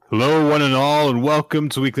Hello, one and all, and welcome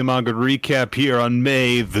to Weekly Manga Recap here on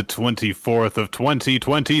May the 24th of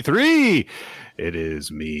 2023. It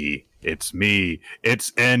is me. It's me.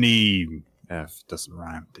 It's F doesn't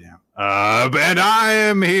rhyme, damn. And I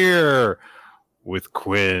am here with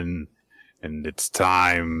Quinn, and it's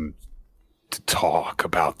time to talk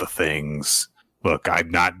about the things. Look,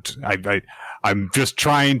 I'm just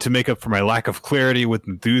trying to make up for my lack of clarity with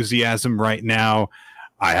enthusiasm right now.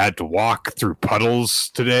 I had to walk through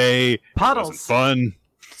puddles today. Puddles? It wasn't fun.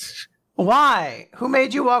 Why? Who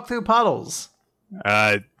made you walk through puddles?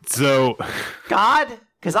 So... God?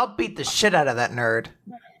 Because I'll beat the shit out of that nerd.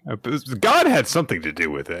 God had something to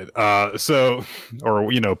do with it. Or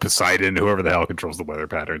Poseidon, whoever the hell controls the weather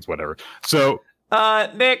patterns, whatever. So...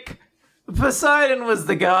 Nick, Poseidon was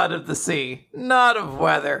the god of the sea, not of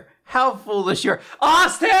weather. How foolish you're...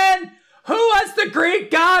 Austin! Who was the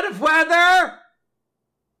Greek god of weather?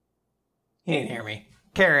 He didn't hear me.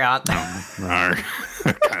 Carry on. I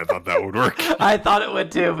kind of thought that would work. I thought it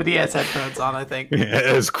would too, but he has headphones on, I think.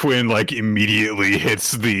 As Quinn immediately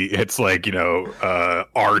hits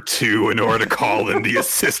R2 in order to call in the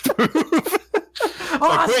assist move.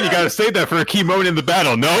 Quinn, you gotta save that for a key moment in the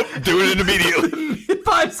battle. Nope, doing it immediately.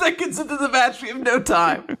 5 seconds into the match, we have no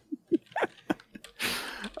time.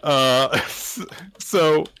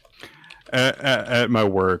 So at my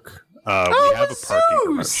work, we have a parking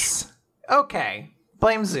garage. Okay,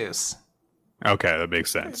 blame Zeus. Okay, that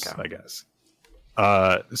makes sense, I guess.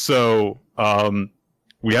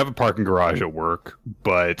 We have a parking garage at work,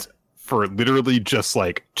 but for literally just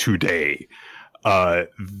today,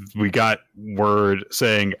 we got word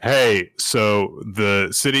saying, hey, so the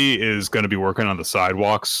city is going to be working on the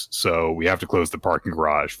sidewalks, so we have to close the parking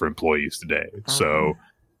garage for employees today. So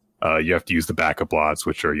you have to use the backup lots,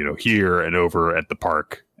 which are, here and over at the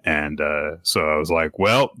park. And so I was like,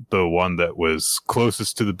 well, the one that was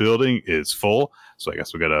closest to the building is full, so I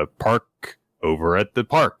guess we got to park over at the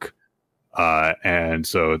park. And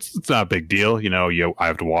so it's not a big deal. I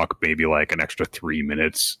have to walk maybe an extra 3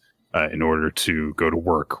 minutes in order to go to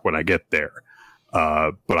work when I get there.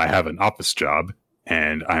 But I have an office job,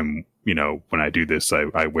 and I'm, when I do this,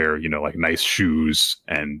 I wear, nice shoes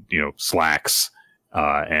and, slacks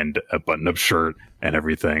and a button-up shirt and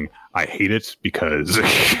everything. I hate it because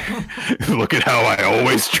look at how I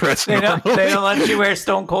always dress normally. They don't let you wear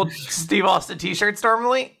Stone Cold Steve Austin t-shirts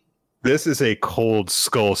normally? This is a Cold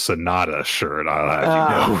Skull Sonata shirt, I'll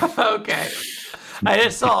have you know. Okay. I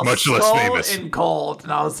just saw Much less Skull famous. in Cold,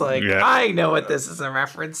 and I was like, Yeah. I know what this is a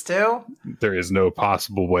reference to. There is no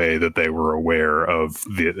possible way that they were aware of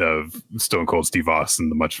Stone Cold Steve Austin,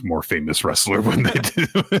 the much more famous wrestler, when they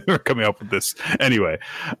were coming up with this. Anyway,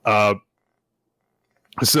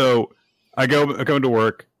 so I go into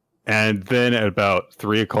work, and then at about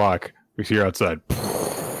 3:00, we hear outside.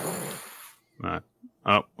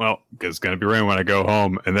 Oh well, it's gonna be rain when I go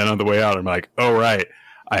home, and then on the way out, I'm like, oh right,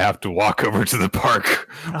 I have to walk over to the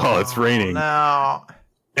park while it's raining. No.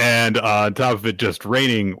 And on top of it just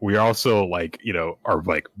raining, we also are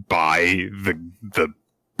by the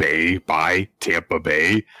bay, by Tampa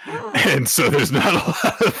Bay. And so there's not a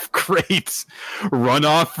lot of great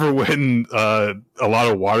runoff for when a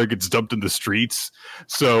lot of water gets dumped in the streets.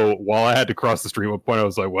 So while I had to cross the street at one point, I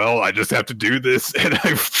was like, well, I just have to do this. And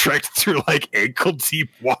I trekked through ankle deep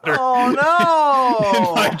water. Oh no. In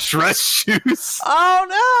my dress shoes.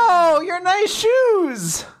 Oh no, your nice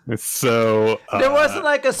shoes. So there wasn't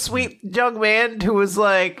a sweet young man who was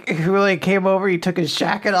who came over, he took his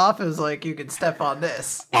jacket off and was like, you can step on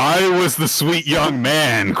this. I was the sweet young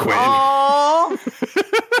man, Quinn. Aww.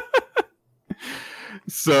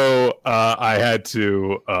 So I had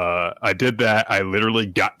to I did that. I literally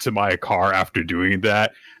got to my car after doing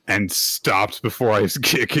that and stopped before I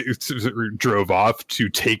drove off to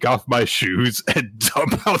take off my shoes and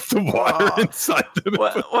dump out the water inside them.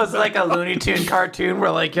 What was it, a Looney Tune cartoon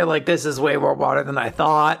where you're this is way more water than I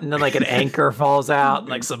thought, and then an anchor falls out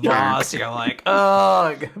and some moss, you're like,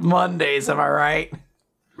 ugh, Mondays, am I right?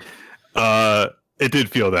 It did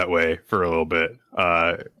feel that way for a little bit.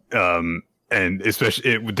 And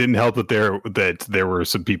especially, it didn't help that there were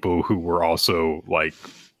some people who were also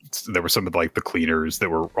there were some of the cleaners that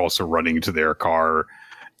were also running to their car,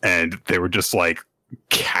 and they were just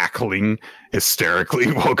cackling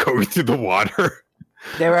hysterically while going through the water.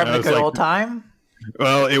 They were having a good old time.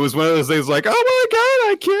 Well, it was one of those things oh my god,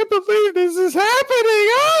 I can't believe this is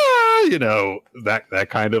happening! That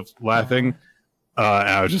kind of laughing. And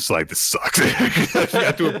I was just this sucks.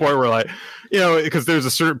 Got to a point where because there's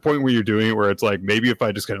a certain point where you're doing it where it's maybe if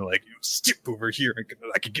I just kind of skip over here and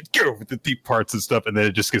I can get over the deep parts and stuff, and then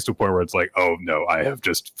it just gets to a point where it's oh no, I have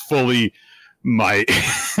just fully my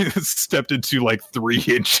stepped into like 3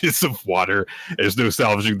 inches of water. There's no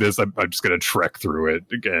salvaging this. I'm just gonna trek through it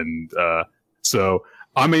again. So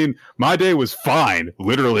I mean, my day was fine,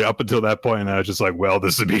 literally up until that point, and I was just like, well,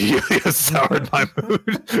 this immediately has soured my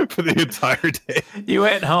mood for the entire day. You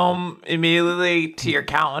went home immediately to your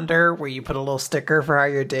calendar where you put a little sticker for how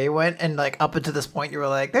your day went, and like up until this point, you were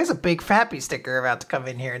like, there's a big Fappy sticker about to come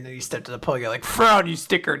in here, and then you stepped to the pole, you're like, frown, you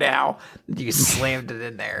sticker now. You slammed it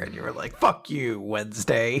in there, and you were like, fuck you,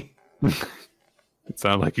 Wednesday. It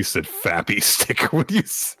sounded like you said Fappy sticker when you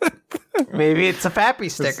said that. Maybe it's a Fappy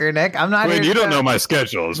sticker, Nick. I'm not. You don't know my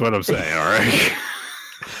schedule, is what I'm saying. All right.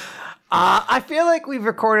 I feel like we've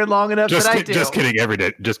recorded long enough that I do. Just kidding. Every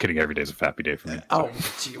day. Just kidding. Every day's a Fappy day for me. Oh,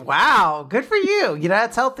 gee, wow. Good for you. You know,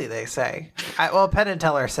 that's healthy, they say. Well, Penn and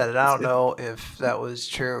Teller said it. I don't know if that was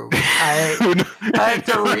true. I have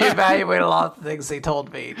to reevaluate a lot of the things they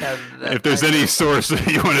told me. If there's any source that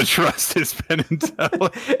you want to trust, it's Penn and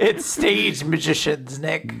Teller. It's stage magicians,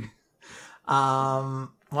 Nick.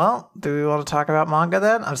 Well, do we want to talk about manga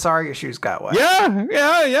then? I'm sorry your shoes got wet.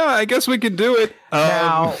 Yeah. I guess we could do it.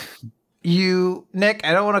 Now, Nick,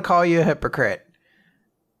 I don't want to call you a hypocrite.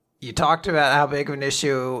 You talked about how big of an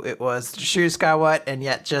issue it was. The shoes got wet, and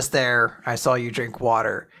yet just there, I saw you drink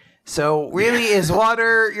water. So really, is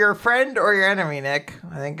water your friend or your enemy, Nick?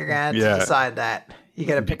 I think you're going to have to decide that. You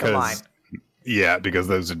got to pick a line. Yeah, because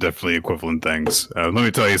those are definitely equivalent things. Let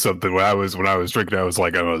me tell you something. When I was drinking, I was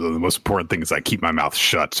like, I don't know, the most important thing is I keep my mouth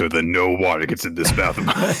shut so that no water gets in this mouth of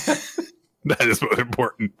mine. That is most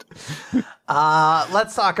important.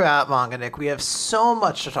 Let's talk about manga, Nick. We have so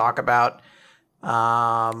much to talk about.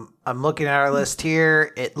 I'm looking at our list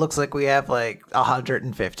here. It looks like we have like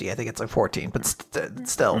 150. I think it's like 14, but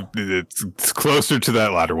still. It's closer to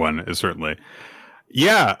that latter one, certainly.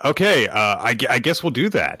 Yeah, okay. I guess we'll do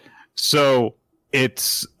that. So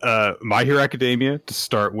it's My Hero Academia to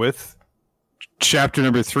start with. Chapter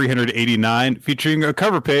number 389, featuring a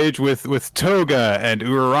cover page with Toga and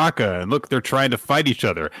Uraraka. And look, they're trying to fight each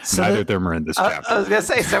other. So neither of them are in this chapter. I was gonna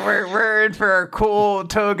say, so we're in for a cool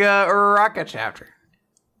Toga Uraraka chapter.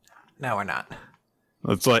 No, we're not.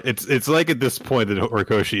 It's like at this point that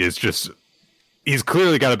Horikoshi is just, he's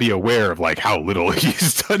clearly got to be aware of like how little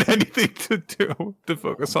he's done anything to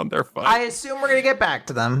focus on their fight. I assume we're gonna get back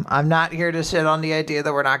to them. I'm not here to sit on the idea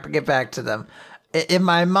that we're not gonna get back to them. In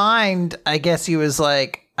my mind, I guess he was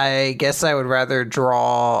like, I guess I would rather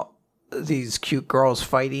draw these cute girls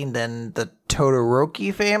fighting than the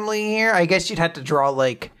Todoroki family here. I guess you'd have to draw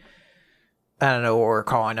like, I don't know what we're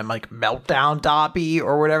calling them, like Meltdown Dobby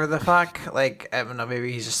or whatever the fuck. Like, I don't know,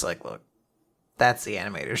 maybe he's just like, look, that's the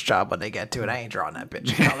animator's job when they get to it. I ain't drawing that bitch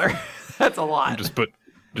in color. That's a lot.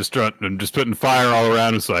 I'm just putting fire all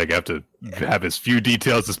around him, so I have to have as few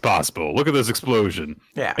details as possible. Look at this explosion.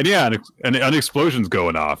 Yeah. And an explosion's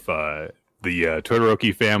going off. The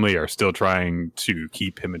Todoroki family are still trying to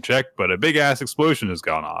keep him in check, but a big ass explosion has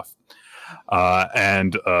gone off.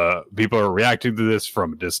 And people are reacting to this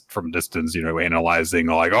from a distance, analyzing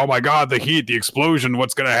like, oh my god, the heat, the explosion,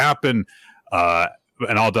 what's going to happen?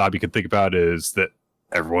 And all Dobby can think about is that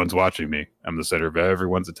everyone's watching me. I'm the center of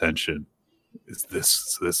everyone's attention.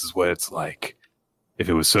 This is what it's like. If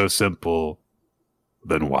it was so simple,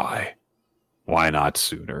 then why? Why not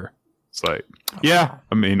sooner? It's like, yeah.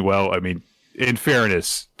 I mean, in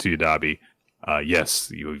fairness to you, Dobby,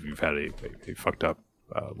 yes, you've had a fucked up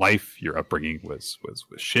life. Your upbringing was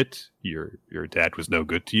shit. Your dad was no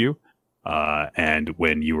good to you. And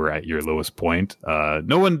when you were at your lowest point,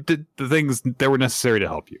 no one did the things that were necessary to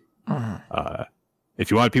help you. If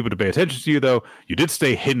you wanted people to pay attention to you, though, you did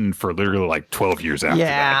stay hidden for literally like 12 years after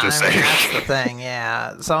that. Just saying. That's the thing.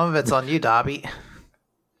 Yeah, some of it's on you, Dobby.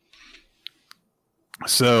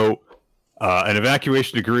 So, an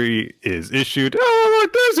evacuation decree is issued. Oh,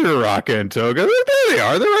 look, there's Uraraka and Toga. There they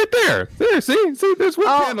are. They're right there. There, see, there's one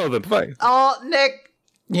panel of them fight. Oh, Nick,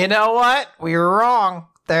 you know what? We were wrong.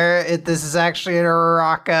 This is actually an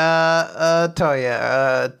Uraraka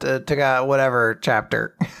Toga, whatever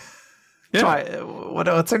chapter. Yeah.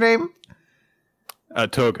 What's her name?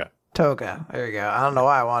 Toga. Toga. There you go. I don't know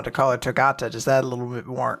why I wanted to call her Togata. Just add a little bit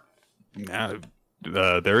more.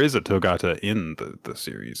 There is a Togata in the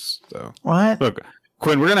series, though. What? Look,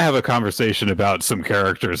 Quinn, we're gonna have a conversation about some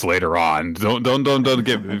characters later on. Don't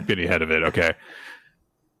get ahead of it, okay?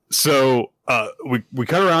 So we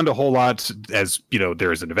cut around a whole lot as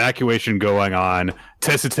there is an evacuation going on.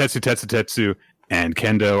 Tetsu and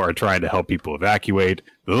Kendo are trying to help people evacuate.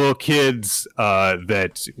 The little kids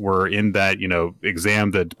that were in that,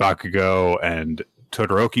 exam that Bakugo and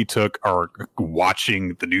Todoroki took are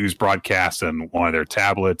watching the news broadcast on one of their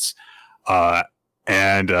tablets.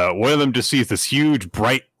 And one of them just sees this huge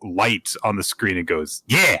bright light on the screen and goes,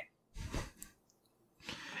 "Yeah."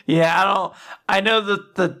 Yeah, I know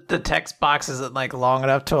that the text box isn't like long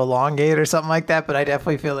enough to elongate or something like that, but I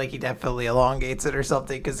definitely feel like he definitely elongates it or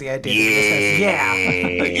something because the idea is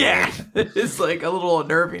yeah, it's like a little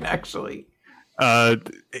unnerving actually.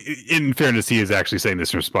 In fairness, he is actually saying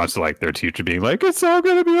this in response to like their teacher being like, "It's all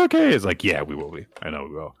gonna be okay." It's like, "Yeah, we will be. I know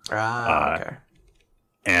we will." Okay.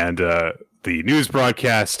 And the news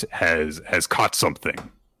broadcast has caught something,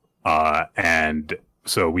 and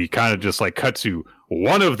so we kind of just like cut to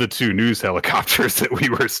one of the two news helicopters that we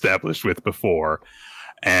were established with before,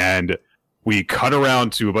 and we cut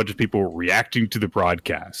around to a bunch of people reacting to the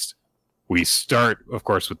broadcast. We start, of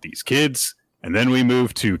course, with these kids, and then we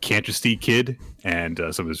move to Can't You See Kid and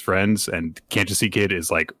some of his friends, and Can't You See Kid is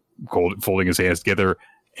like folding his hands together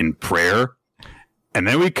in prayer. And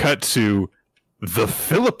then we cut to the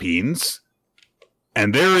Philippines,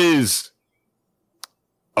 and there is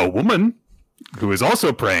a woman who is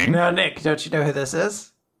also praying. Now, Nick, don't you know who this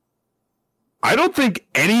is? I don't think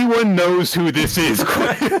anyone knows who this is.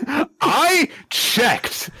 I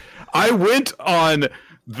checked. I went on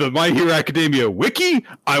the My Hero Academia wiki.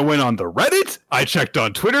 I went on the Reddit. I checked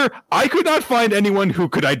on Twitter. I could not find anyone who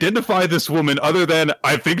could identify this woman other than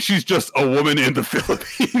I think she's just a woman in the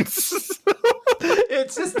Philippines.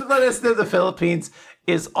 It's just to let us know the Philippines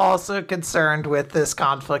is also concerned with this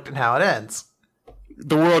conflict and how it ends.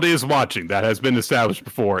 The world is watching. That has been established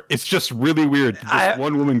before. It's just really weird. This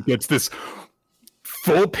one woman gets this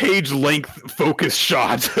full page length focus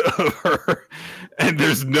shot of her, and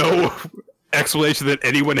there's no explanation that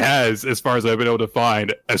anyone has, as far as I've been able to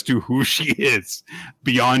find, as to who she is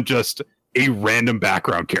beyond just a random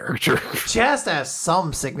background character. She has to have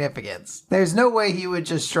some significance. There's no way he would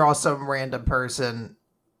just draw some random person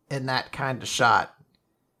in that kind of shot.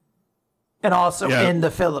 And also in the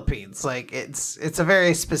Philippines. Like, it's a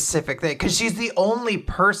very specific thing. Because she's the only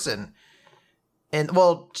person.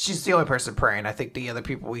 She's the only person praying. I think the other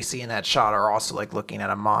people we see in that shot are also, like, looking at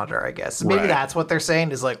a monitor, I guess. Maybe that's what they're saying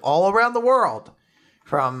is, like, all around the world.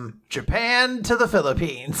 From Japan to the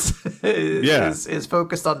Philippines. is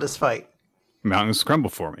focused on this fight. Mountains crumble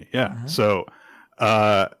for me. Yeah. Mm-hmm. So,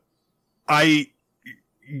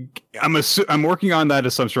 I'm working on that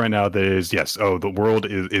assumption right now that is, yes, the world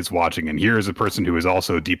is watching, and here is a person who is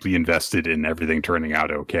also deeply invested in everything turning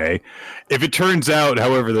out okay. If it turns out,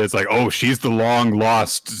 however, that it's like, oh, she's the long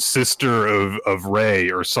lost sister of Ray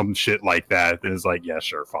or some shit like that, then it's like, yeah,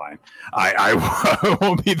 sure, fine. I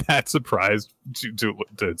won't be that surprised to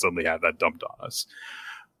suddenly have that dumped on us.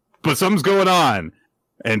 But something's going on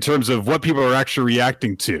in terms of what people are actually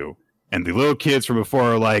reacting to, and the little kids from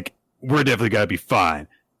before are like, we're definitely gotta be fine.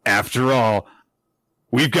 After all,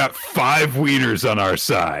 we've got 5 wieners on our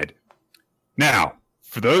side. Now,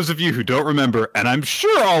 for those of you who don't remember, and I'm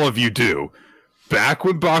sure all of you do, back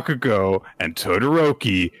when Bakugo and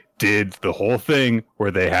Todoroki did the whole thing where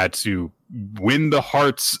they had to win the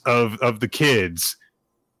hearts of the kids,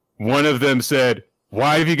 one of them said,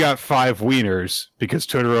 "Why have you got 5 wieners?" Because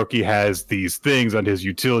Todoroki has these things on his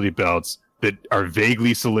utility belts that are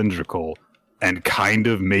vaguely cylindrical and kind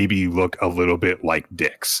of maybe look a little bit like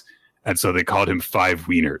dicks. And so they called him 5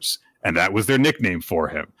 wieners. And that was their nickname for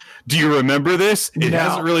him. Do you remember this? It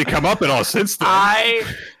hasn't really come up at all since then. I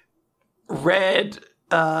read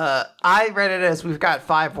it as we've got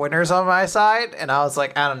 5 winners on my side. And I was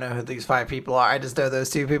like, I don't know who these 5 people are. I just know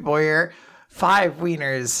those 2 people here. 5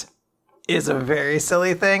 wieners is a very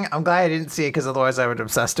silly thing. I'm glad I didn't see it because otherwise I would have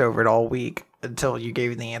obsessed over it all week until you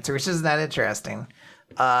gave me the answer, which isn't that interesting.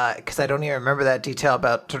 Because I don't even remember that detail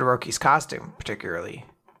about Todoroki's costume, particularly.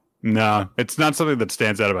 No, it's not something that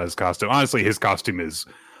stands out about his costume. Honestly, his costume is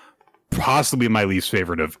possibly my least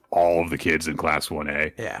favorite of all of the kids in Class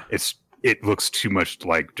 1A. Yeah. It looks too much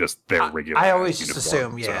like just their regular I always just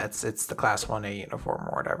uniform, assume, it's the Class 1A uniform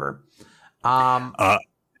or whatever.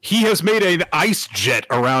 He has made an ice jet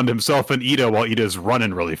around himself and Ida while Ida's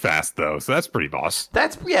running really fast, though. So that's pretty boss.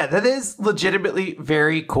 That is legitimately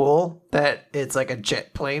very cool that it's like a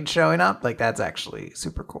jet plane showing up. Like, that's actually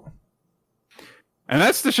super cool. And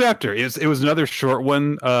that's the chapter. It was another short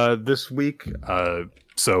one this week.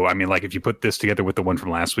 So, I mean, like, if you put this together with the one from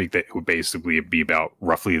last week, that would basically be about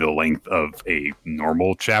roughly the length of a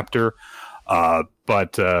normal chapter.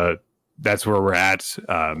 But that's where we're at.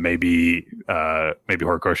 Maybe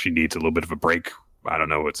Horikoshi needs a little bit of a break. I don't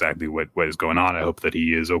know exactly what is going on. I hope that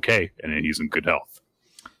he is okay and he's in good health.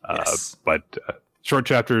 Yes. But short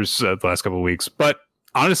chapters the last couple of weeks. But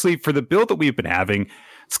honestly, for the build that we've been having,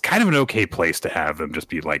 it's kind of an okay place to have them just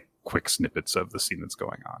be like quick snippets of the scene that's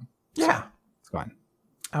going on. Yeah. So, it's fine.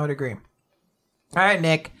 I would agree. All right,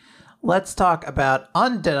 Nick, let's talk about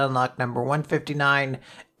Undead Unluck number 159,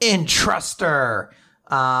 Entruster.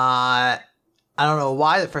 I don't know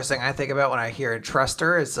why the first thing I think about when I hear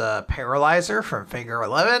Entruster is Paralyzer from Finger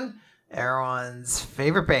 11, everyone's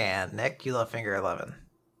favorite band. Nick, you love Finger 11.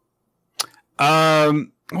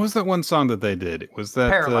 What was that one song that they did? Was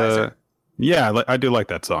that Paralyzer? Yeah, I do like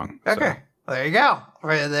that song. Okay, so. There you go.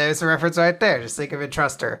 There's a reference right there. Just think of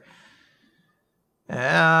Entruster.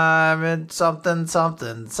 I'm in something,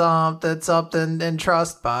 and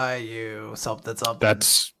trust by you. Something.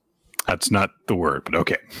 That's not the word, but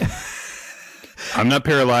okay. I'm not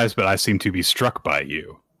paralyzed, but I seem to be struck by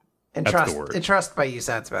you. That's the word. Entrust by you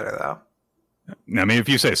sounds better, though. I mean, if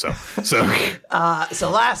you say so. So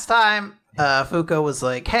last time, Fuko was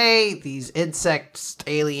like, hey, these insects,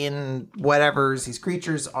 alien, whatevers, these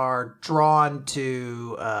creatures are drawn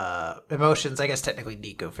to emotions. I guess technically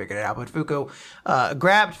Nico figured it out, but Fuko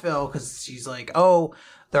grabbed Phil because she's like, oh,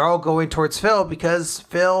 they're all going towards Phil because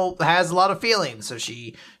Phil has a lot of feelings. So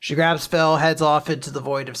she grabs Phil, heads off into the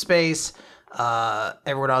void of space.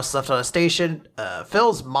 Everyone else left on a station.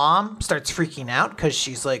 Phil's mom starts freaking out because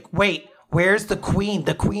she's like, wait, where's the queen?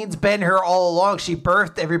 The queen's been here all along. She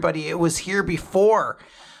birthed everybody. It was here before.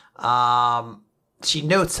 She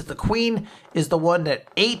notes that the queen is the one that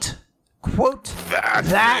ate, quote,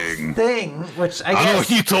 that thing, which I guess...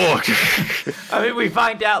 Oh, you talk. I mean, we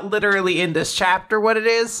find out literally in this chapter what it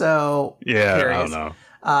is, so... Yeah, I don't know.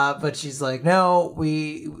 But she's like, no,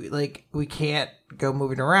 we can't go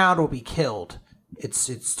moving around. We'll be killed.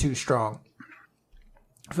 It's too strong.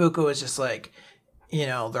 Fuko is just like...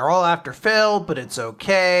 they're all after Phil, but it's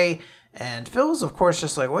okay. And Phil's, of course,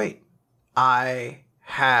 just like, wait, I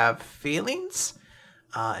have feelings?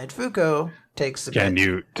 And Fuko takes a Can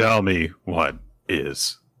you tell me what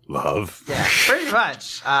is love? Yeah, pretty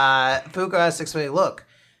much. Fuko has to explain, look,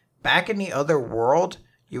 back in the other world,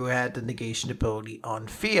 you had the negation ability on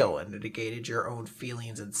feel, and it negated your own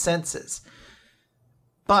feelings and senses.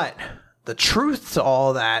 But the truth to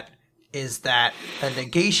all that is that the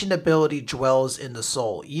negation ability dwells in the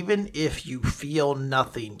soul. Even if you feel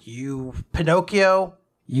nothing, Pinocchio,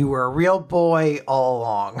 you were a real boy all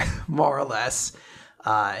along, more or less.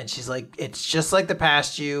 And she's like, it's just like the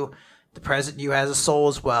past you. The present you has a soul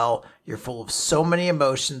as well. You're full of so many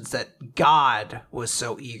emotions that God was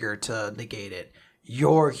so eager to negate it.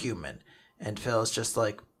 You're human. And Phil's just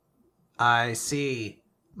like, I see.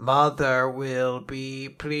 Mother will be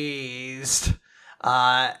pleased.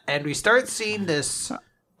 And we start seeing this.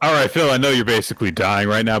 All right, Phil, I know you're basically dying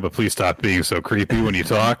right now, but please stop being so creepy when you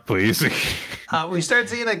talk, please. We start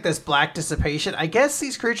seeing like this black dissipation. I guess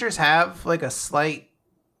these creatures have like a slight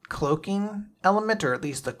cloaking element, or at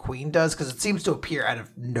least the queen does, because it seems to appear out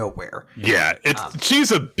of nowhere. Yeah,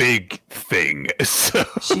 she's a big thing. So.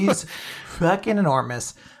 She's fucking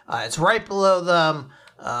enormous. It's right below them.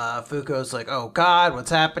 Fuko's like, oh God,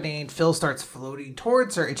 what's happening? Phil starts floating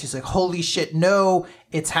towards her and she's like, holy shit, no,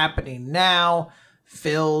 it's happening now.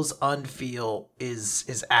 Phil's unfeel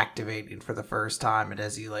is activating for the first time, and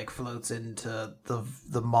as he like floats into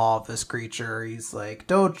the maw of this creature, he's like,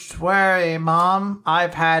 don't worry, Mom,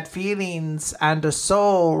 I've had feelings and a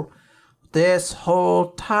soul this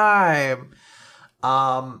whole time.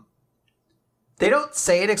 They don't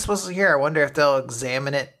say it explicitly here. I wonder if they'll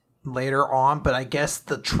examine it later on, but I guess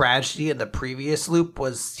the tragedy in the previous loop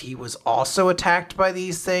was he was also attacked by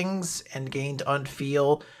these things and gained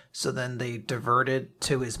unfeel, so then they diverted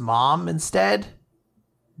to his mom instead.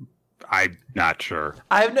 I'm not sure.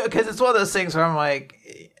 I have no, because it's one of those things where I'm like,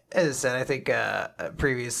 as I said, I think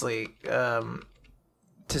previously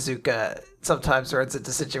Tezuka sometimes runs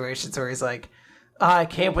into situations where he's like, I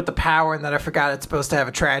came with the power and then I forgot it's supposed to have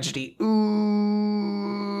a tragedy.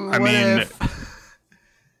 Ooh, I mean,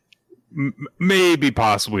 maybe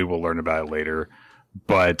possibly we'll learn about it later,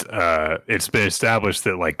 but it's been established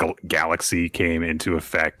that like Galaxy came into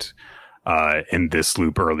effect in this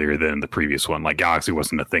loop earlier than the previous one. Like Galaxy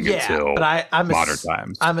wasn't a thing until I'm modern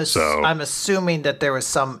times. I'm assuming that there was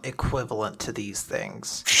some equivalent to these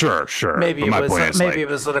things. Sure. Maybe it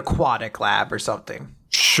was an aquatic lab or something.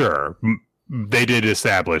 Sure. They did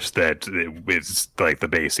establish that it's like the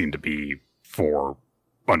base seemed to be for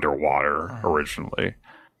underwater originally.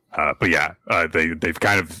 But yeah, they've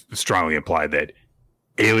kind of strongly implied that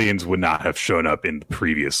aliens would not have shown up in the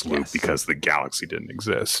previous loop because the galaxy didn't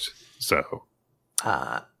exist. So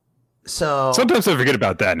sometimes I forget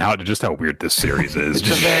about that and how weird this series is.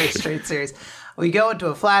 It's a very straight series. We go into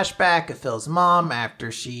a flashback of Phil's mom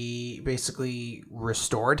after she basically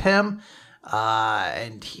restored him.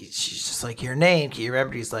 And she's just like, your name, can you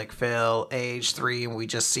remember? He's like, Phil, age 3, and we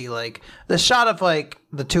just see like the shot of like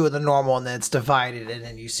the two of the normal, and then it's divided, and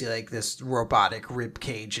then you see like this robotic rib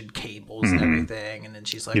cage and cables and everything, and then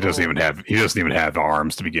she's like, he doesn't even have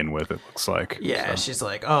arms to begin with, it looks like. Yeah, so. She's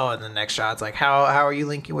like, oh, and the next shot's like, how are you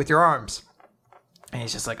linking with your arms? And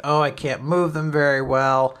he's just like, oh, I can't move them very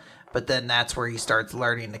well. But then that's where he starts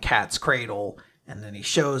learning the cat's cradle, and then he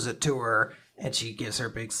shows it to her, and she gives her a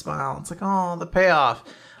big smile. It's like, oh, the payoff.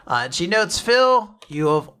 And she notes, Phil, you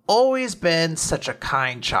have always been such a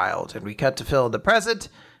kind child. And we cut to Phil in the present,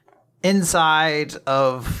 inside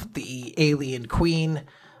of the alien queen.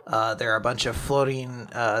 There are a bunch of floating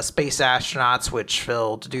space astronauts, which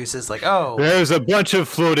Phil deduces like, oh. There's a bunch of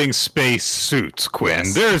floating space suits, Quinn.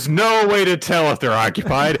 Yes. There's no way to tell if they're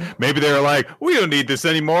occupied. Maybe they're like, we don't need this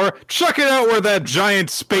anymore. Chuck it out where that giant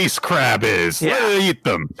space crab is. Yeah. Let it eat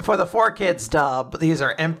them. For the 4Kids dub, these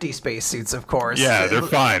are empty space suits, of course. Yeah, they're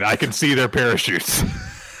fine. I can see their parachutes.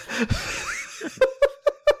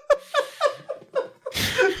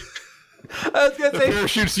 I was gonna say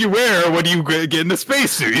parachutes you wear when you get in the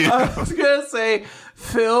spacesuit. You know? I was gonna say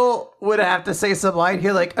Phil would have to say some line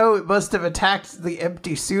here like, "Oh, it must have attacked the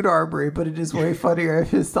empty suit armory," but it is way funnier if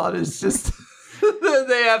his thought is just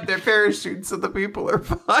they have their parachutes and the people are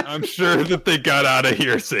fine. I'm sure that they got out of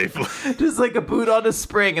here safely. Just like a boot on a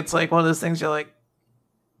spring. It's like one of those things you're like,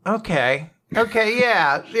 okay,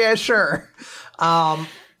 yeah, sure.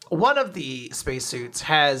 One of the spacesuits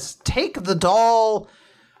has Take the Doll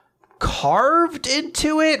carved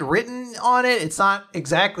into it, written on it. It's not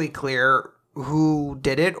exactly clear who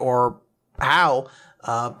did it or how,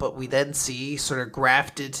 but we then see sort of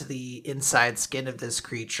grafted to the inside skin of this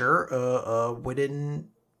creature a wooden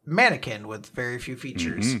mannequin with very few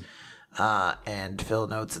features. And Phil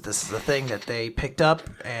notes that this is a thing that they picked up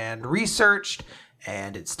and researched,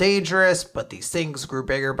 and it's dangerous, but these things grew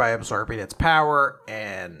bigger by absorbing its power.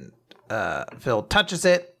 And Phil touches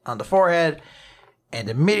it on the forehead and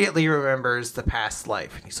immediately remembers the past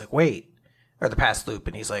life. And he's like, wait, or the past loop.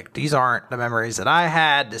 And he's like, these aren't the memories that I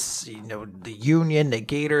had. This, the Union, the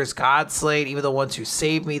Gators, Godslate, even the ones who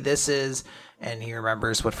saved me, this is. And he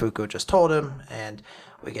remembers what Fuko just told him. And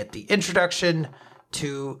we get the introduction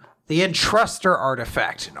to the Entruster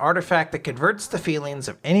artifact, an artifact that converts the feelings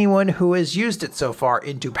of anyone who has used it so far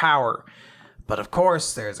into power. But of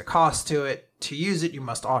course, there's a cost to it. To use it, you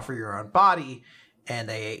must offer your own body. And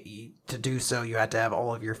to do so, you had to have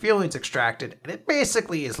all of your feelings extracted. And it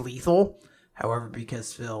basically is lethal. However,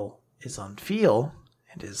 because Phil is on feel,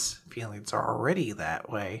 and his feelings are already that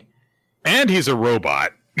way. And he's a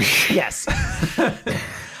robot. Yes.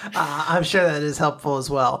 I'm sure that is helpful as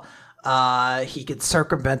well. He could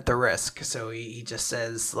circumvent the risk. So he just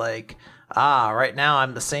says, like, right now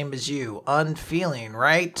I'm the same as you. Unfeeling,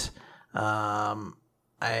 right?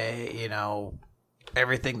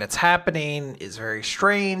 Everything that's happening is very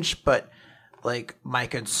strange, but like my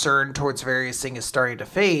concern towards various things is starting to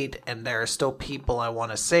fade, and there are still people I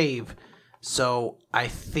want to save. So I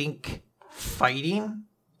think fighting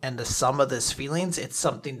and the sum of this feelings, it's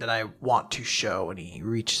something that I want to show. And he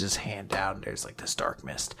reaches his hand down, and there's like this dark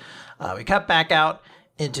mist. We cut back out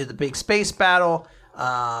into the big space battle.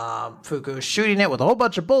 Fuku's shooting it with a whole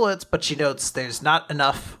bunch of bullets, but she notes there's not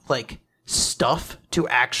enough like stuff to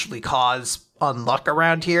actually cause unluck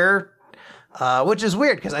around here, which is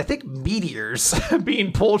weird because I think meteors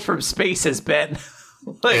being pulled from space has been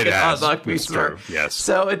like an unluck booster. Yes.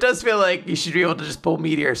 So it does feel like you should be able to just pull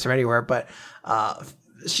meteors from anywhere, but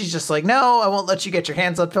she's just like, no, I won't let you get your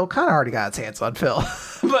hands on Phil. Kind of already got his hands on Phil.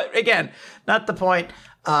 But again, not the point.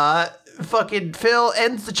 Fucking Phil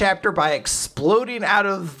ends the chapter by exploding out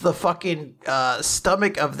of the fucking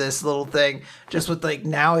stomach of this little thing, just with like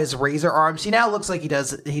now his razor arms. He now looks like he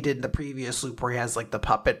did in the previous loop where he has like the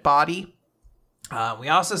puppet body. We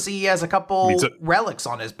also see he has a couple relics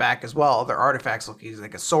on his back as well. They're artifacts. Look, he's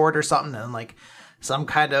like a sword or something, and like some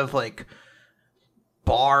kind of like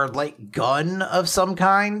bar like gun of some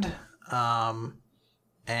kind.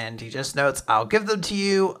 And he just notes, I'll give them to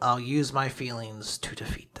you. I'll use my feelings to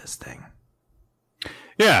defeat this thing.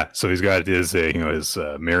 Yeah, so he's got his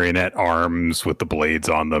marionette arms with the blades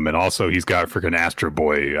on them, and also he's got freaking Astro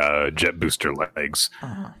Boy jet booster legs.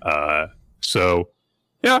 So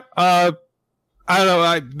yeah, I don't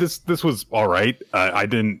know. This was all right. I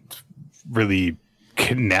didn't really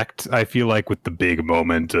connect, I feel like, with the big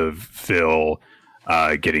moment of Phil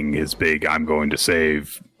getting his big "I'm going to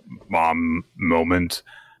save Mom" moment.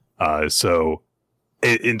 So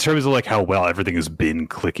in terms of like how well everything has been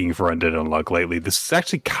clicking for Undead Unluck lately, this is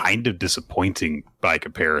actually kind of disappointing by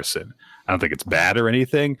comparison. I don't think it's bad or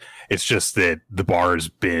anything. It's just that the bar's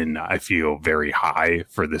been, I feel, very high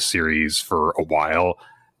for this series for a while.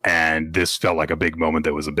 And this felt like a big moment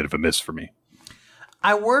that was a bit of a miss for me.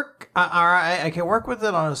 I can work with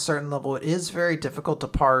it on a certain level. It is very difficult to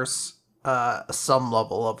parse some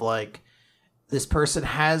level of like, this person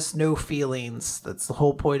has no feelings. That's the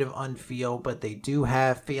whole point of Unfeel, but they do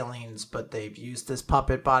have feelings, but they've used this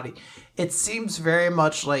puppet body. It seems very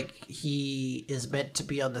much like he is meant to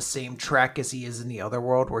be on the same track as he is in the other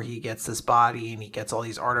world, where he gets this body and he gets all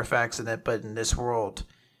these artifacts in it, but in this world,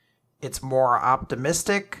 it's more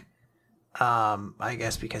optimistic. I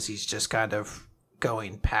guess because he's just kind of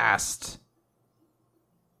going past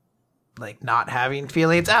like not having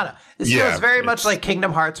feelings. I don't know. This feels very much like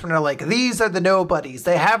Kingdom Hearts, when they're like, these are the nobodies.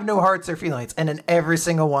 They have no hearts or feelings. And then every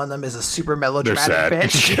single one of them is a super melodramatic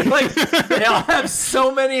bitch. Like, they all have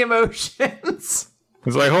so many emotions.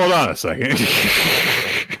 It's like, hold on a second.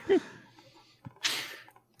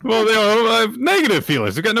 Well, they all have negative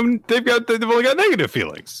feelings. They've only got negative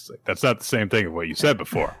feelings. Like, that's not the same thing as what you said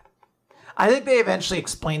before. I think they eventually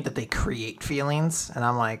explained that they create feelings, and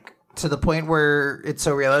I'm like, to the point where it's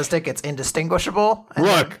so realistic, it's indistinguishable. And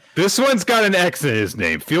look, this one's got an X in his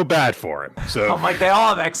name. Feel bad for him. So I'm like, they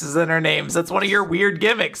all have X's in their names. That's one of your weird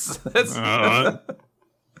gimmicks.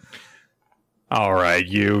 All right,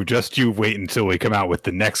 you wait until we come out with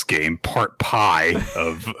the next game, Part Pi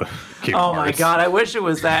of Kingdom Hearts. My god, I wish it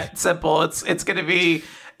was that simple. It's gonna be.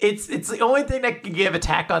 It's the only thing that can give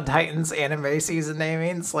Attack on Titan's anime season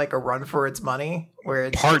namings like a run for its money. Where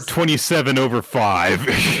it's Part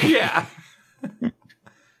 27/5. Yeah.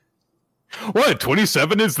 What?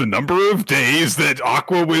 27 is the number of days that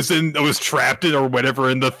Aqua was trapped in or whatever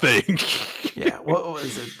in the thing. Yeah. What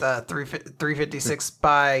was it? 356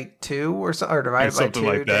 by 2 or so, or divided by 2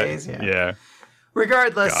 like days. That. Yeah.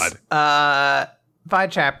 Regardless, fine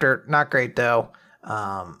chapter, not great though.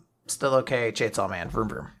 Still okay. Chainsaw Man, vroom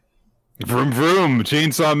vroom. Vroom vroom,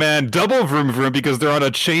 Chainsaw Man, double vroom vroom, because they're on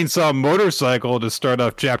a chainsaw motorcycle to start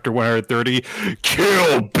off chapter 130.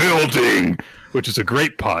 Kill building, which is a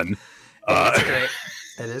great pun. It's great.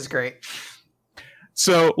 It is great.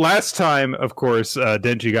 So last time, of course,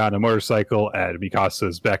 Denji got on a motorcycle at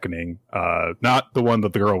Mikasa's beckoning. Not the one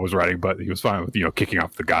that the girl was riding, but he was fine with, kicking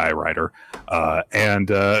off the guy rider. And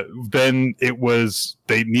then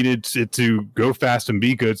they needed it to go fast and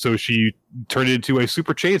be good, so she turned it into a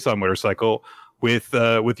super chainsaw motorcycle with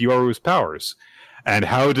Yoru's powers. And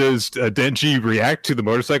how does Denji react to the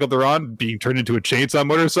motorcycle they're on being turned into a chainsaw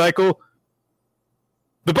motorcycle?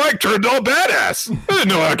 The bike turned all badass. I didn't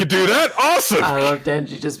know I could do that. Awesome. I love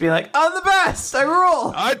Denji just being like, I'm the best. I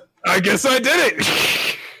rule. I guess I did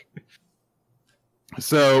it.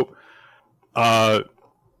 So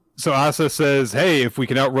Asa says, hey, if we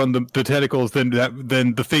can outrun the tentacles, then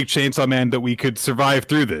the fake Chainsaw Man, that we could survive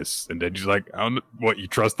through this. And then she's like, what, you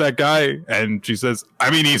trust that guy? And she says,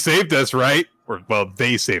 I mean, he saved us, right? Or, well,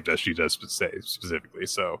 they saved us, she does say specifically.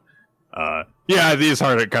 So, yeah, it is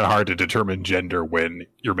kind of hard to determine gender when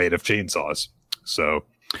you're made of chainsaws. So,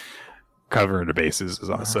 covering the bases is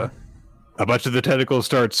Asa. A bunch of the tentacles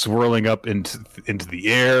start swirling up into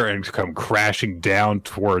the air and come crashing down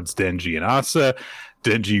towards Denji and Asa.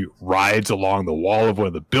 Denji rides along the wall of one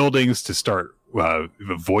of the buildings to start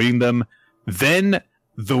avoiding them. Then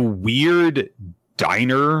the weird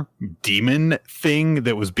diner demon thing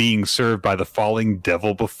that was being served by the falling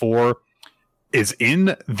devil before is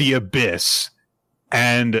in the abyss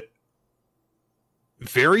and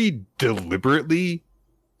very deliberately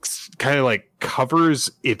kind of like covers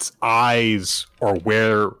its eyes, or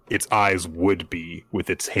where its eyes would be, with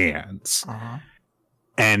its hands.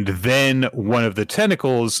 And then one of the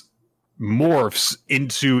tentacles morphs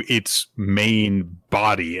into its main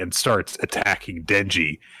body and starts attacking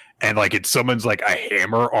Denji. And like it summons like a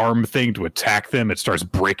hammer arm thing to attack them. It starts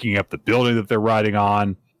breaking up the building that they're riding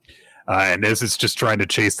on. And as it's just trying to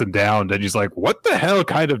chase them down, Denji's like, what the hell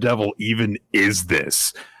kind of devil even is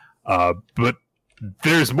this? But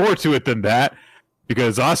there's more to it than that,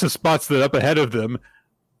 because Asa spots that up ahead of them,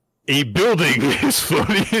 a building is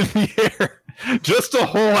floating in the air. Just a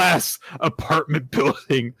whole ass apartment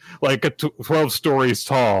building, like 12 stories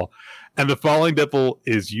tall. And the falling devil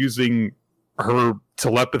is using her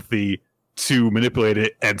telepathy to manipulate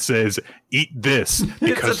it and says, eat this,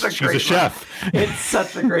 because she's a chef. It's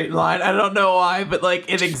such a great line. I don't know why, but like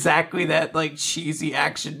in exactly that like cheesy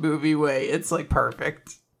action movie way, it's like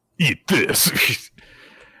perfect. Eat this.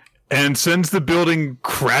 And sends the building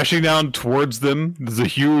crashing down towards them. There's a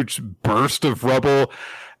huge burst of rubble,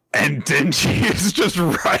 and Denji is just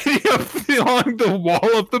riding up along the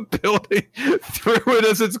wall of the building through it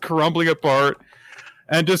as it's crumbling apart.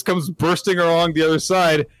 and just comes bursting along the other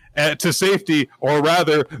side to safety, or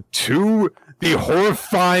rather to the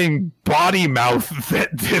horrifying body mouth that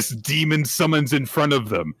this demon summons in front of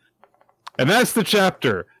them. And that's the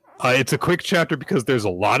chapter. It's a quick chapter because there's a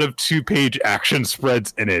lot of 2-page action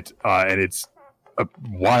spreads in it, and it's a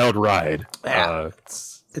wild ride. Yeah,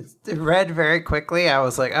 it read very quickly. I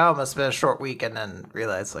was like, oh, it must have been a short week, and then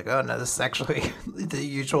realized, like, oh no, this is actually the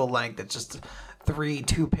usual length. It's just 3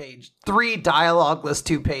 dialogueless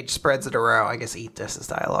 2-page spreads in a row. I guess each this is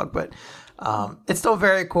dialogue, but it's still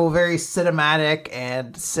very cool, very cinematic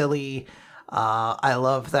and silly. I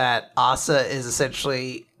love that Asa is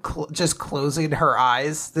essentially just closing her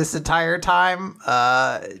eyes this entire time.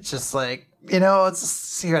 Just like, let's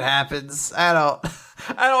see what happens. I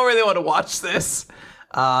don't really want to watch this.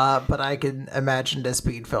 But I can imagine this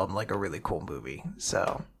being filmed like a really cool movie.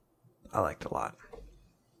 So I liked it a lot.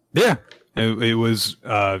 Yeah. It was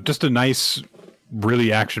just a nice,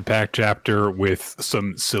 really action-packed chapter with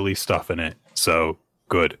some silly stuff in it. So,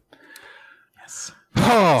 good. Yes.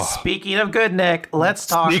 Oh. Speaking of good, Nick, let's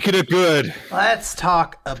talk. Speaking of good, let's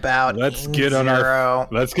talk about let's get on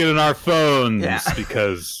our phones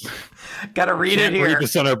because gotta read it here. Read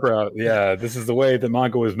this on our brow. Yeah, this is the way the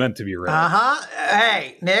manga was meant to be read.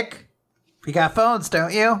 Hey, Nick, you got phones,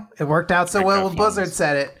 don't you? It worked out so well when Blizzard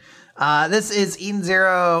said it. This is Eden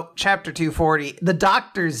Zero, Chapter 240, The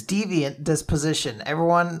Doctor's Deviant Disposition.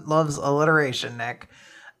 Everyone loves alliteration, Nick.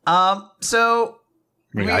 I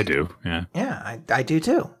do. Yeah. Yeah, I do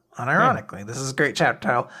too. Unironically, yeah. This is a great chapter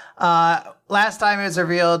title. Last time it was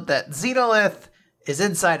revealed that Xenolith is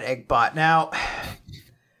inside Eggbot. Now,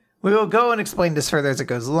 we will go and explain this further as it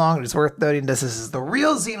goes along. It's worth noting this is the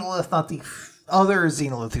real Xenolith, not the other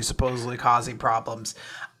Xenolith who's supposedly causing problems.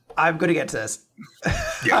 I'm going to get to this.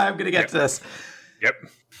 Yep. I'm going to get to this. Yep.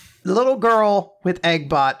 The little girl with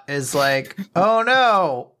Eggbot is like, oh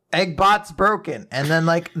no, Eggbot's broken. And then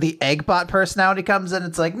like the Eggbot personality comes in.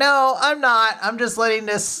 It's like, no, I'm not. I'm just letting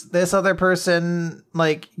this other person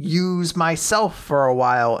like use myself for a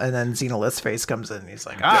while. And then Xenolith's face comes in and he's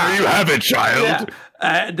like, there you have it, child.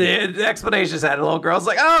 Yeah. The explanation is that the little girl's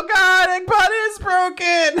like, oh God, Eggbot is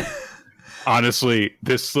broken. Honestly,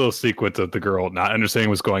 this little sequence of the girl not understanding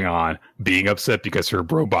what's going on, being upset because her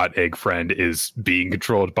robot egg friend is being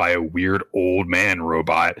controlled by a weird old man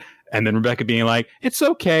robot, and then Rebecca being like, it's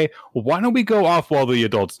okay, well, why don't we go off while the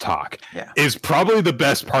adults talk, is probably the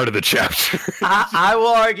best part of the chapter. I will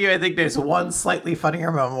argue, I think there's one slightly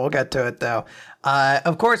funnier moment. We'll get to it, though.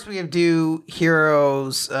 Of course, we do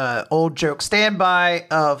Hero's old joke standby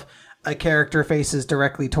of a character faces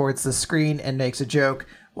directly towards the screen and makes a joke,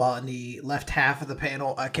 while in the left half of the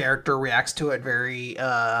panel, a character reacts to it very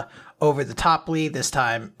over-the-toply. This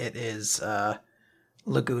time, it is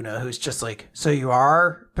Laguna, who's just like, so you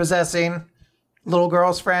are possessing little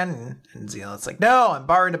girl's friend? And Xenolith's like, no, I'm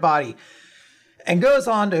borrowing a body. And goes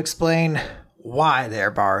on to explain why they're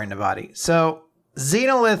borrowing a body. So,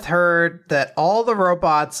 Xenolith heard that all the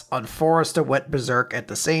robots on Foresta went berserk at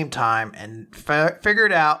the same time and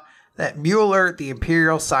figured out that Mueller, the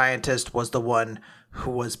Imperial scientist, was the one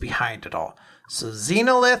who was behind it all. So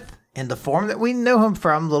Xenolith, in the form that we know him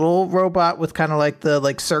from, little robot with kind of like the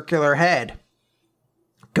like circular head,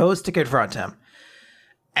 goes to confront him.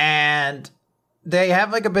 And they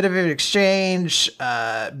have like a bit of an exchange.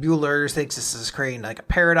 Mueller thinks this is creating like a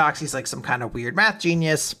paradox. He's like some kind of weird math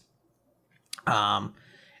genius.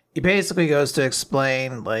 He basically goes to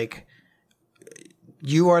explain like,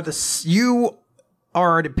 you are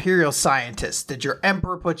an Imperial scientist. Did your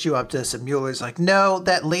emperor put you up to this? And Mueller's like, no,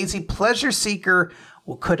 that lazy pleasure seeker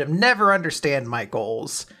could have never understand my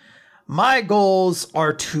goals. My goals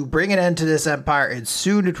are to bring an end to this empire, and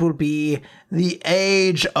soon it will be the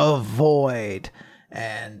Age of Void.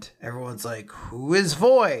 And everyone's like, who is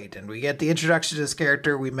Void? And we get the introduction to this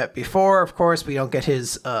character we met before. Of course, we don't get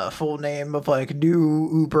his full name of like new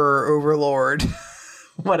Uber Overlord,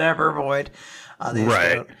 whatever Void.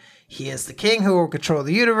 Right. He is the king who will control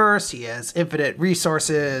the universe. He has infinite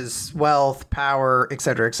resources, wealth, power,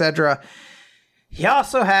 etc., etc. He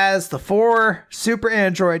also has the 4 super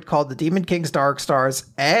android called the Demon King's Dark Stars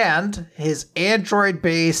and his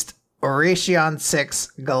android-based Oration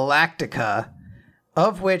 6 Galactica,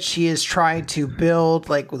 of which he is trying to build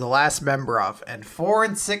like the last member of. And 4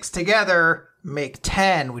 and 6 together make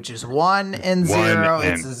 10, which is 1 and 0.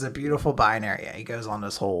 This is a beautiful binary. Yeah, he goes on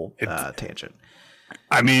this whole tangent.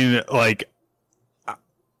 I mean, like,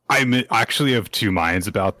 I actually have 2 minds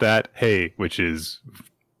about that. Hey, which is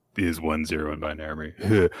 1 0 in binary,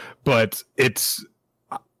 but it's.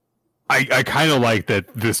 I kind of like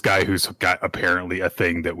that this guy who's got apparently a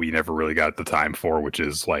thing that we never really got the time for, which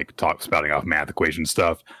is like spouting off math equation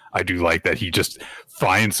stuff. I do like that he just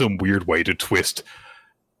finds some weird way to twist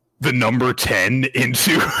the number 10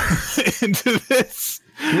 into into this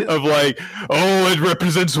of like, oh, it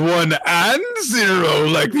represents 1 and 0,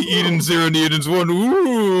 like the Eden 0 and the Eden's 1.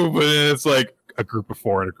 Ooh, but then it's like a group of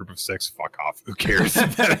 4 and a group of 6. Fuck off. Who cares?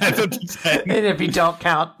 That adds up to 10. And if you don't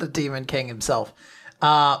count the Demon King himself.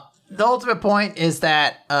 The ultimate point is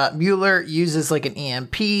that Mueller uses like an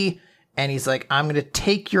EMP, and he's like, I'm going to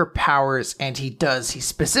take your powers, and he does. He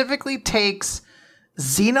specifically takes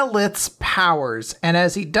Xenolith's powers, and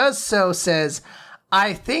as he does so, says,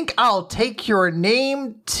 I think I'll take your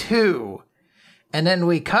name too. And then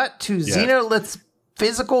we cut to Xenolith's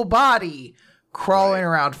physical body crawling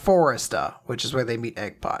around Foresta, which is where they meet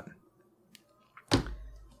Eggpot.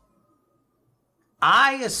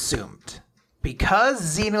 I assumed,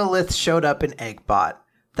 because Xenolith showed up in Eggbot,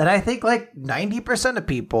 that I think like 90% of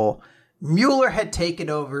people, Mueller had taken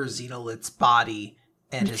over Xenolith's body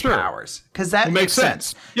and his powers. Because that makes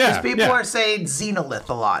sense. Yeah. Because people are saying Xenolith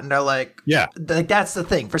a lot, and they're like, like that's the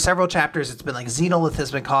thing. For several chapters, it's been like Xenolith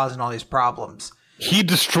has been causing all these problems. He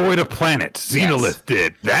destroyed a planet. Xenolith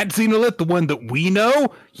did. That Xenolith, the one that we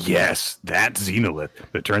know? Yes, that's Xenolith.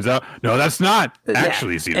 But it turns out, no, that's not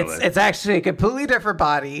actually Xenolith. It's actually a completely different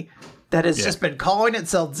body that has just been calling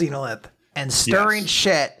itself Xenolith and stirring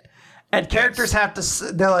shit. And characters have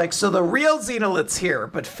to, they're like, so the real Xenolith's here,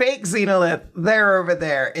 but fake Xenolith, they're over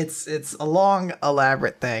there. It's a long,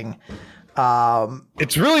 elaborate thing.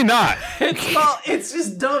 It's really not. It's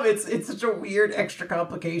just dumb. It's such a weird extra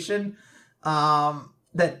complication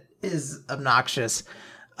that is obnoxious.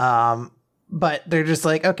 But they're just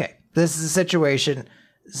like, okay, this is a situation.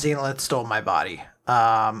 Xenolith stole my body.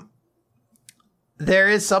 There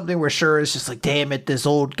is something where Shura is just like, damn it, this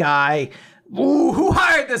old guy. Ooh, who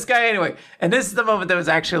hired this guy anyway? And this is the moment that was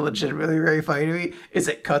actually legitimately very funny to me, is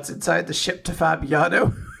it cuts inside the ship to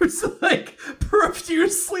Fabiano, who's like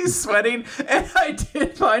profusely sweating. And I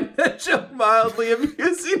did find that joke mildly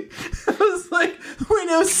amusing. I was like, we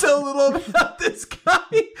know so little about this guy.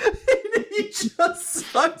 And he just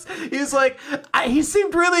sucks. He's like, he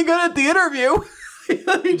seemed really good at the interview.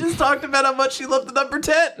 He just talked about how much he loved the number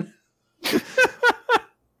 10.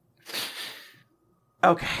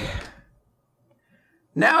 Okay.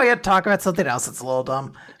 Now we have to talk about something else that's a little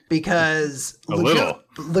dumb, because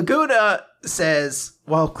Laguna says,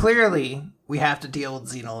 well, clearly we have to deal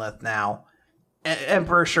with Xenolith now.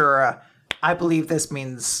 Emperor Shura, I believe this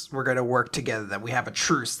means we're going to work together, that we have a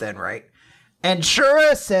truce then, right? And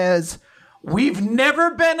Shura says, we've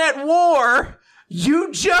never been at war.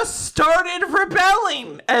 You just started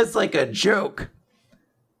rebelling, as like a joke.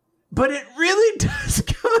 But it really does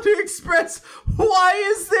go to express, why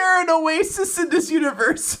is there an oasis in this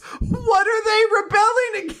universe? What are they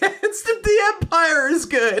rebelling against if the Empire is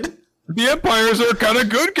good? The Empires are kind of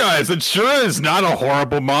good guys, and Shura is not a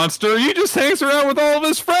horrible monster. He just hangs around with all of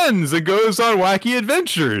his friends and goes on wacky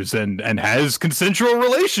adventures and has consensual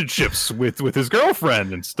relationships with his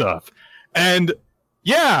girlfriend and stuff. And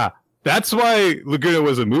yeah, that's why Laguna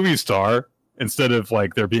was a movie star, instead of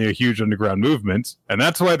like there being a huge underground movement. And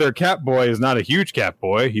that's why their cat boy is not a huge cat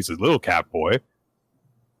boy. He's a little cat boy.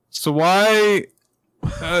 So why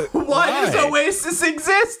does Oasis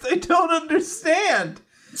exist? I don't understand.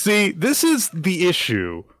 See, this is the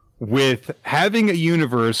issue with having a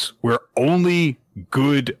universe where only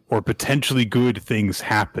good or potentially good things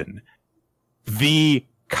happen. The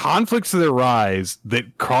conflicts that arise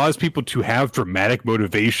that cause people to have dramatic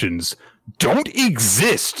motivations don't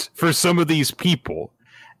exist for some of these people.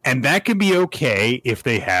 And that can be okay if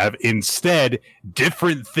they have instead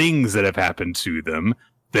different things that have happened to them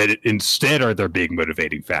that instead are their big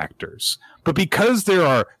motivating factors. But because there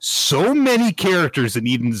are so many characters in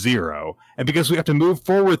Eden Zero, and because we have to move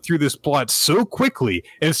forward through this plot so quickly,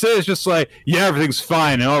 instead it's just like, yeah, everything's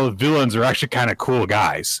fine, and all the villains are actually kind of cool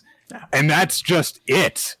guys. Yeah. And that's just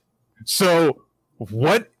it. So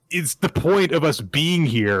what is the point of us being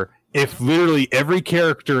here if literally every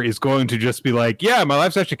character is going to just be like, yeah, my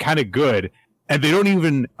life's actually kind of good, and they don't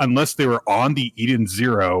even, unless they were on the Eden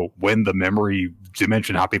Zero when the memory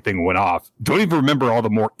dimension hopping thing went off, don't even remember all the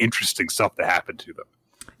more interesting stuff that happened to them.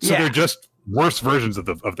 So they're just worse versions of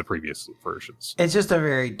the previous versions. It's just a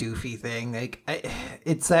very doofy thing. Like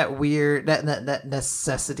it's that weird that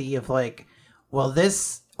necessity of like, well,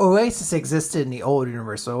 this Oasis existed in the old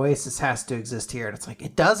universe, so Oasis has to exist here. And it's like,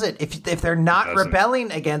 it doesn't. If they're not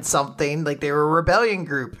rebelling against something, like they were a rebellion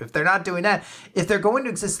group, if they're not doing that, if they're going to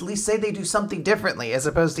exist, at least say they do something differently, as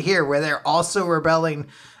opposed to here, where they're also rebelling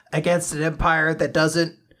against an empire that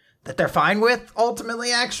doesn't that they're fine with,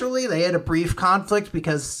 ultimately, actually. They had a brief conflict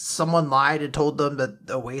because someone lied and told them that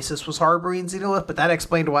Oasis was harboring Xenolith, but that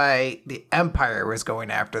explained why the Empire was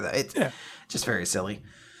going after that. It's just very silly.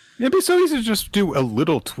 It'd be so easy to just do a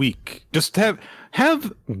little tweak. Just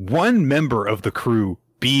have one member of the crew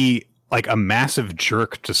be like a massive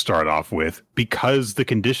jerk to start off with, because the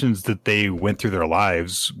conditions that they went through their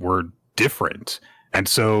lives were different. And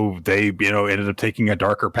so they, ended up taking a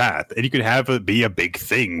darker path. And you could have it be a big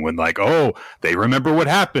thing when like, oh, they remember what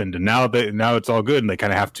happened and now it's all good. And they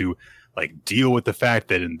kind of have to like deal with the fact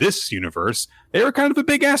that in this universe, they were kind of a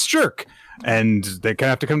big ass jerk. And they kind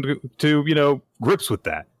of have to come to grips with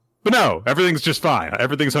that. But no, everything's just fine.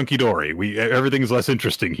 Everything's hunky-dory. Everything's less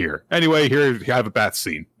interesting here. Anyway, here you have a bath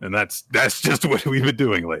scene. And that's just what we've been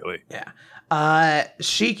doing lately. Yeah.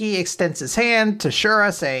 Shiki extends his hand to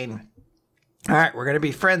Shura saying, all right, we're going to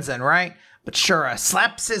be friends then, right? But Shura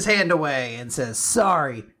slaps his hand away and says,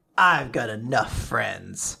 sorry, I've got enough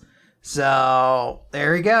friends. So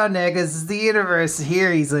there we go, niggas. This is the universe.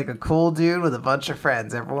 Here he's like a cool dude with a bunch of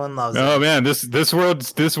friends. Everyone loves him. Oh man, this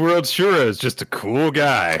world's Shura is just a cool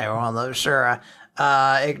guy. Everyone loves Shura.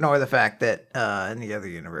 Ignore the fact that in the other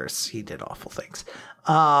universe he did awful things.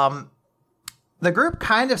 The group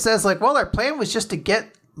kind of says like, well, our plan was just to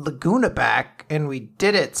get Laguna back, and we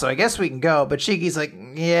did it, so I guess we can go. But Shiki's like,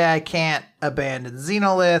 yeah, I can't abandon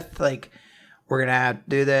Xenolith. Like, we're gonna have to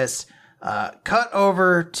do this. Cut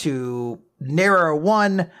over to Nero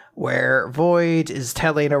 1, where Void is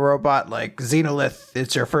telling a robot, like, Xenolith,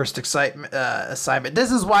 it's your first assignment.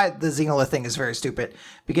 This is why the Xenolith thing is very stupid,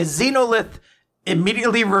 because Xenolith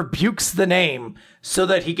immediately rebukes the name so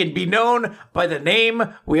that he can be known by the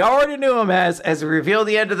name we already knew him as we reveal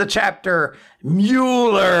the end of the chapter,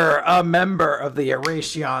 Mueller, a member of the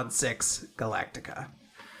Eration 6 Galactica.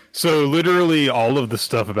 So literally all of the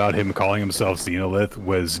stuff about him calling himself Xenolith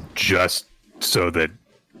was just so that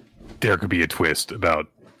there could be a twist about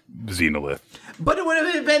Xenolith. But it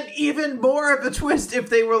would have been even more of a twist if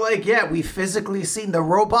they were like, yeah, we've physically seen the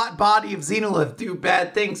robot body of Xenolith do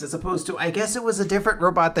bad things, as opposed to, I guess it was a different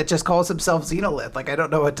robot that just calls himself Xenolith. Like, I don't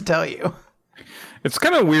know what to tell you. It's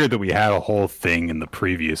kind of weird that we had a whole thing in the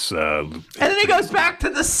previous... and then he goes back to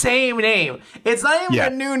the same name. It's not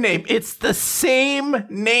even a new name. It's the same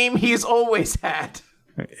name he's always had.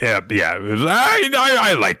 Yeah.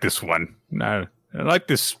 I like this one. I like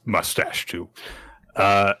this mustache, too.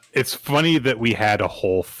 It's funny that we had a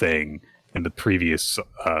whole thing in the previous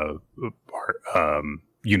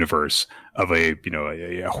universe of a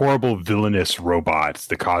horrible villainous robot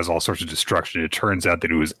that caused all sorts of destruction. It turns out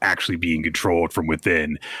that it was actually being controlled from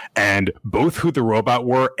within, and both who the robot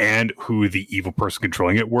were and who the evil person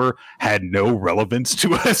controlling it were had no relevance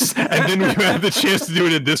to us. And then we had the chance to do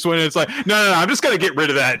it in this one, and it's like, no, I'm just gonna get rid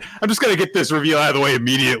of that. I'm just gonna get this reveal out of the way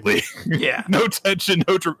immediately. Yeah. No tension,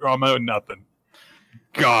 no drama, nothing.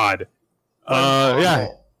 God.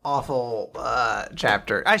 Awful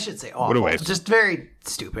chapter. I should say awful. What a waste. Just very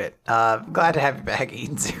stupid. Glad to have you back,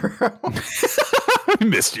 Eden Zero. I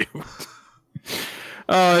missed you.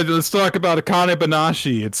 Let's talk about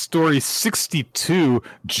Akane-banashi. It's story 62,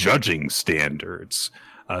 Judging Standards.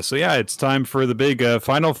 It's time for the big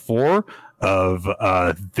final four of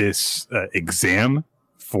this exam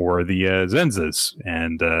for the Zenzas.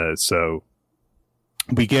 And so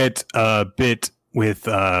we get a bit with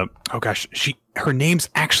her name's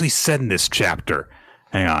actually said in this chapter.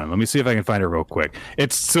 Hang on, let me see if I can find her real quick.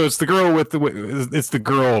 It's the girl with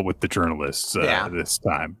the journalists this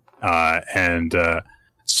time.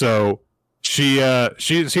 So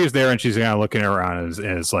she's there and she's kind of looking around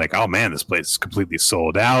and it's like, oh man, this place is completely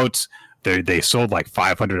sold out. They sold like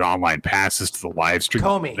 500 online passes to the live stream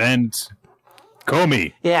event.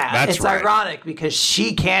 Comey. Yeah, that's it's right. ironic because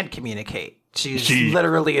she can't communicate. She's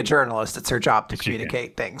literally a journalist. It's her job to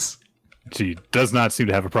communicate things. She does not seem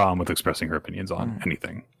to have a problem with expressing her opinions on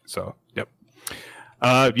anything. So, yep.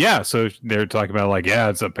 So they're talking about like,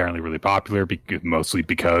 it's apparently really popular mostly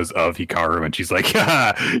because of Hikaru. And she's like,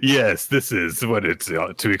 yes, this is what it's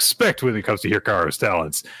to expect when it comes to Hikaru's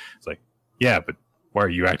talents. It's like, yeah, but why are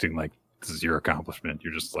you acting like this is your accomplishment?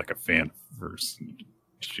 You're just like a fan first.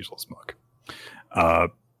 She's a little smug.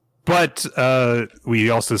 But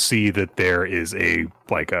we also see that there is a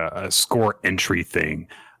score entry thing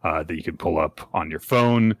that you can pull up on your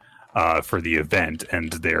phone for the event,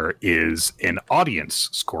 and there is an audience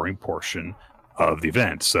scoring portion of the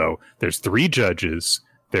event. So there's 3 judges,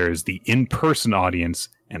 there's the in-person audience,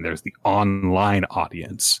 and there's the online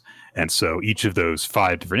audience. And so each of those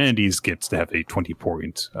 5 different entities gets to have a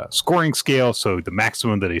 20-point scoring scale. So the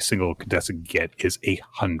maximum that a single contestant can get is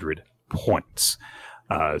 100 points.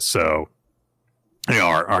 So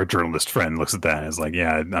our journalist friend looks at that and is like,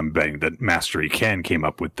 yeah, I'm betting that Master Ken came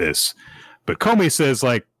up with this. But Comey says,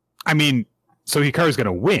 like, I mean, so Hikaru's going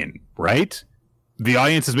to win, right? The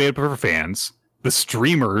audience is made up of her fans. The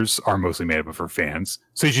streamers are mostly made up of her fans.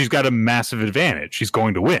 So she's got a massive advantage. She's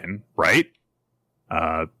going to win, right?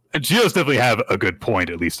 And she does definitely have a good point,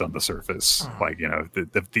 at least on the surface. Like, you know,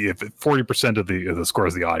 if 40% of the score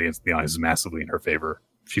is the audience is massively in her favor,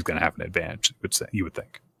 she's going to have an advantage, you would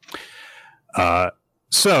think.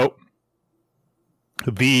 So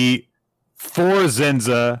the 4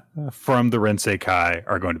 Zenza from the Renseikai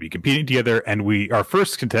are going to be competing together, and our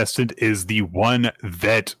first contestant is the one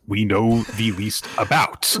that we know the least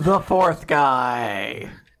about. The 4th guy.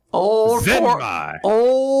 Old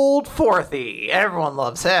Fourthy. Everyone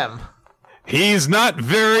loves him. He's not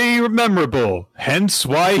very memorable, hence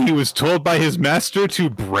why he was told by his master to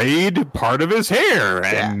braid part of his hair.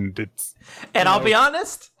 And I'll be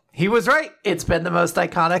honest, he was right. It's been the most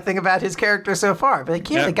iconic thing about his character so far. But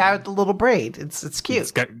the guy with the little braid. It's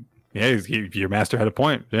cute. Your master had a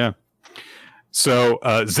point. Yeah. So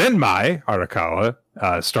Zenmai Arakawa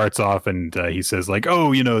starts off and he says, like,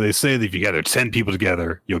 oh, you know, they say that if you gather 10 people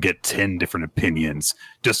together, you'll get 10 different opinions.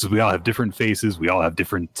 Just as we all have different faces, we all have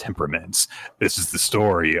different temperaments. This is the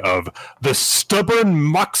story of the stubborn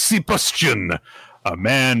Moxibustion. A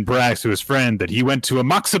man brags to his friend that he went to a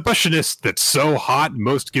Moxibustionist that's so hot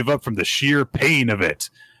most give up from the sheer pain of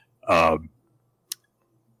it.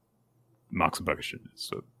 Moxibustion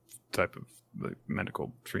is a type of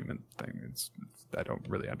medical treatment thing. I don't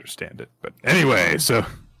really understand it, but anyway, so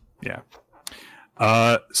yeah.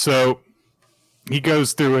 So he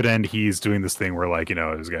goes through it and he's doing this thing where, like, you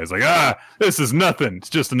know, this guy's like, this is nothing.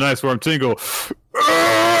 It's just a nice warm tingle.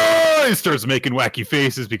 He starts making wacky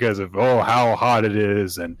faces because of how hot it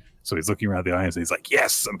is, and so he's looking around the audience and he's like,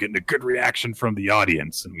 yes, I'm getting a good reaction from the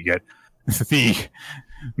audience, and we get the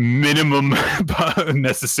minimum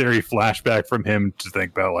necessary flashback from him to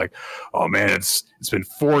think about, like, oh man, it's been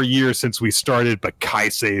 4 years since we started, but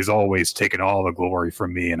Kaisei has always taken all the glory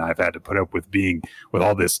from me, and I've had to put up with being with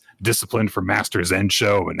all this discipline from Master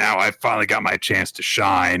Zensho, and now I've finally got my chance to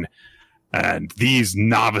shine. And these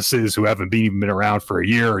novices who haven't even been around for a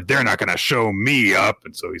year, they're not going to show me up.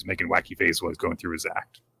 And so he's making wacky face while he's going through his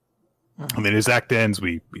act. And then his act ends.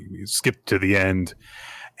 We skip to the end.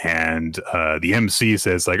 And the MC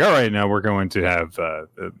says, like, all right, now we're going to have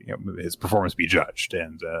his performance be judged.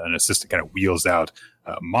 And an assistant kind of wheels out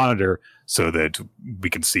a monitor so that we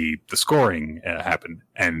can see the scoring happen.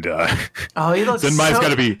 And he looks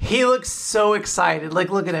he looks so excited. Like,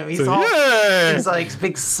 look at him. He's he's like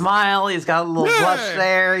big smile. He's got a little blush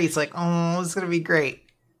there. He's like, oh, it's going to be great.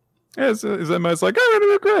 Yeah, so Zenmai's like, oh,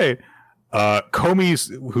 it'll be great.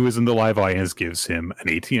 Comey, who is in the live audience, gives him an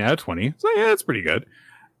 18 out of 20. So yeah, that's pretty good.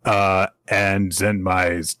 And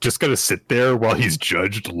Zenmai's just gonna sit there while he's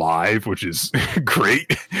judged live, which is great.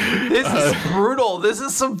 This is brutal. This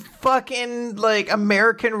is some fucking, like,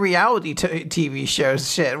 American reality TV show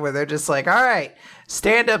shit where they're just like, all right,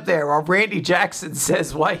 stand up there while Randy Jackson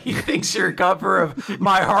says why he thinks your cover of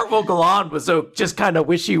My Heart Will Go On was just kind of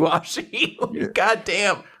wishy-washy. God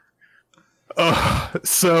damn.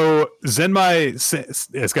 So Zenmai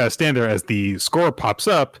has got to stand there as the score pops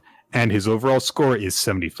up, and his overall score is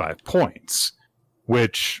 75 points,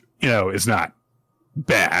 which, you know, is not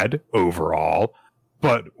bad overall.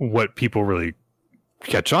 But what people really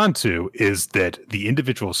catch on to is that the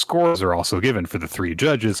individual scores are also given for the 3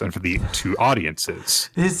 judges and for the 2 audiences.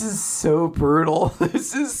 This is so brutal.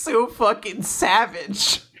 This is so fucking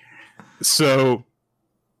savage. So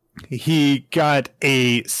he got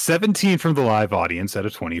a 17 from the live audience out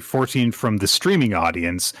of 20, 14 from the streaming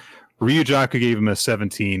audience. Ryujaku gave him a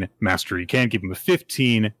 17. Master Ikan gave him a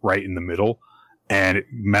 15, right in the middle. And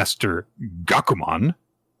Master Gakuman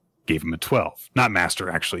gave him a 12. Not Master,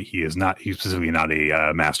 actually. He's specifically not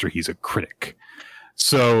a Master. He's a critic.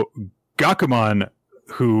 So Gakuman,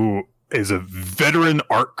 who is a veteran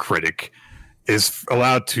art critic, is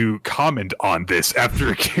allowed to comment on this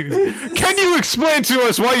after. Can you explain to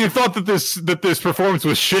us why you thought that this performance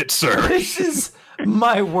was shit, sir? This is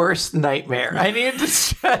my worst nightmare. I need to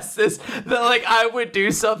stress this, that, like, I would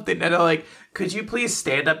do something and I'm like, could you please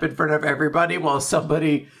stand up in front of everybody while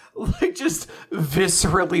somebody, like, just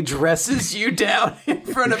viscerally dresses you down in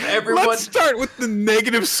front of everyone? Let's start with the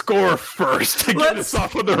negative score first to get us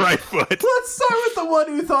off on the right foot. Let's start with the one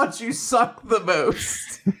who thought you sucked the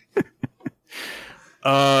most.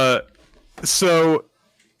 So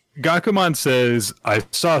Gakuman says, I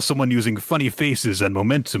saw someone using funny faces and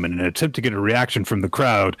momentum in an attempt to get a reaction from the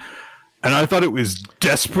crowd. And I thought it was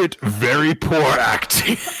desperate, very poor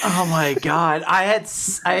acting. Oh my god. I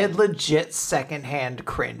had legit secondhand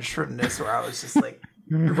cringe from this where I was just like,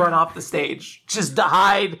 run off the stage. Just to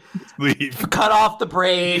hide. Leave. Cut off the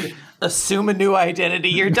braid. Assume a new identity.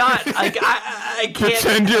 You're done. Like I can't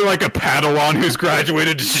Pretend you're like a Padawan who's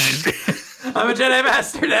graduated. I'm a Jedi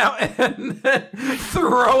Master now, and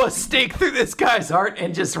throw a stake through this guy's heart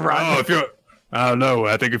and just run. Oh, I don't know.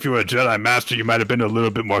 I think if you were a Jedi Master, you might have been a little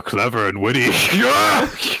bit more clever and witty.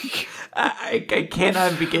 I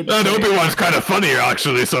cannot begin. Obi-Wan's kind of funny,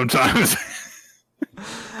 actually, sometimes.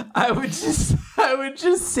 I would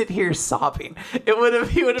just sit here sobbing. He would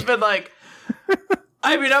have been like,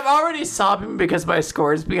 I mean, I'm already sobbing because my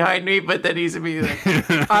score is behind me, but then he's immediately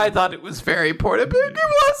like, I thought it was very important. It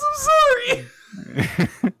was, I'm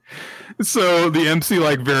sorry. So the MC,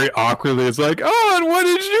 like, very awkwardly is like, oh, and what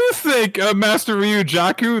did you think, Master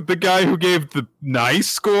Ryujaku, the guy who gave the nice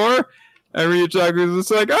score? And Ryujaku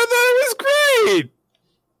was like, I thought it was great.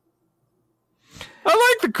 I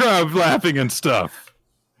like the crowd laughing and stuff.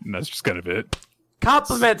 And that's just kind of it.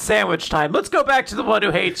 Compliment sandwich time. Let's go back to the one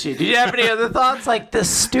who hates you. Do you have any other thoughts? Like the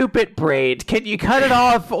stupid braid. Can you cut it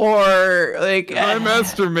off or like... My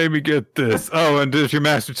master made me get this. Oh, and if your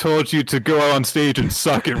master told you to go out on stage and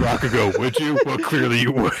suck at Rakugo, would you? Well, clearly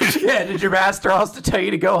you would. Yeah, did your master also tell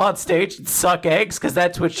you to go on stage and suck eggs? Because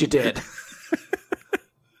that's what you did.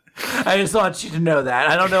 I just want you to know that.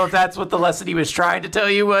 I don't know if that's what the lesson he was trying to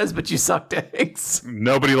tell you was, but you sucked eggs.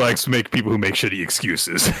 Nobody likes to make people who make shitty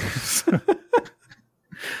excuses.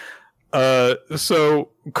 So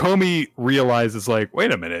Comey realizes, like,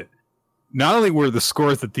 wait a minute. Not only were the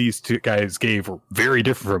scores that these two guys gave very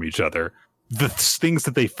different from each other, the things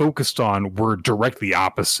that they focused on were directly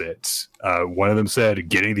opposite. One of them said,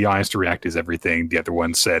 getting the audience to react is everything. The other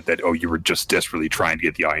one said that, oh, you were just desperately trying to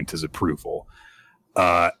get the audience's approval.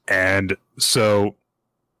 And so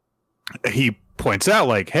he points out,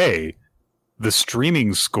 like, hey, the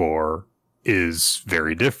streaming score is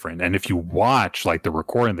very different. And if you watch, like, the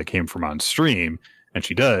recording that came from on stream, and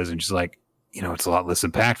she does, and she's like, you know, it's a lot less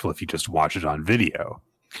impactful if you just watch it on video.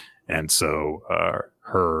 And so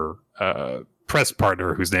her press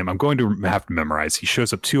partner, whose name I'm going to have to memorize, he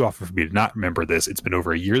shows up too often for me to not remember this. It's been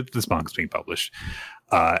over a year that this manga's being published.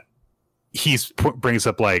 Brings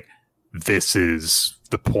up, like, this is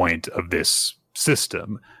the point of this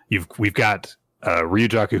system. We've got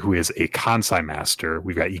Ryujaku, who is a Kansai master.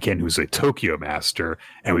 We've got Iken, who's a Tokyo master,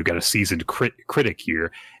 and we've got a seasoned critic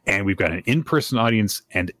here, and we've got an in-person audience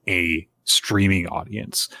and a streaming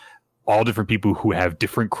audience. All different people who have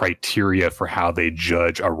different criteria for how they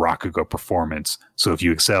judge a Rakugo performance. So if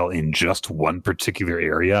you excel in just one particular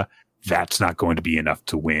area, that's not going to be enough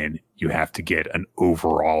to win. You have to get an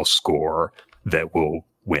overall score that will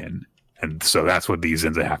win. And so that's what these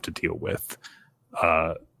ends have to deal with.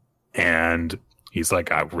 And he's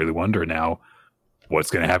like, I really wonder now what's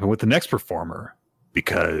going to happen with the next performer,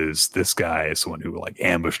 because this guy is the one who, like,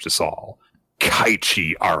 ambushed us all,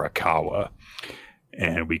 Kaichi Arakawa.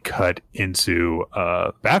 And we cut into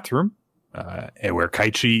a bathroom and where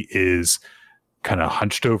Kaichi is kind of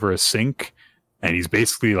hunched over a sink, and he's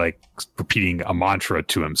basically, like, repeating a mantra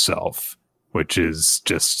to himself, which is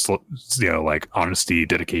just, you know, like, honesty,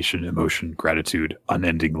 dedication, emotion, gratitude,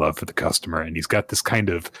 unending love for the customer. And he's got this kind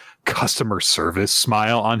of customer service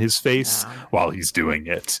smile on his face while he's doing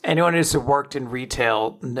it. Anyone who's worked in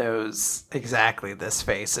retail knows exactly this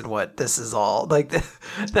face and what this is all. Like,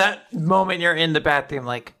 that moment you're in the bathroom,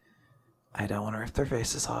 like, I don't want to rip their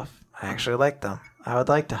faces off. I actually like them. I would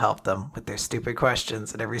like to help them with their stupid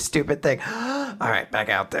questions and every stupid thing. All right, back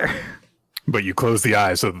out there. But you close the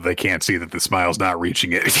eyes so that they can't see that the smile's not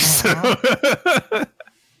reaching it.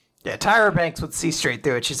 Yeah, Tyra Banks would see straight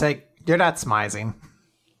through it. She's like, you're not smizing.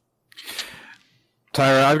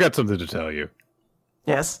 Tyra, I've got something to tell you.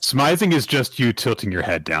 Yes? Smizing is just you tilting your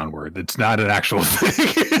head downward. It's not an actual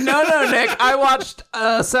thing. No, Nick. I watched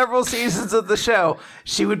several seasons of the show.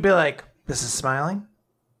 She would be like, this is smiling.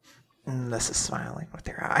 And this is smiling with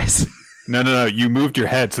your eyes. No. You moved your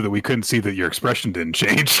head so that we couldn't see that your expression didn't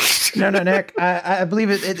change. No, Nick. I believe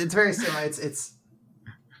it's very similar. It's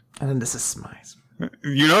and then this is smiles.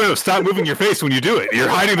 You know, stop moving your face when you do it. You're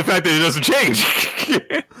hiding the fact that it doesn't change.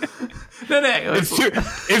 No.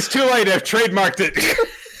 It's too late. I've trademarked it.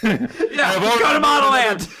 Yeah, go to Model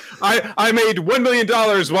Land. I made $1 million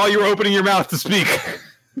while you were opening your mouth to speak.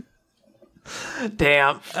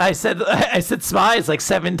 Damn. I said smize like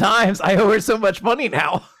 7 times. I owe her so much money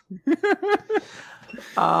now.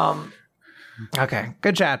 Okay,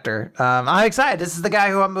 good chapter. I'm excited. This is the guy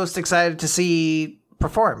who I'm most excited to see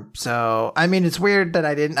perform. So, I mean, it's weird that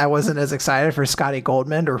I wasn't as excited for Scotty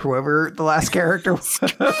Goldman or whoever the last character was.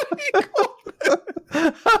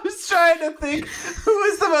 I was trying to think who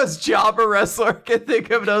was the most jobber wrestler I could think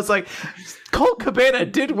of, and I was like, Colt Cabana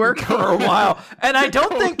did work for a while, and I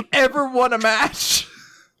don't think ever won a match.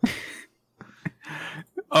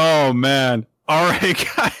 Oh, man. All right,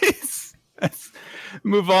 guys. Let's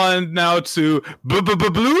move on now to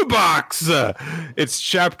Blue Box. It's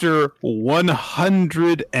chapter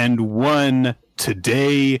 101,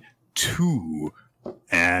 Today 2.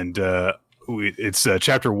 And it's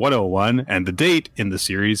chapter 101, and the date in the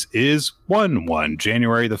series is 1/1,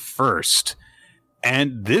 January the 1st.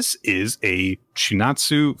 And this is a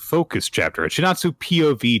Chinatsu focus chapter, a Chinatsu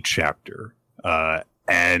POV chapter.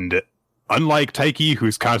 And unlike Taiki,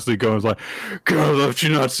 who's constantly going like, God, I love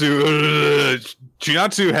Chinatsu.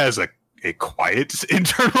 Chinatsu has a quiet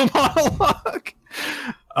internal monologue.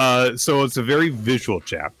 So it's a very visual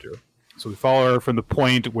chapter. So we follow her from the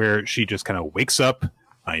point where she just kind of wakes up.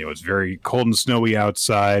 It's very cold and snowy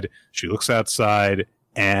outside. She looks outside,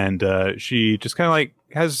 and she just kind of like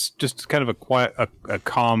has just kind of a quiet, a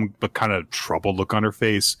calm but kind of troubled look on her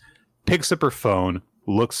face. Picks up her phone,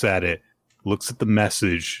 looks at it, looks at the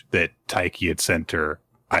message that Taiki had sent her.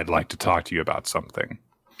 I'd like to talk to you about something.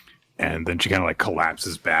 And then she kind of like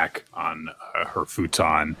collapses back on her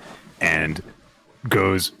futon and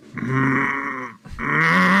goes,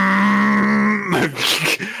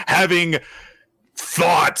 having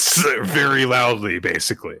thoughts very loudly,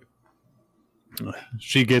 basically.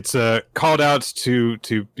 She gets called out to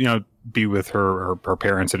be with her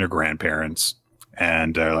parents and her grandparents,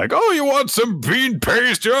 and like, oh, you want some bean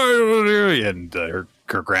paste? And her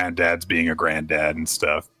granddad's being a granddad and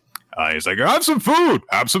stuff. He's like, have some food.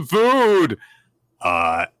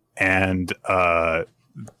 And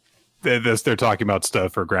they're talking about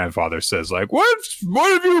stuff. Her grandfather says, like, what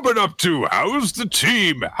have you been up to? How's the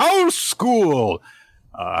team? How's school?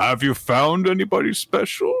 Have you found anybody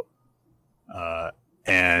special?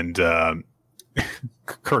 And her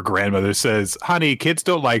grandmother says, honey, kids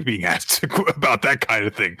don't like being asked about that kind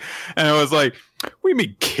of thing. And I was like, what do you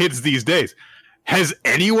mean kids these days? Has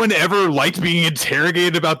anyone ever liked being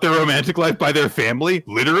interrogated about their romantic life by their family?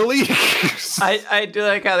 Literally? I do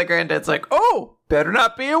like how the granddad's like, oh, better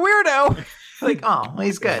not be a weirdo. Like, oh,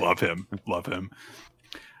 he's good. Love him.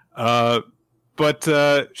 But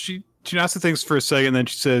she also thinks for a second, and then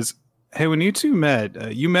she says, hey, when you two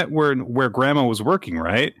met, you met where Grandma was working,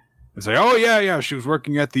 right? It's like, oh, yeah, she was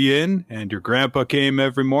working at the inn, and your grandpa came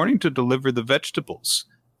every morning to deliver the vegetables.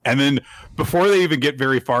 And then before they even get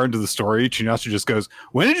very far into the story, Chinatsu just goes,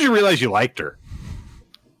 when did you realize you liked her?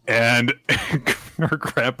 And her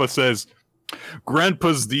grandpa says,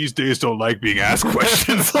 grandpas these days don't like being asked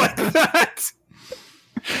questions like that.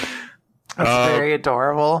 That's very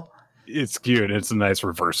adorable. It's cute. It's a nice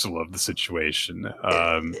reversal of the situation.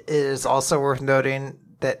 It is also worth noting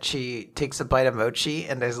that she takes a bite of mochi,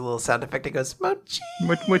 and there's a little sound effect that goes, mochi.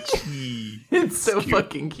 Mochi. It's so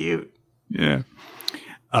fucking cute. Yeah.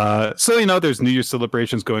 So, there's New Year's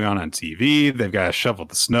celebrations going on TV. They've got to shovel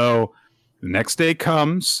the snow. The next day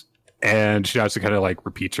comes, and she also kind of like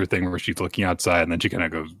repeats her thing where she's looking outside, and then she kind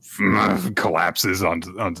of goes, collapses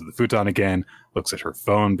onto the futon again, looks at her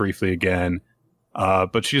phone briefly again.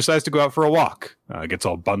 But she decides to go out for a walk, gets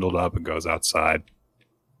all bundled up and goes outside.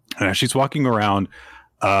 And as she's walking around,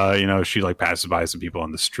 she like passes by some people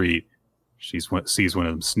on the street. She sees one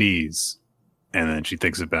of them sneeze, and then she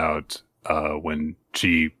thinks about when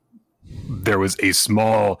there was a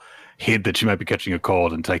small hint that she might be catching a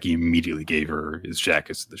cold, and Taiki immediately gave her his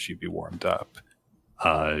jacket so that she'd be warmed up.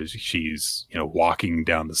 She's walking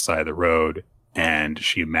down the side of the road, and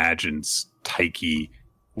she imagines Taiki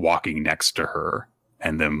walking next to her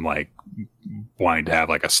and them like wanting to have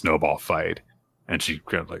like a snowball fight, and she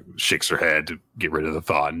kind of like shakes her head to get rid of the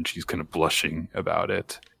thought, and she's kind of blushing about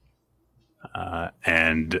it.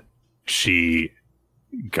 And she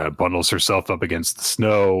kind of bundles herself up against the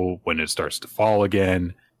snow when it starts to fall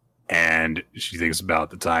again, and she thinks about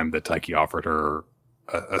the time that Taiki offered her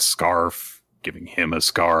a scarf, giving him a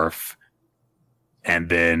scarf, and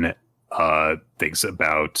then thinks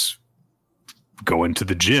about going to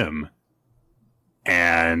the gym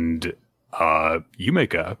and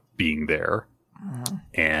Yumeka being there,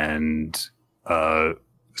 and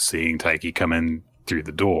seeing Taiki come in through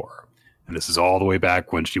the door. And this is all the way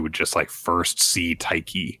back when she would just like first see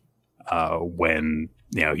Taiki when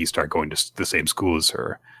he started going to the same school as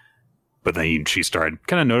her. But then she started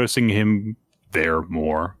kind of noticing him there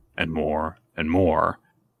more and more and more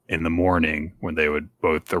in the morning when they would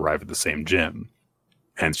both arrive at the same gym.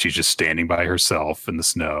 And she's just standing by herself in the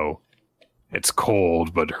snow, It's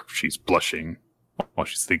cold, but she's blushing while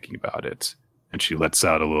she's thinking about it. And she lets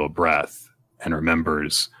out a little breath and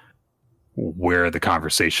remembers where the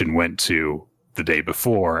conversation went to the day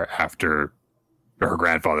before, after her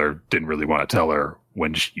grandfather didn't really want to tell her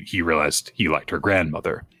when he realized he liked her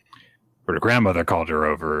grandmother. But her grandmother called her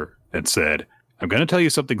over and said, I'm going to tell you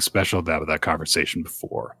something special about that conversation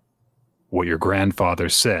before. What your grandfather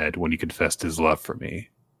said when he confessed his love for me.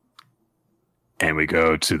 And we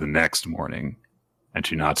go to the next morning, and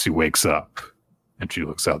Chinatsu wakes up, and she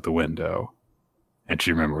looks out the window, and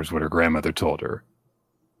she remembers what her grandmother told her.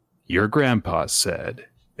 Your grandpa said,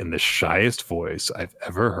 in the shyest voice I've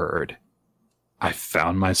ever heard, I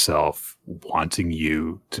found myself wanting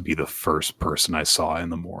you to be the first person I saw in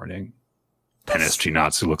the morning. And as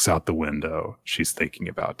Chinatsu looks out the window, she's thinking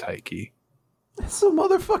about Taiki. That's so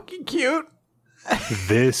motherfucking cute.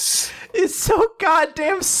 This is so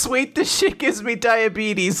goddamn sweet. This shit gives me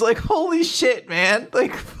diabetes. Like, holy shit, man.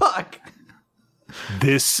 Like, fuck.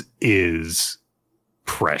 This is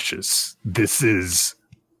precious. This is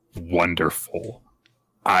wonderful.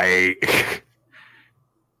 I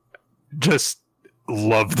just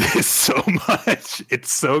love this so much.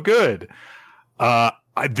 It's so good.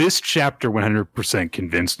 This chapter 100%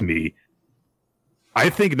 convinced me. I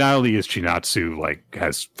think not only is Chinatsu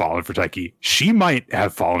has fallen for Taiki, she might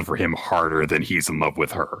have fallen for him harder than he's in love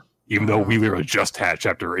with her. Even though we literally just had a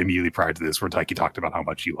chapter immediately prior to this where Taiki talked about how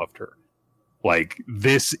much he loved her. Like,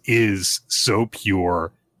 this is so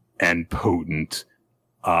pure and potent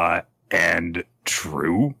and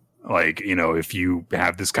true. Like, if you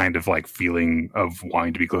have this kind of feeling of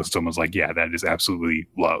wanting to be close to someone's yeah, that is absolutely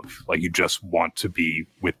love. Like, you just want to be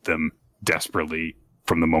with them desperately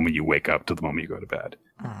from the moment you wake up to the moment you go to bed.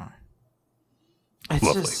 It's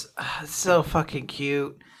lovely. Just so fucking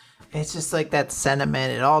cute. It's just that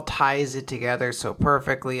sentiment. It all ties it together so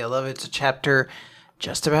perfectly. I love it. It's a chapter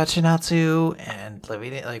just about Chinatsu and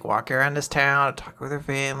living it, walking around this town, talking with her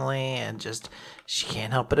family, and just she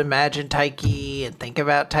can't help but imagine Taiki and think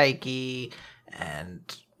about Taiki and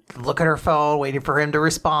look at her phone, waiting for him to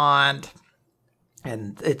respond.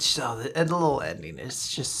 And it's so, and the little ending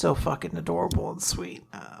is just so fucking adorable and sweet.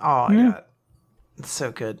 Oh my god, it's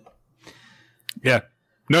so good. Yeah,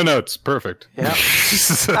 no notes, perfect. Yeah.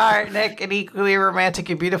 All right, Nick, an equally romantic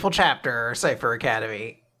and beautiful chapter, Cipher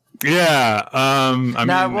Academy. Yeah,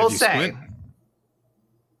 I will say,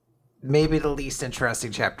 maybe the least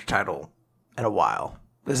interesting chapter title in a while.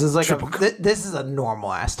 This is this is a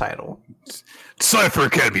normal ass title. Cipher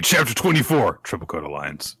Academy, chapter 24, Triple Code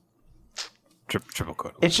Alliance. Triple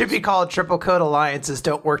Code Alliance. It should be called Triple Code Alliances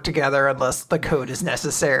Don't Work Together Unless the Code is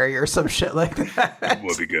Necessary or some shit like that.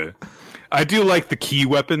 Would be good. I do like the key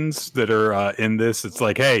weapons that are in this. It's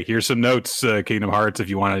hey, here's some notes, Kingdom Hearts, if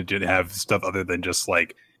you want to have stuff other than just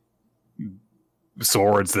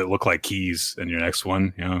swords that look like keys in your next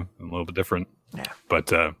one, a little bit different. Yeah.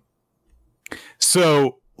 But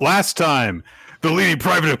so last time, the leading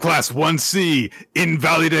private of class 1C,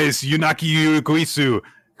 Invalides Yunaki Yuguisu,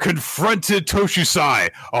 confronted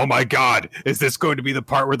Toshusai. Oh my god, is this going to be the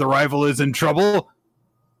part where the rival is in trouble?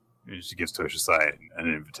 She gives Toshusai an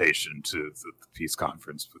invitation to the peace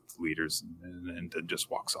conference with the leaders and then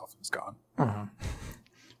just walks off and is gone. Mm-hmm.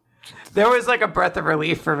 There was a breath of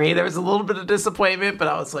relief for me. There was a little bit of disappointment, but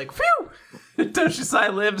I was like, phew!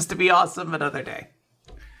 Toshusai lives to be awesome another day.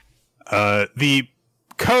 The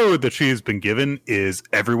code that she has been given is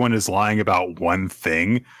everyone is lying about one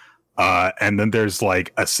thing. And then there's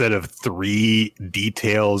a set of 3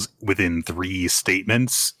 details within 3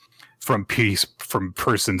 statements from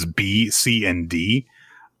persons B, C, and D.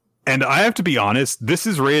 And I have to be honest, this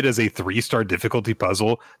is rated as a 3-star difficulty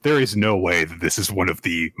puzzle. There is no way that this is one of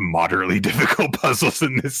the moderately difficult puzzles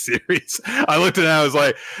in this series. I looked at it and I was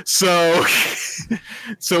like, so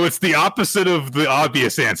it's the opposite of the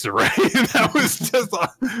obvious answer, right? that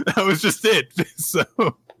was just it. So,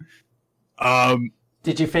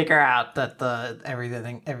 did you figure out that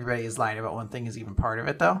everybody is lying about one thing is even part of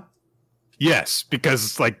it, though? Yes,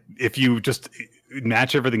 because if you just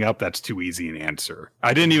match everything up, that's too easy an answer.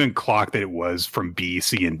 I didn't even clock that it was from B,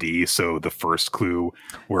 C, and D. So the first clue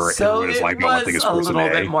where everyone is lying about one thing is person A. So it was a little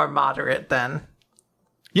bit more moderate then.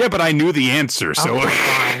 Yeah, but I knew the answer, so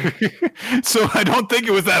so I don't think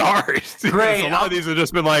it was that hard. Great. A lot of these have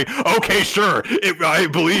just been okay, sure, I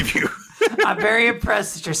believe you. I'm very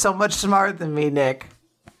impressed that you're so much smarter than me, Nick.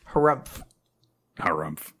 Harumph.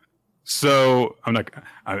 So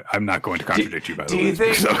I'm not going to contradict you, by the way. Do you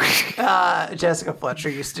think Jessica Fletcher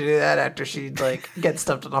used to do that after she'd get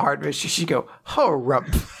stumped on a hard mission? She'd go,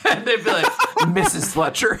 harumph. And they'd be like, Mrs.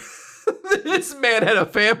 Fletcher, this man had a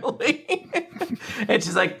family. And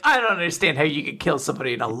she's like, I don't understand how you could kill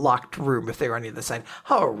somebody in a locked room if they were on the other side.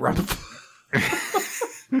 Oh, rumph.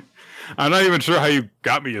 I'm not even sure how you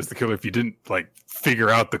got me as the killer if you didn't, like, figure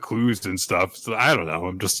out the clues and stuff. So I don't know.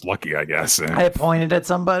 I'm just lucky, I guess. I pointed at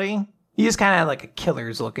somebody. You just kind of had, like, a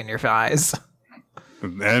killer's look in your eyes.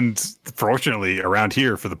 And fortunately, around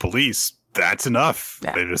here for the police, that's enough.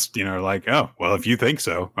 Yeah. They just, are like, oh, well, if you think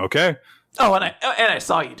so, okay. Oh, and I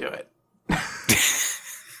saw you do it.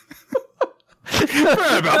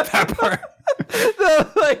 Forgot about that part.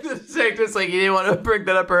 The detective's like, you didn't want to bring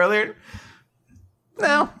that up earlier?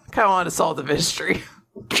 No, kind of wanted to solve the mystery.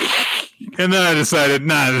 And then I decided,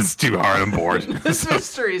 nah, this is too hard. I'm bored. This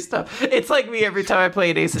mystery stuff. It's like me every time I play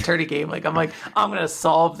an Ace Attorney game. Like, I'm going to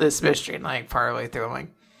solve this mystery. And like, part of the way through, I'm like,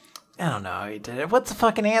 I don't know how you did it. What's the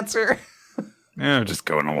fucking answer? Yeah, I'm just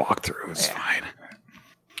going to walk through. It's fine.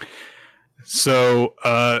 So,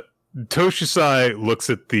 Toshisai looks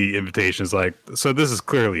at the invitations like, so this is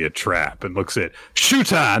clearly a trap, and looks at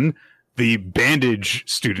Shutan, the bandage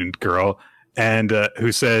student girl, and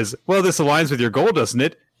who says, well, this aligns with your goal, doesn't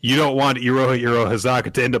it? You don't want Iroha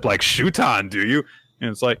Hazaka to end up like Shutan, do you? And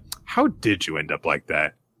it's like, how did you end up like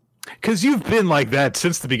that? Because you've been like that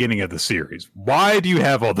since the beginning of the series. Why do you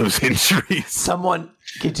have all those injuries? Someone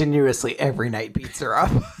continuously every night beats her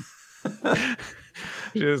up.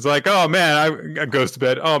 She's like, oh man, I goes to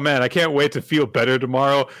bed. Oh man, I can't wait to feel better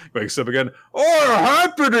tomorrow. Wakes up again. Oh, it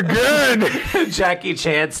happened again. Jackie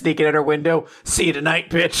Chan sneaking at her window. See you tonight,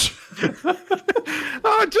 bitch.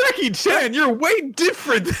 Oh, Jackie Chan, you're way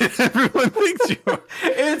different than everyone thinks you are.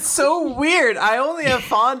 It's so weird. I only have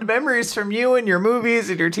fond memories from you and your movies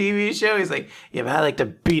and your TV show. He's like, yeah, but I like to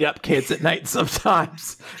beat up kids at night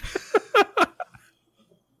sometimes.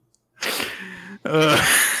 God.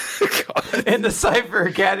 In the Cipher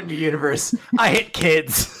Academy universe, I hit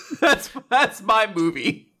kids. That's my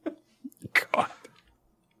movie. God.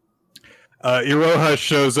 Iroha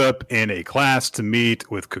shows up in a class to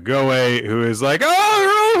meet with Kagoe, who is like,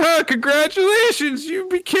 oh, Iroha, congratulations, you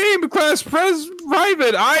became a class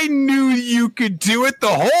private. I knew you could do it the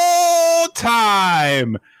whole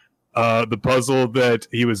time. The puzzle that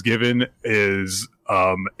he was given is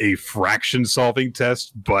a fraction solving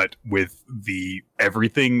test, but with the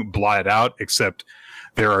everything blotted out, except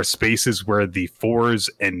there are spaces where the 4s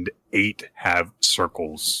and 8 have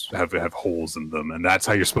circles, have holes in them, and that's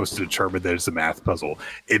how you're supposed to determine that it's a math puzzle.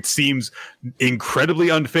 It seems incredibly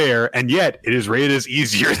unfair, and yet it is rated as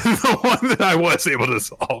easier than the one that I was able to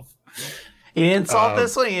solve. You didn't solve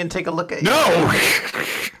this one? You didn't take a look at it?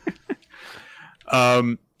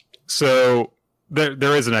 No! So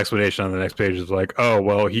there is an explanation on the next page. It's like, oh,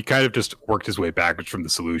 well, he kind of just worked his way backwards from the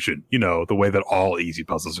solution, the way that all easy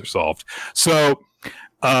puzzles are solved. So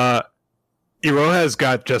Iroha's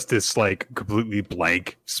got just this like completely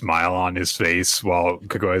blank smile on his face while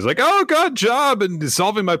Kagoe's like, oh, good job, and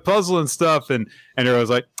solving my puzzle and stuff. And Iroha's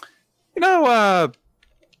like, I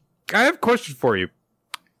have a question for you.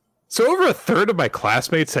 So over a third of my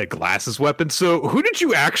classmates had glasses weapons, so who did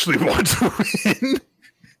you actually want to win?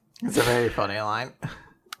 It's a very funny line.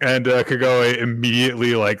 And Kagoe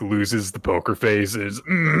immediately like loses the poker face, and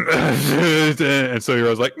so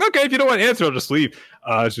Hiro's like, "Okay, if you don't want to answer, I'll just leave."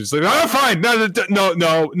 She's like, "Oh, fine. No.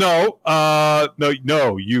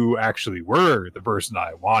 You actually were the person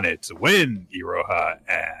I wanted to win, Iroha.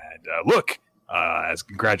 And look, as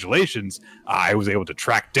congratulations, I was able to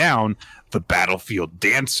track down the battlefield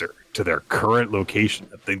dancer to their current location.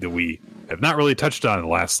 A thing that we have not really touched on in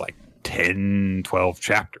the last like 10, 12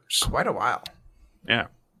 chapters. Quite a while. Yeah.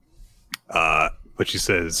 But she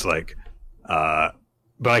says, like, but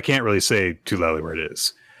I can't really say too loudly where it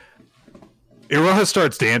is. Iroha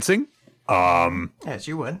starts dancing. As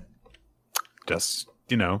you would. Just,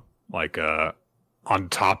 like on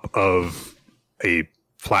top of a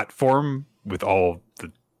platform with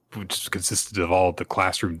which consisted of all the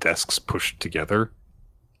classroom desks pushed together.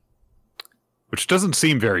 Which doesn't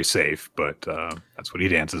seem very safe, but that's what he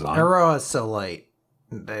dances on. Iroha is so light,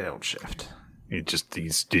 they don't shift.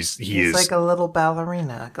 He's like a little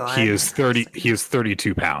ballerina. He is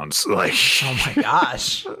 32 pounds. Like, oh my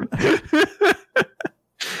gosh.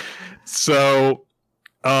 So,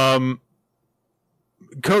 Kogoe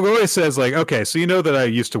says, like, okay, so you know that I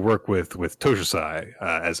used to work with Toshisai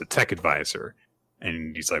as a tech advisor,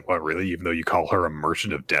 and he's like, what, really? Even though you call her a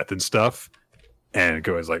merchant of death and stuff, and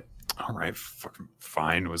Kogoe's like, all right, fucking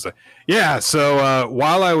fine. Yeah, so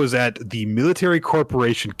while I was at the Military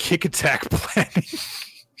Corporation Kick Attack planning,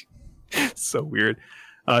 so weird.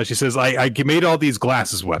 She says, I made all these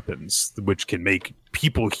glasses weapons, which can make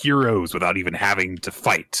people heroes without even having to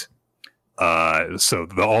fight. So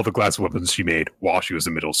all the glass weapons she made while she was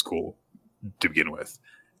in middle school. to begin with.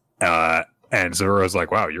 And Zoro's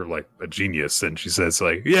like, wow, you're like a genius. And she says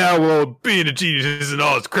like, yeah, well, being a genius isn't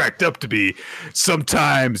all it's cracked up to be.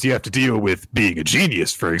 Sometimes you have to deal with being a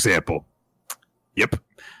genius, for example. Yep.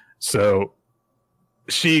 So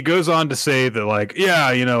she goes on to say that like,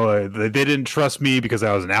 yeah, they didn't trust me because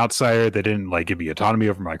I was an outsider. They didn't like give me autonomy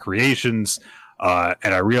over my creations.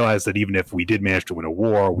 And I realized that even if we did manage to win a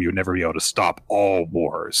war, we would never be able to stop all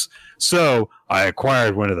wars. So I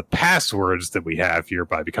acquired one of the passwords that we have here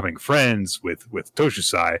by becoming friends with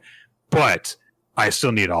Toshusai, but I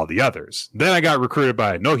still need all the others. Then I got recruited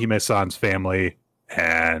by Nohime-san's family,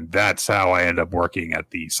 and that's how I ended up working at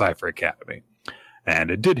the Cipher Academy. And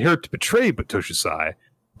it did hurt to betray Toshusai,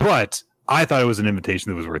 but I thought it was an invitation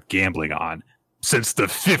that was worth gambling on, since the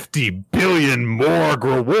 50 billion morgue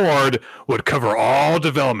reward would cover all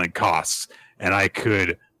development costs, and I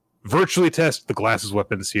could virtually test the Glass's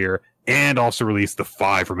weapons here and also release the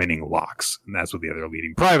 5 remaining locks. And that's what the other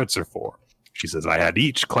leading privates are for. She says, I had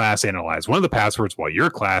each class analyze one of the passwords while your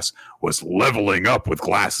class was leveling up with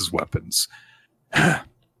Glass's weapons.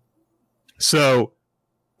 So,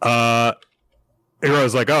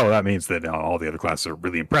 Hiro's like, oh, that means that all the other classes are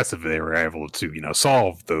really impressive. They were able to,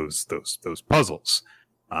 solve those puzzles.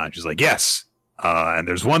 She's like, yes. And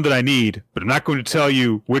there's one that I need, but I'm not going to tell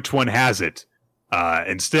you which one has it.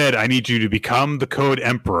 Instead, I need you to become the Code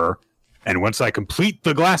Emperor. And once I complete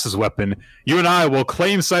the Glasses weapon, you and I will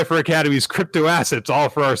claim Cipher Academy's crypto assets all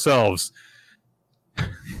for ourselves.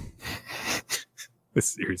 This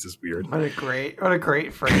series is weird. What a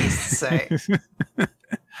great phrase to say.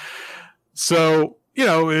 So,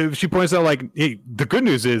 she points out, like, hey, the good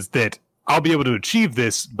news is that I'll be able to achieve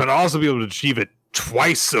this, but I'll also be able to achieve it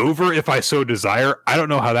twice over if I so desire. I don't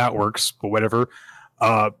know how that works, but whatever.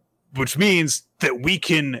 Which means that we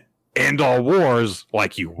can end all wars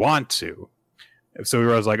like you want to. So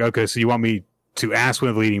I was like, okay, so you want me to ask one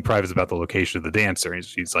of the leading privates about the location of the dancer? And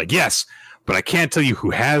she's like, yes, but I can't tell you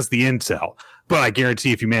who has the intel. But I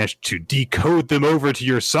guarantee if you manage to decode them over to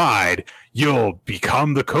your side, you'll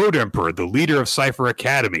become the Code Emperor, the leader of Cipher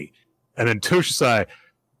Academy. And then Toshusai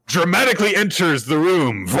dramatically enters the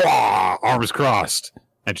room, Vwah! Arms crossed.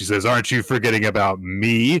 And she says, aren't you forgetting about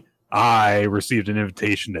me? I received an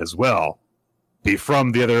invitation as well. Be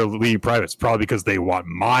from the other leading privates, probably because they want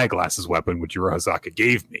my Glasses weapon, which Uro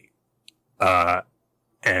gave me.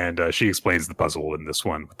 And she explains the puzzle in this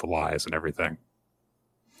one with the lies and everything.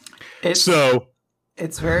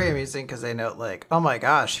 It's very amusing because they note, like, oh my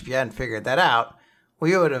gosh, if you hadn't figured that out,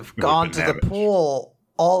 we would have gone to the pool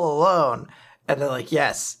all alone. And they're like,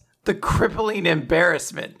 yes, the crippling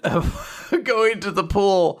embarrassment of going to the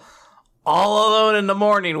pool all alone in the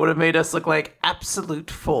morning would have made us look like absolute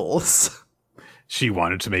fools. She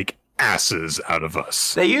wanted to make asses out of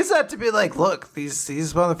us. They use that to be like, look, these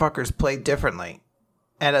motherfuckers play differently.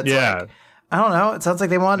 And it's like, I don't know. It sounds like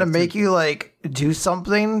they wanted to make you like do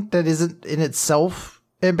something that isn't in itself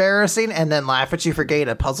embarrassing and then laugh at you for getting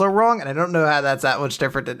a puzzle wrong. And I don't know how that's that much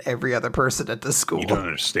different than every other person at the school. You don't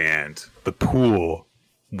understand. The pool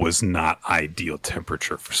was not ideal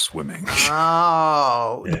temperature for swimming.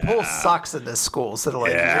 Oh, the pool sucks in this school. So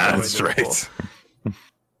like, yeah, that's right.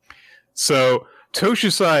 So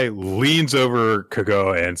Toshusai leans over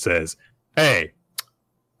Kagoa and says, hey,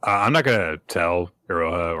 I'm not going to tell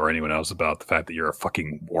Iroha or anyone else about the fact that you're a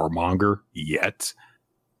fucking warmonger yet.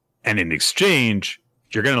 And in exchange,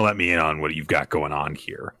 you're going to let me in on what you've got going on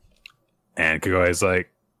here. And Kagoa is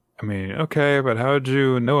like, I mean, okay, but how did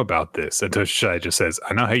you know about this? And Toshusai just says,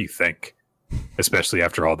 I know how you think, especially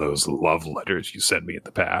after all those love letters you sent me in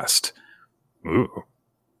the past. Ooh,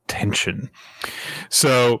 tension.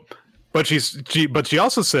 So, but she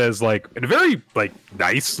also says, like, in a very like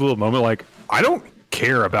nice little moment, like, I don't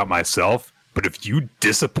care about myself, but if you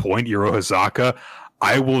disappoint Iroha,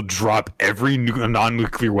 I will drop every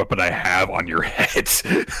non-nuclear weapon I have on your head.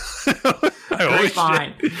 Fine.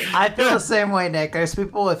 I feel the same way, Nick. There's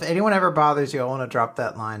people, if anyone ever bothers you, I want to drop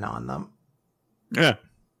that line on them. Yeah.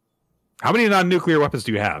 How many non-nuclear weapons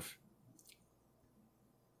do you have?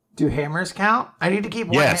 Do hammers count? I need to keep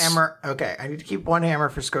one hammer. Okay, I need to keep one hammer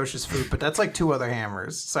for Scotia's food, but that's like 2 other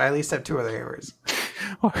hammers. So I at least have 2 other hammers.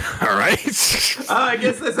 All right. I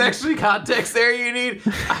guess there's actually context there you need.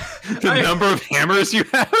 The number of hammers you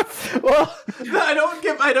have? Well,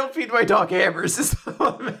 I don't feed my dog hammers. Is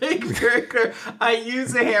what I make very clear. I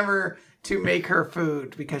use a hammer to make her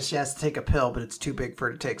food because she has to take a pill, but it's too big for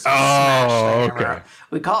her to take. So smash the hammer.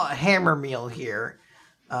 We call it a hammer meal here.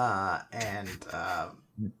 I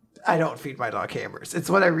don't feed my dog hammers. It's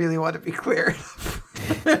what I really want to be clear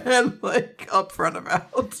and like upfront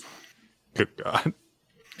about. Good God.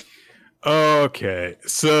 Okay,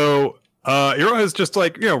 so Iroha's just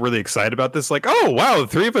like, really excited about this. Like, oh, wow, the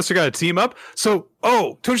three of us are going to team up. So,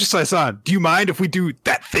 Toshisai-san, do you mind if we do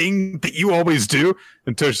that thing that you always do?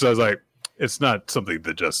 And Toshisai's like, it's not something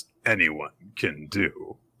that just anyone can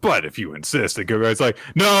do. But if you insist, and Gogo's like,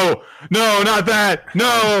 no, not that.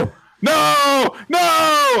 No.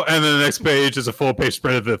 And then the next page is a full page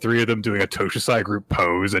spread of the three of them doing a Toshisai group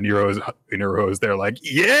pose, and Iroha's there like,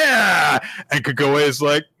 yeah! And Kagome is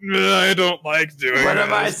like, I don't like doing this. What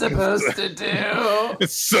am I supposed to do?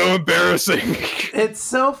 It's so embarrassing. It's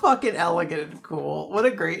so fucking elegant and cool. What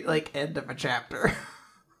a great, end of a chapter.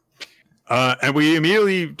 And we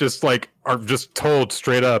immediately just, are just told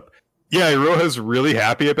straight up, yeah, Iroha's really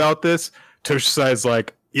happy about this. Toshisai's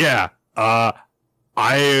like, yeah, I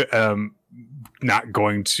am not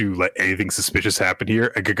going to let anything suspicious happen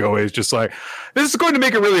here. And Kagome is just like, this is going to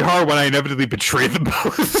make it really hard when I inevitably betray them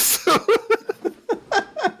both.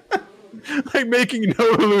 Making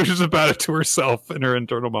no illusions about it to herself in her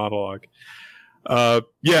internal monologue. A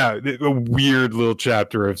weird little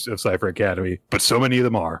chapter of Cipher Academy, but so many of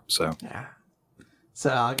them are. So yeah.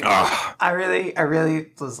 So I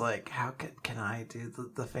really was like, how can I do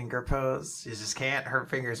the finger pose? You just can't. Her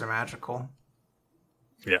fingers are magical.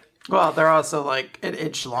 Yeah. Well, they're also an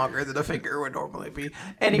inch longer than a finger would normally be.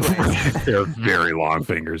 Anyways. They're very long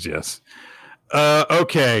fingers, yes.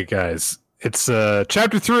 Okay, guys. It's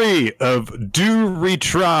chapter 3 of Do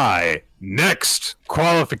Retry. Next,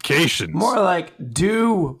 qualifications. More like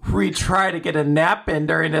do retry to get a nap in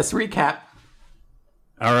during this recap.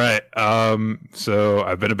 All right. So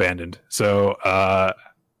I've been abandoned. So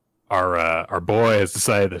our boy has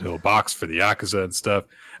decided that he'll box for the Yakuza and stuff.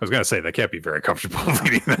 I was going to say, that can't be very comfortable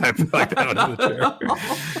leading that like that onto the chair.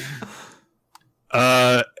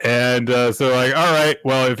 So all right,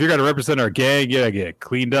 well, if you're going to represent our gang, you gotta get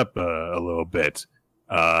cleaned up a little bit.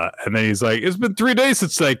 And then he's like, it's been 3 days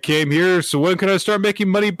since I came here, so when can I start making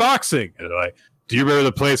money boxing? And I'm like, do you remember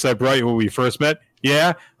the place I brought you when we first met?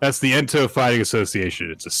 Yeah, that's the Ento Fighting Association.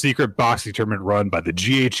 It's a secret boxing tournament run by the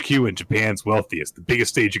GHQ in Japan's wealthiest, the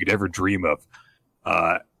biggest stage you could ever dream of.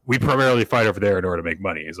 We primarily fight over there in order to make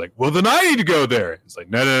money. He's like, well, then I need to go there. It's like,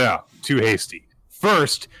 no, too hasty.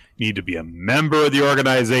 First, you need to be a member of the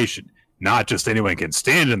organization. Not just anyone can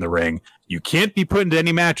stand in the ring. You can't be put into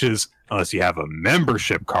any matches unless you have a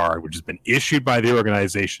membership card, which has been issued by the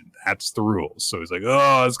organization. That's the rules. So he's like,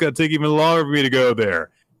 oh, it's going to take even longer for me to go there.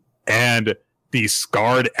 And the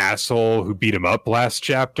scarred asshole who beat him up last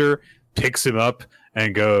chapter picks him up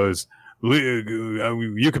and goes,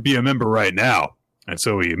 you could be a member right now. And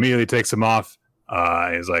so he immediately takes him off.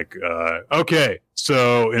 He's like, okay,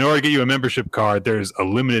 so in order to get you a membership card, there's a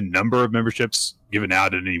limited number of memberships given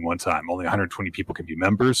out at any one time. Only 120 people can be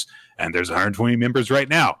members, and there's 120 members right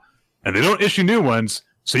now. And they don't issue new ones,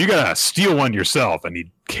 so you gotta steal one yourself. And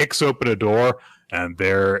he kicks open a door, and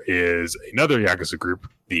there is another Yakuza group,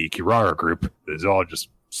 the Kirara group, that is all just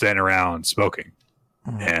standing around smoking.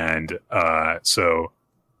 And so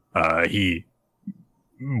he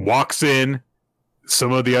walks in.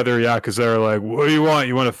 Some of the other Yakuza are like, what do you want?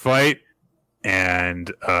 You want to fight? And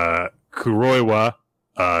Kuroiwa,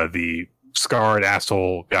 the scarred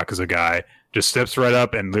asshole Yakuza guy, just steps right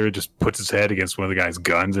up and literally just puts his head against one of the guy's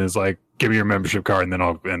guns and is like, give me your membership card and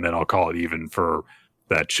then I'll call it even for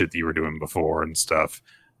that shit that you were doing before and stuff.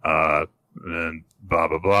 And then blah,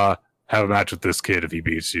 blah, blah. Have a match with this kid. If he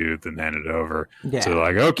beats you, then hand it over. Yeah. So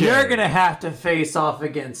like, okay. You're going to have to face off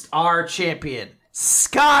against our champion,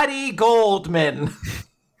 Scotty Goldman.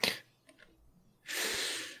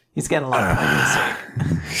 He's getting a lot of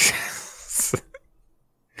money this week.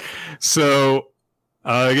 So,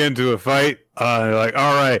 again, to a fight. Like,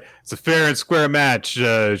 all right, it's a fair and square match.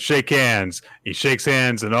 Shake hands. He shakes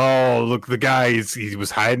hands, and look, the guy he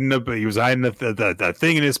was hiding the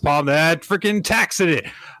thing in his palm that had freaking tax in it.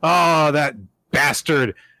 Oh, that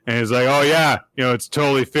bastard! And he's like, oh yeah, it's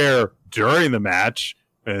totally fair during the match.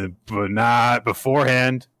 But not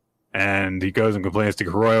beforehand. And he goes and complains to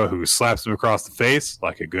Kuroiwa, who slaps him across the face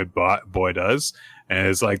like a good boy does. And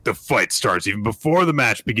it's like, the fight starts even before the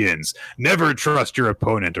match begins. Never trust your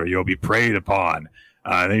opponent or you'll be preyed upon.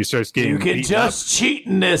 And then he starts getting... You can just cheat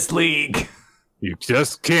in this league. You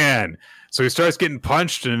just can. So he starts getting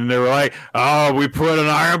punched, and they were like, oh, we put an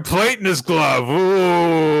iron plate in his glove.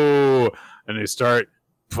 Ooh. And they start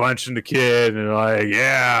punching the kid, and they're like,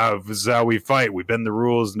 yeah, this is how we fight. We bend the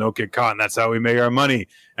rules, no get caught, and that's how we make our money.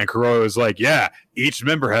 And Kuroiwa was like, yeah, each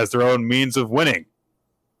member has their own means of winning.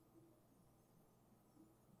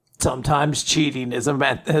 Sometimes cheating is a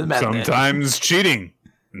method. Sometimes cheating,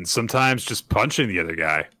 and sometimes just punching the other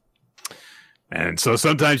guy. And so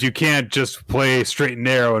sometimes you can't just play straight and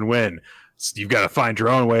narrow and win. you've got to find your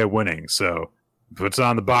own way of winning. So puts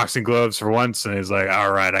on the boxing gloves for once, and he's like,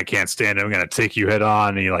 all right, I can't stand it. I'm going to take you head on.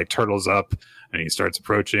 And he like turtles up, and he starts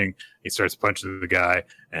approaching. He starts punching the guy,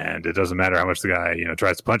 and it doesn't matter how much the guy,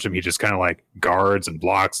 tries to punch him. He just kind of like guards and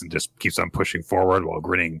blocks and just keeps on pushing forward while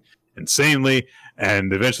grinning insanely.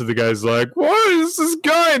 And eventually the guy's like, why is this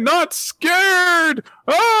guy not scared?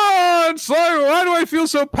 It's like, why do I feel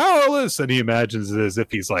so powerless? And he imagines it as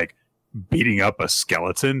if he's like beating up a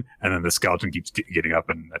skeleton, and then the skeleton keeps getting up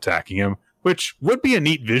and attacking him, which would be a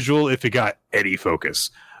neat visual if it got any focus.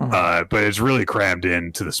 But it's really crammed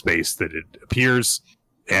into the space that it appears.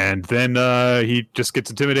 And then he just gets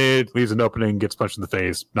intimidated, leaves an opening, gets punched in the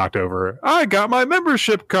face, knocked over. I got my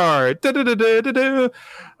membership card. And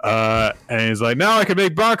he's like, now I can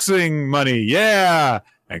make boxing money. Yeah.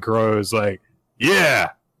 And Kuro's like,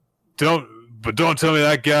 yeah. Don't tell me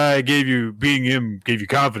that guy gave you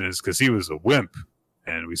confidence, because he was a wimp.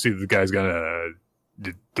 And we see that the guy's gonna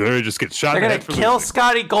just get shot. They're gonna kill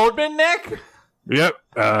Scotty Goldman, Nick? Yep.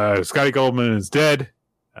 Scotty Goldman is dead.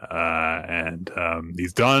 And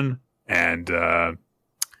he's done. And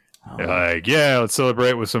like, yeah, let's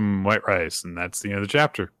celebrate with some white rice. And that's the end of the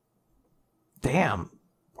chapter. Damn.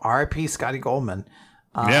 R.I.P. Scotty Goldman.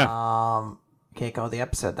 Yeah. Can't go the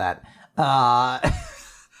episode that.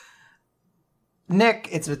 Nick,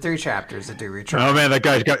 it's been 3 chapters to do Retry. Oh man, that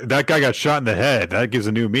guy got shot in the head. That gives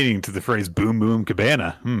a new meaning to the phrase "boom boom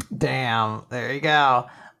cabana." Damn, there you go.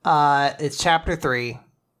 It's chapter 3.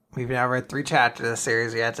 We've now read 3 chapters of the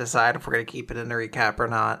series. We have to decide if we're going to keep it in the recap or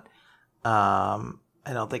not. I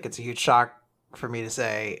don't think it's a huge shock for me to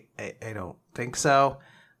say I don't think so.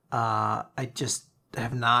 I just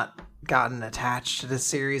have not gotten attached to this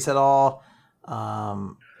series at all.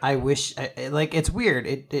 I wish, it's weird.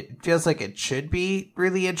 It feels like it should be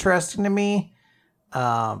really interesting to me.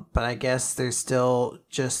 But I guess there's still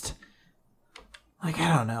just, I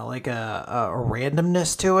don't know, a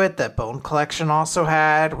randomness to it that Bone Collection also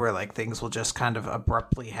had, where things will just kind of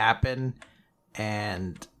abruptly happen.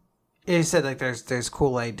 And you said there's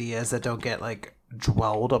cool ideas that don't get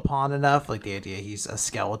dwelled upon enough. The idea he's a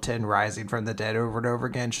skeleton rising from the dead over and over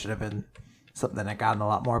again should have been something that got in a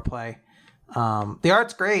lot more play. The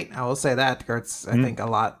art's great. I will say that the art's, I think, a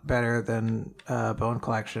lot better than Bone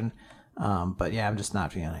Collection. But yeah, I'm just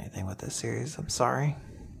not feeling anything with this series. I'm sorry.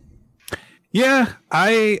 Yeah,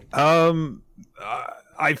 I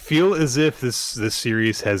feel as if this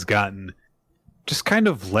series has gotten just kind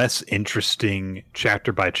of less interesting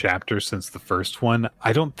chapter by chapter since the first one.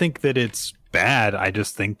 I don't think that it's bad. I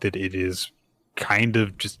just think that it is kind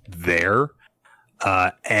of just there,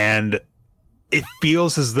 and it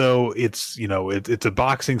feels as though it's it's a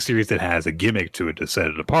boxing series that has a gimmick to it to set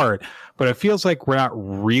it apart, but it feels like we're not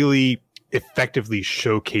really effectively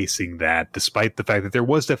showcasing that, despite the fact that there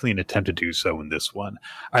was definitely an attempt to do so in this one.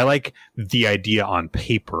 I like the idea on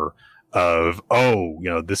paper of,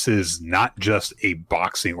 this is not just a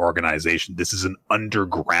boxing organization. This is an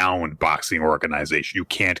underground boxing organization. You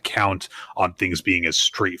can't count on things being as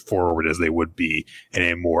straightforward as they would be in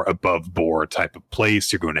a more above board type of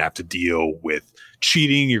place. You're going to have to deal with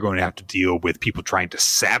cheating. You're going to have to deal with people trying to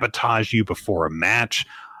sabotage you before a match.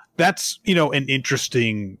 That's, an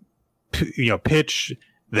interesting, pitch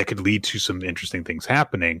that could lead to some interesting things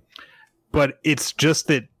happening. But it's just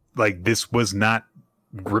that, this was not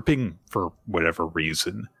gripping for whatever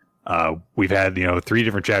reason. We've had 3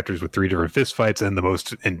 different chapters with 3 different fist fights, and the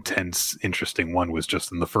most intense, interesting one was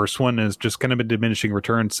just in the first one. Is just kind of a diminishing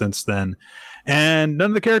return since then, and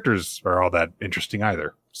none of the characters are all that interesting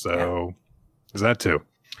either. So there's that too.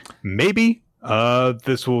 Maybe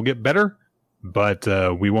this will get better, but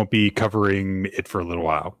we won't be covering it for a little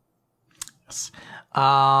while. Yes.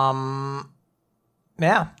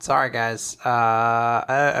 Yeah, sorry guys.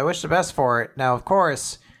 I wish the best for it. Now, of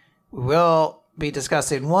course, we will be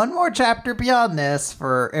discussing one more chapter beyond this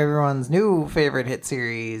for everyone's new favorite hit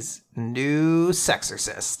series, New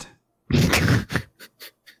Exorcist.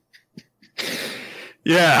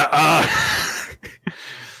 Yeah,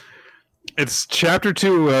 it's chapter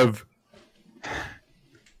 2 of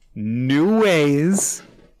New Ways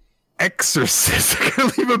Exorcist. I'm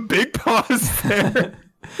gonna leave a big pause there.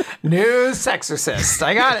 New Exorcist.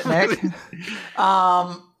 I got it, Nick.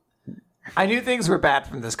 I knew things were bad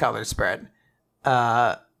from this color spread,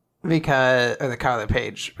 or the color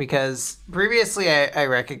page, because previously I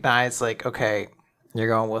recognized okay, you're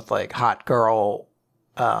going with hot girl,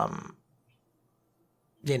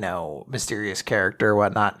 mysterious character,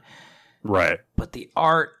 whatnot. Right. But the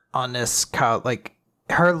art on this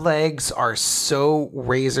her legs are so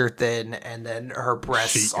razor thin, and then her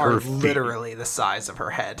breasts are literally the size of her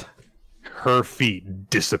head. her feet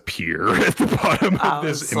disappear at the bottom of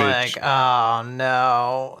this image. Like, oh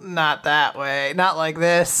no, not that way, not like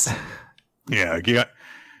this. Yeah,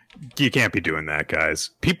 you can't be doing that, guys.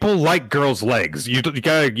 People like girls' legs. You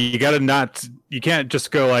gotta not. You can't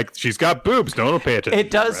just go like, she's got boobs. No one will pay attention. It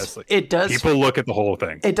does. People look at the whole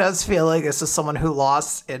thing. It does feel like this is someone who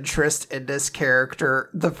lost interest in this character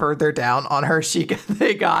the further down on her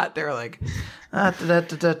they got. They're like, I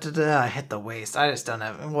hit the waist. I just don't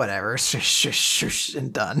have whatever. Shush,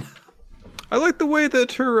 and done. I like the way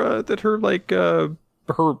that her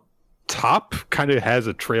top kind of has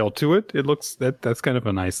a trail to it. It looks that's kind of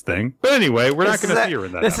a nice thing. But anyway, we're not going to see her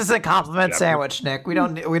in that. This is a compliment sandwich, Nick. We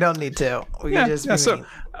don't need to. We can just be mean.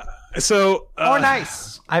 Or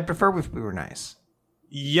nice. I prefer if we were nice.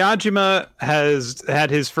 Yajima has had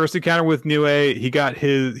his first encounter with Nue. He got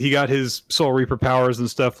his Soul Reaper powers and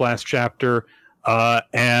stuff last chapter.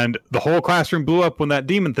 And the whole classroom blew up when that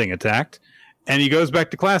demon thing attacked. And he goes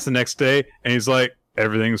back to class the next day and he's like,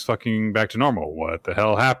 everything's fucking back to normal. What the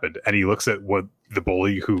hell happened? And he looks at what the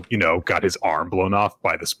bully who, got his arm blown off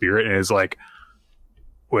by the spirit and is like,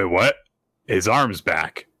 wait, what? His arm's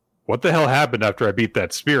back. What the hell happened after I beat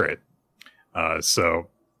that spirit?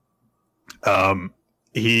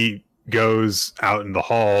 He goes out in the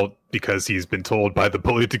hall because he's been told by the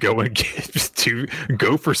bully to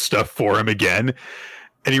go for stuff for him again.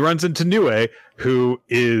 And he runs into Nue, who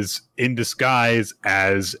is in disguise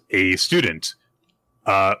as a student.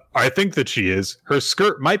 I think that she is. Her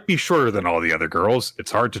skirt might be shorter than all the other girls.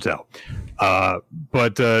 It's hard to tell.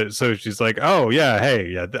 So she's like, "Oh yeah, hey,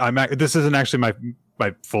 yeah. This isn't actually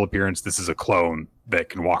my full appearance. This is a clone that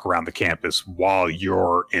can walk around the campus while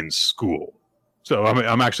you're in school. So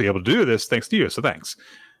I'm actually able to do this thanks to you. So thanks."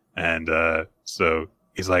 And so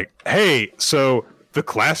he's like, "Hey, so the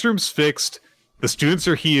classroom's fixed, the students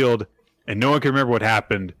are healed, and no one can remember what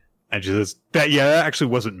happened." And she says, "That actually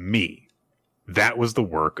wasn't me. That was the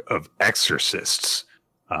work of exorcists.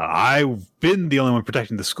 I've been the only one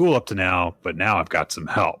protecting the school up to now, but now I've got some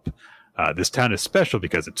help. This town is special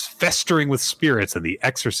because it's festering with spirits, and the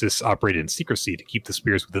exorcists operate in secrecy to keep the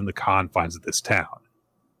spirits within the confines of this town."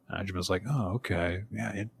 Jima's like, "Oh, okay.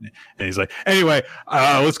 Yeah." And he's like, "Anyway,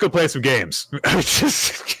 let's go play some games."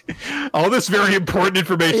 Just all this very important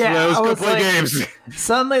information. Yeah, let's go play games.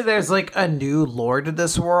 Suddenly there's like a new lore to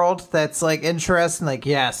this world that's like interesting. Like,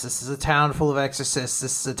 yes, this is a town full of exorcists.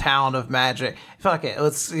 This is a town of magic. Fuck it.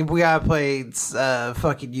 We gotta play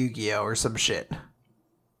fucking Yu-Gi-Oh! Or some shit.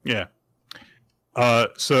 Yeah.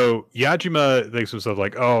 So Yajima thinks to himself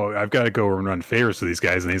like, "Oh, I've got to go and run favors to these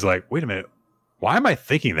guys." And he's like, "Wait a minute. Why am I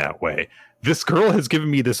thinking that way? This girl has given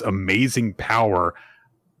me this amazing power.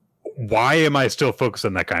 Why am I still focused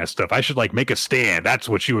on that kind of stuff? I should make a stand. That's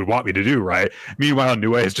what she would want me to do, right?" Meanwhile,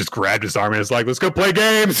 Nue has just grabbed his arm and is like, "Let's go play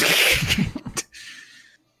games."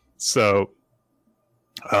 So,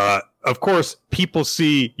 of course, people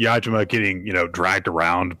see Yajima getting, dragged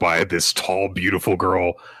around by this tall, beautiful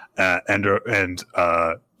girl.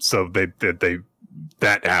 So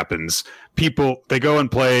that happens. People, they go and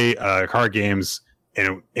play card games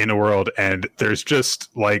in a world, and there's just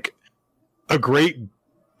a great,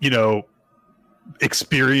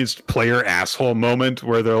 experienced player asshole moment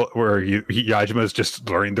where Yajima is just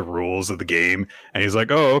learning the rules of the game, and he's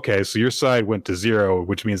like, "Oh, okay, so your side went to 0,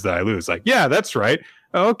 which means that I lose." Like, "Yeah, that's right.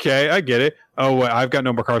 Okay, I get it. Oh, well, I've got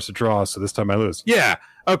no more cards to draw, so this time I lose." "Yeah,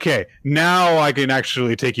 okay, now I can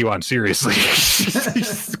actually take you on seriously."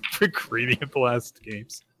 Reading at the last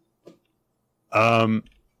games.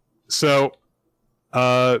 So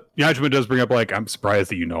Yajima does bring up I'm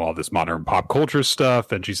surprised that you know all this modern pop culture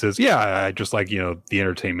stuff, and she says, "Yeah, I just like the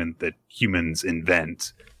entertainment that humans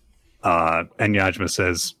invent." And Yajima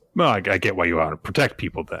says, "Well, I get why you want to protect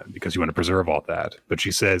people then, because you want to preserve all that." But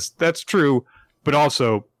she says, "That's true, but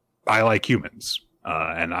also I like humans,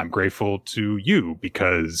 and I'm grateful to you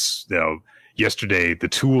because yesterday the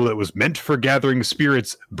tool that was meant for gathering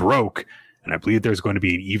spirits broke, and I believe there's going to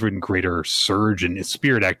be an even greater surge in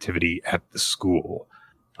spirit activity at the school.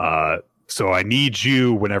 So I need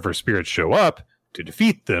you whenever spirits show up to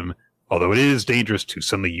defeat them, although it is dangerous to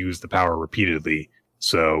suddenly use the power repeatedly.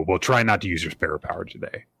 So we'll try not to use your spare power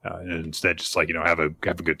today, and instead just have a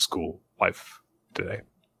good school life today.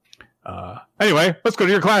 Anyway, let's go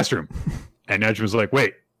to your classroom." And Najima's like,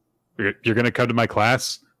 "Wait, you're going to come to my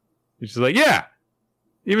class?" And she's like, "Yeah,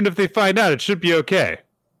 even if they find out, it should be okay.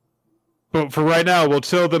 But for right now, we'll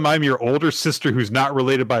tell them I'm your older sister who's not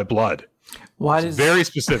related by blood." It's a very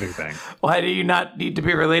specific thing. Why do you not need to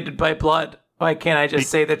be related by blood? Why can't I just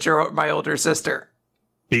say that you're my older sister?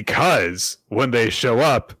 because when they show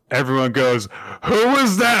up, everyone goes, "Who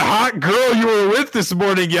was that hot girl you were with this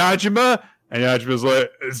morning, Yajima?" And Yajima's like,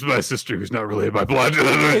 "It's my sister who's not related by blood."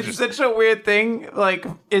 It's such a weird thing. Like,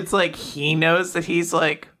 it's like he knows that he's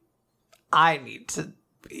like, I need to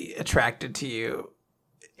be attracted to you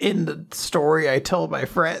in the story I told my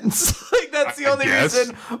friends. Like, that's the only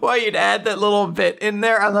reason why you'd add that little bit in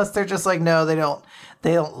there, unless they're just like, no, they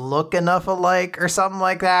don't look enough alike or something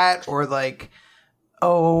like that, or like,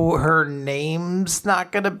 oh, her name's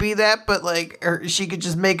not gonna be that, but like, or she could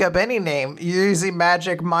just make up any name. You're using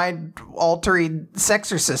magic, mind altering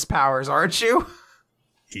Exorcist powers, aren't you?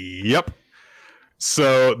 Yep.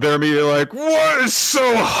 So they're immediately like, "What is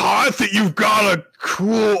so hot that you've got a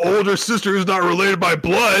cool older sister who's not related by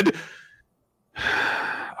blood?"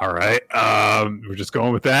 All right, we're just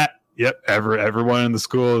going with that. Yep. Everyone in the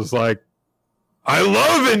school is like, "I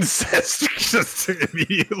love incest," just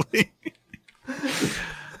immediately.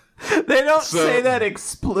 They don't say that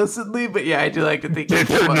explicitly, but yeah, I do like to think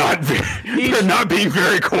they're not being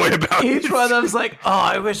very coy about it. Each one of them's like, "Oh,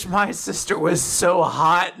 I wish my sister was so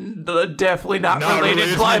hot and definitely not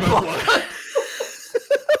related by blood."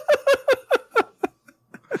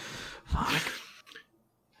 Fuck.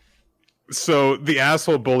 So the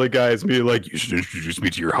asshole bully guy is immediately like, "You should introduce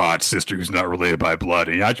me to your hot sister who's not related by blood."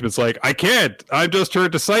 And Yajima's like, "I can't. I'm just her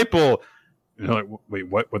disciple." And you're like, "Wait,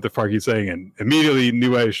 what the fuck are you saying?" And immediately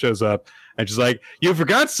Nue shows up and she's like, "You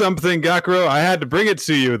forgot something, Gakuro. I had to bring it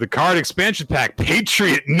to you. The card expansion pack,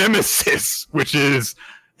 Patriot Nemesis," which is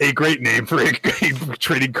a great name for a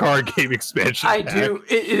trading card game expansion pack. I do.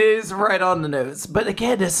 It is right on the nose. But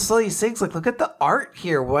again, this is all these things. Like, look at the art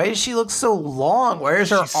here. Why does she look so long? Why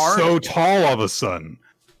is her arm so tall all of a sudden?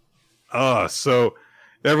 So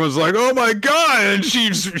everyone's like, "Oh my god!" And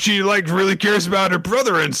she like really cares about her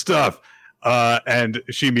brother and stuff. And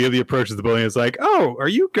she immediately approaches the bully and is like, "Oh, are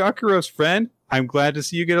you Gakuro's friend? I'm glad to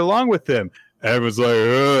see you get along with him." And everyone's like,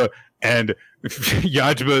 "Ugh." And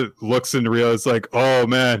Yajima looks and realizes, like, "Oh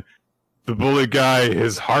man, the bully guy,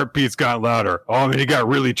 his heartbeats got louder. Oh man, he got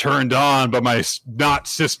really turned on by my not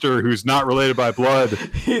sister who's not related by blood."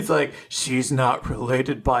 He's like, "She's not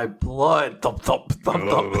related by blood." Thump, thump, thump,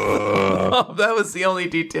 thump. That was the only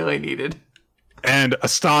detail I needed. And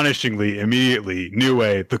astonishingly, immediately,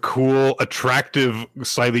 Nue, the cool, attractive,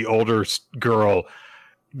 slightly older girl,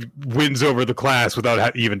 wins over the class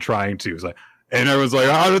without even trying to. It's like, and everyone's like,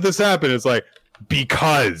 "How did this happen?" It's like,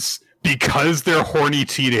 because they're horny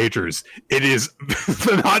teenagers. It is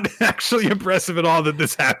not actually impressive at all that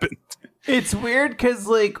this happened. It's weird because,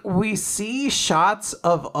 like, we see shots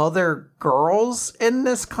of other girls in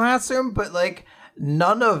this classroom, but, like,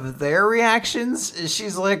 none of their reactions.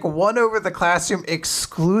 She's like won over the classroom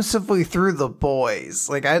exclusively through the boys.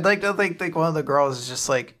 Like, I'd like to think one of the girls is just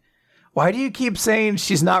like, "Why do you keep saying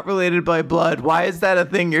she's not related by blood? Why is that a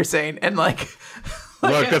thing you're saying?" And like,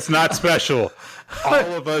 look, that's not special.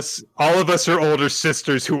 All of us are older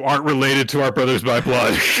sisters who aren't related to our brothers by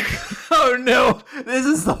blood. Oh no, this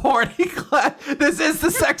is the horny class. This is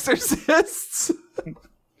the Exorcists.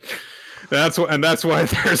 That's why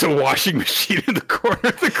there's a washing machine in the corner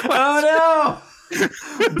of the class. Oh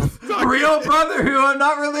no! Real brother who I'm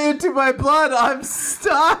not related to by blood. I'm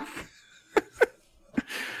stuck.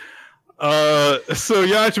 So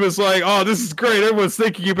Yajima's like, "Oh, this is great. Everyone's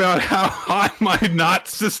thinking about how hot my not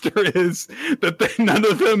sister is. That none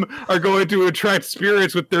of them are going to attract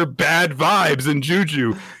spirits with their bad vibes and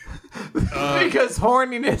juju." Because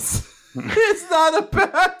horniness is not a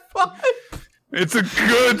bad vibe. It's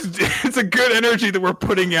a good energy that we're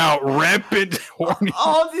putting out. Rampant horny.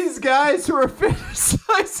 All these guys who are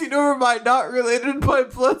fantasizing over my not related by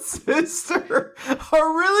blood sister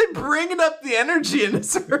are really bringing up the energy in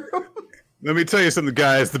this room. Let me tell you something,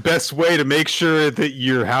 guys. The best way to make sure that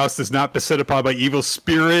your house is not beset upon by evil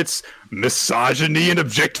spirits, misogyny, and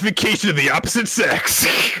objectification of the opposite sex.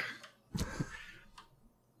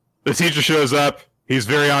 The teacher shows up. He's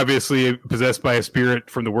very obviously possessed by a spirit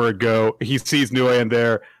from the word go. He sees Nue in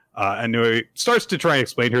there, and Nue starts to try and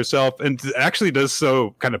explain herself, and actually does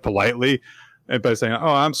so kind of politely, and by saying,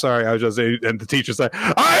 "Oh, I'm sorry, I was just," and the teacher's like,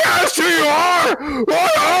 "I asked who you are!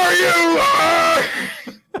 What are you?"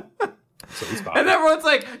 So he's fine. And everyone's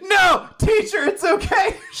like, "No, teacher, it's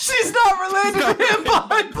okay. She's not related to him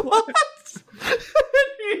by blood."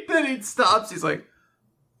 Then he stops. He's like,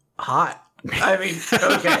 "Hot. I mean,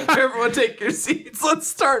 okay, everyone take your seats. Let's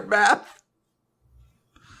start math."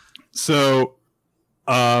 So,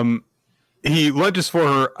 he lunges for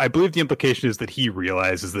her. I believe the implication is that he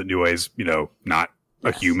realizes that Nue's, not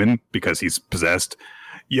a human because he's possessed.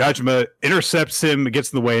 Yajima intercepts him,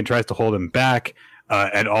 gets in the way, and tries to hold him back.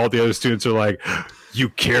 And all the other students are like, You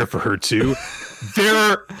care for her too?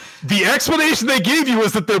 The explanation they gave you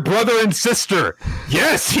was that they're brother and sister.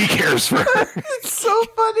 Yes, he cares for her. It's so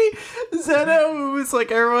funny. Zeno, who was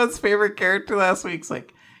like everyone's favorite character last week, is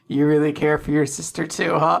like, you really care for your sister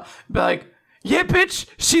too, huh? Be like, yeah, bitch,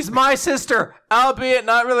 she's my sister, albeit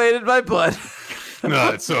not related by blood. No,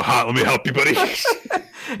 it's so hot. Let me help you, buddy.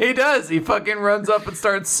 He does. He fucking runs up and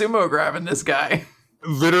starts sumo grabbing this guy.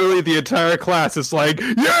 Literally, the entire class is like,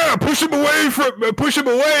 yeah, push him away from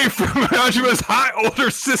Hajima's hot older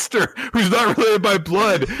sister, who's not related by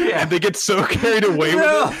blood. Yeah. And they get so carried away with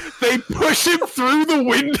it, they push him through the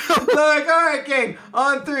window. They're like, all right, King,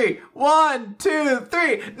 on 3. 1, 2,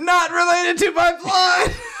 3. Not related to my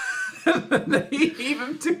blood. And then they heave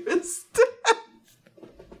him to his death.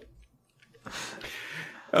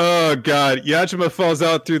 Oh god, Yajima falls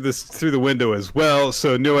out through the window as well.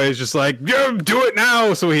 So Nue is just like, yeah, do it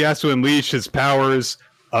now. So he has to unleash his powers.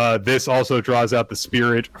 This also draws out the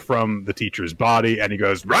spirit from the teacher's body, and he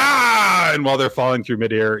goes rah! And while they're falling through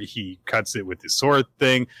midair, he cuts it with his sword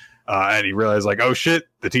thing, and he realizes like, oh shit,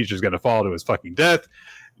 the teacher's gonna fall to his fucking death.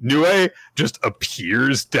 Nue just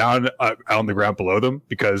appears down on the ground below them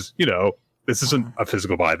because, you know, this isn't a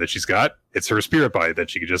physical body that she's got. It's her spirit body that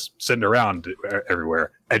she can just send around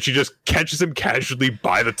everywhere. And she just catches him casually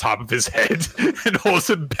by the top of his head and holds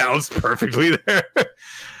him balanced perfectly there.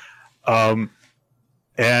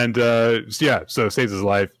 So saves his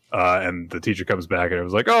life. And the teacher comes back and it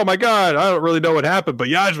was like, oh my god, I don't really know what happened, but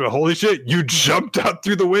Yajima, holy shit, you jumped out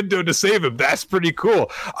through the window to save him. That's pretty cool.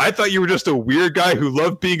 I thought you were just a weird guy who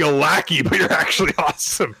loved being a lackey, but you're actually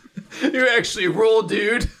awesome. You actually rule,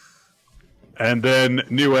 dude. And then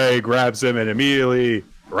Nue grabs him and immediately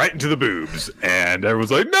right into the boobs. And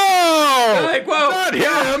everyone's like, no! They're like, whoa, not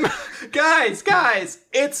him! Guys,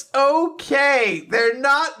 it's okay. They're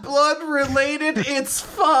not blood related. It's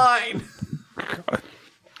fine.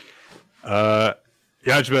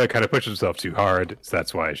 Yajima kind of pushed himself too hard. So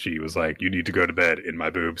that's why she was like, you need to go to bed in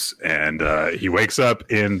my boobs. And he wakes up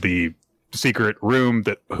in the secret room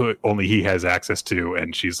that only he has access to,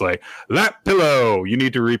 and she's like, lap pillow, you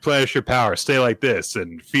need to replenish your power, stay like this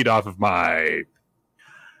and feed off of my,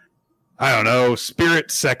 I don't know,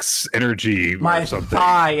 spirit sex energy, my or something.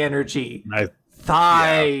 Thigh energy, my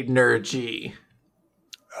thigh energy.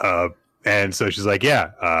 And so she's like,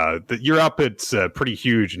 your output's pretty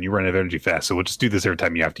huge and you run out of energy fast, so we'll just do this every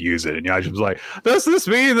time you have to use it. And Yajima's like, does this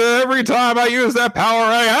mean that every time I use that power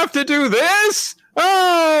I have to do this?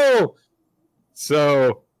 Oh!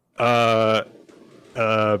 So that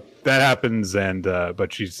happens, and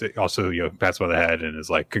but she's also, you know, pats him on the head and is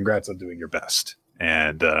like, "Congrats on doing your best."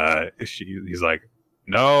 And he's like,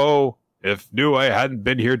 "No, if Nue hadn't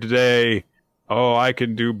been here today, I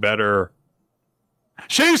can do better."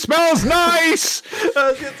 She smells nice. I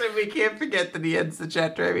was gonna say we can't forget that he ends the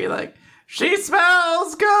chapter and be like, "She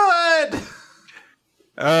smells good."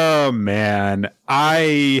 Oh man,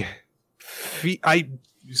 I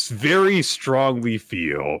very strongly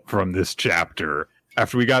feel from this chapter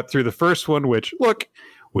after we got through the first one, which look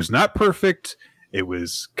was not perfect. It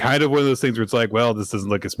was kind of one of those things where it's like, well, this doesn't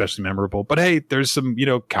look especially memorable, but hey, there's some, you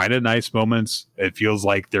know, kind of nice moments. It feels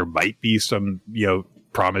like there might be some, you know,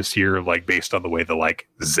 promise here, like based on the way the like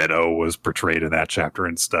Zeno was portrayed in that chapter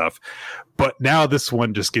and stuff. But now this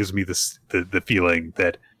one just gives me this the feeling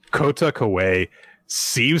that Kota Koei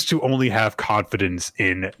seems to only have confidence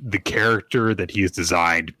in the character that he has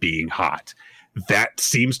designed being hot. That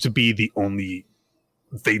seems to be the only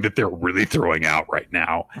thing that they're really throwing out right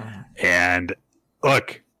now. And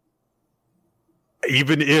look,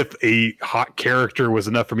 even if a hot character was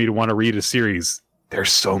enough for me to want to read a series,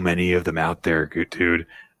 there's so many of them out there, dude.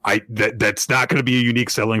 That's not going to be a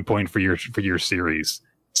unique selling point for your series.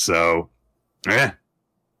 So, yeah.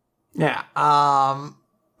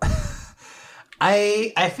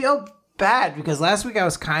 I feel bad because last week I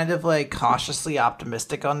was kind of like cautiously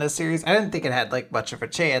optimistic on this series. I didn't think it had like much of a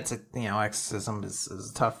chance. You know, Exorcism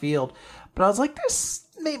is a tough field, but I was like, there's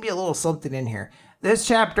maybe a little something in here. This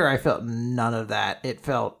chapter, I felt none of that. It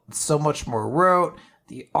felt so much more rote.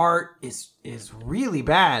 The art is really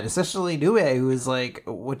bad, especially Nue, who is like,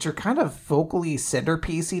 what you're kind of vocally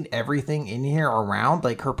centerpiecing everything in here around.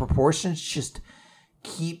 Like her proportions just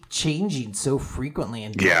keep changing so frequently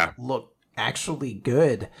and look actually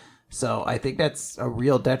good. So I think that's a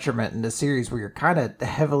real detriment in the series where you're kind of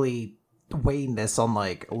heavily weighing this on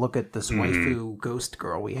like, look at this waifu ghost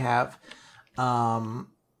girl we have.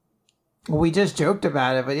 We just joked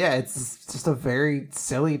about it, but yeah, it's just a very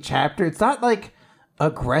silly chapter. It's not like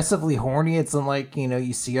aggressively horny. It's like, you know,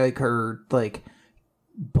 you see like her like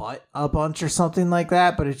butt a bunch or something like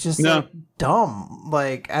that, but it's just like dumb.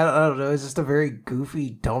 Like I don't know, it's just a very goofy,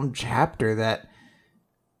 dumb chapter that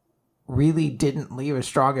really didn't leave a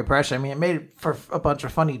strong impression. I mean, it made for a bunch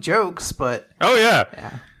of funny jokes, but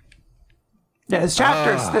yeah. This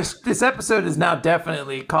chapter, this episode is now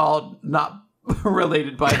definitely called not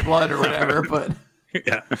related by blood or whatever, but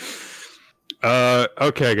yeah.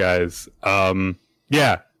 Okay, guys.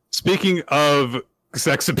 Speaking of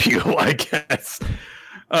sex appeal, I guess.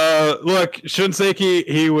 Look, Shunseki,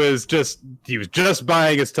 he was just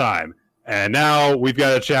buying his time, and now we've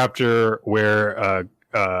got a chapter where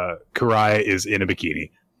Kurai is in a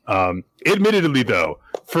bikini. Admittedly, though,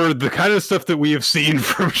 for the kind of stuff that we have seen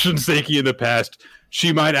from Shunseki in the past,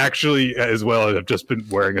 she might actually as well have just been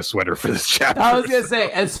wearing a sweater for this chapter. I was gonna say,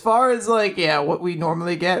 as far as like, what we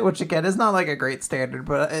normally get, which again is not like a great standard,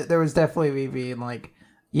 but there was definitely me being like,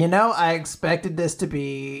 I expected this to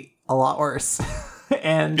be a lot worse.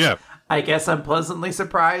 And I guess I'm pleasantly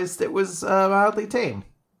surprised it was mildly tame.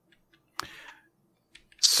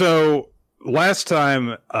 So last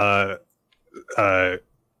time,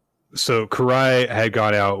 so Kurai had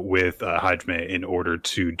gone out with Hajime in order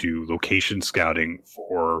to do location scouting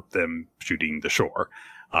for them shooting the shore.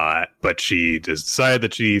 But she decided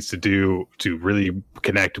that she needs to really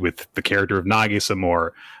connect with the character of Nagisa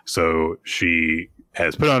more. So she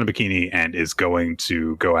has put on a bikini and is going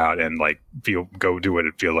to go out and go do what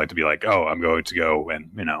it feels like to be like, oh, I'm going to go and,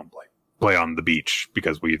 play on the beach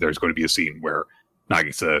because there's going to be a scene where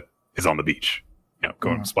Nagisa is on the beach,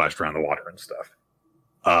 going splashed around the water and stuff.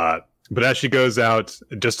 But as she goes out,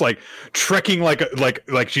 just trekking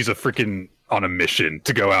like she's a freaking on a mission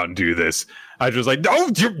to go out and do this, I was like, no,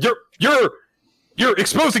 you're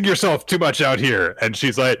exposing yourself too much out here. And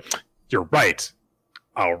she's like, you're right.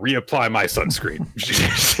 I'll reapply my sunscreen. She's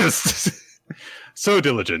just so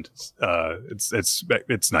diligent.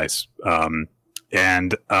 It's nice.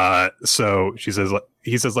 So he says,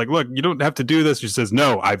 look, you don't have to do this. She says,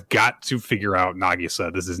 no, I've got to figure out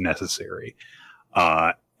Nagisa. This is necessary.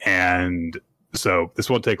 And so this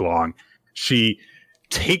won't take long. She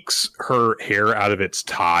takes her hair out of its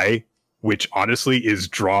tie, which honestly is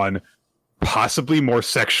drawn possibly more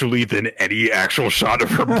sexually than any actual shot of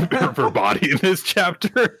her body in this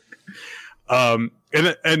chapter. And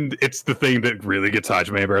it's the thing that really gets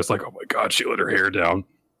Hajime embarrassed. Like, oh my God, she let her hair down.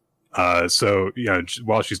 So,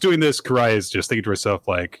 while she's doing this, Kurai is just thinking to herself,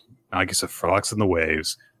 like, Nagisa frolicks in the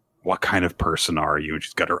waves. What kind of person are you? And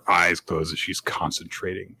she's got her eyes closed as she's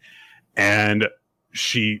concentrating. And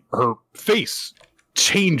her face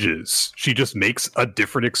changes. She just makes a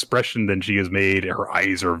different expression than she has made. Her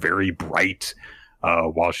eyes are very bright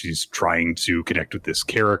while she's trying to connect with this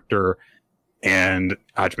character. And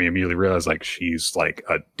Hajime immediately realized she's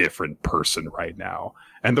a different person right now.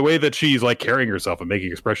 And the way that she's carrying herself and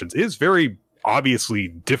making expressions is very obviously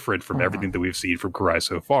different from everything that we've seen from Kurai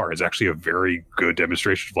so far. It's actually a very good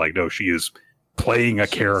demonstration of no, she is playing a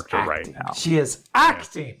character right now. She is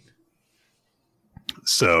acting.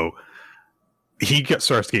 So he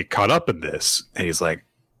starts to get caught up in this, and he's like,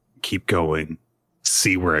 keep going,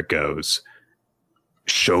 see where it goes,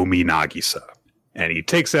 show me Nagisa. And he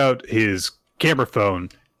takes out his camera phone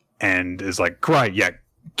and is like, Kurai,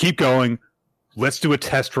 keep going, let's do a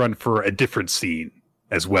test run for a different scene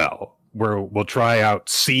as well, where we'll try out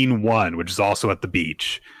scene 1, which is also at the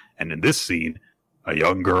beach. And in this scene, a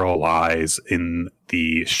young girl lies in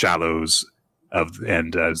the shallows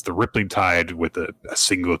and as the rippling tide with a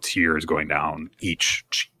single tear is going down each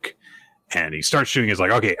cheek. And he starts shooting. He's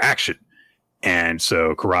like, okay, action. And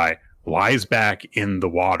so Kurai lies back in the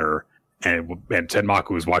water, and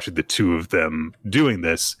Tenmaku is watching the two of them doing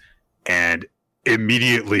this. And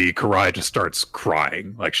immediately Kurai just starts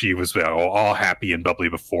crying. She was all happy and bubbly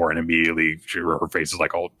before, and immediately her face is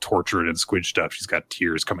all tortured and squidged up. She's got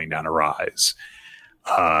tears coming down her eyes.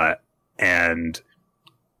 And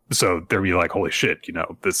so they're holy shit,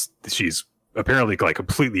 she's apparently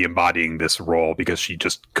completely embodying this role because she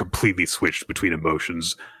just completely switched between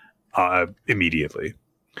emotions immediately.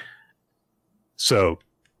 So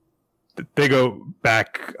they go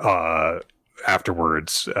back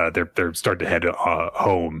afterwards. They're starting to head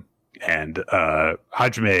home, and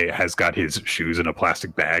Hajime has got his shoes in a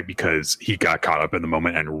plastic bag because he got caught up in the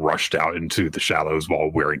moment and rushed out into the shallows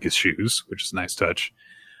while wearing his shoes, which is a nice touch.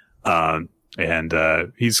 And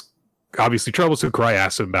he's obviously troubled, so Kurai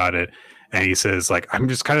asks him about it, and he says, I'm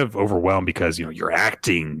just kind of overwhelmed because, you're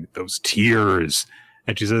acting, those tears.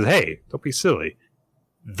 And she says, hey, don't be silly.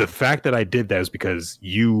 The fact that I did that is because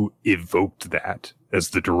you evoked that as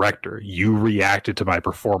the director. You reacted to my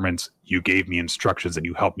performance, you gave me instructions, and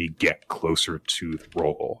you helped me get closer to the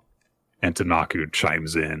role. And Tenmaku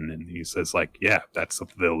chimes in and he says, like, yeah, that's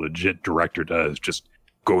something the legit director does, just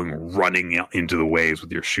running into the waves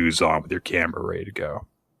with your shoes on, with your camera ready to go.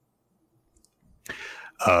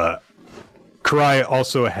 Karai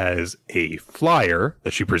also has a flyer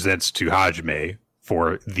that she presents to Hajime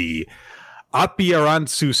for the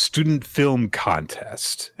Apiaransu Student Film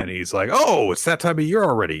Contest. And he's like, oh, it's that time of year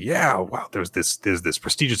already. Yeah, wow, there's this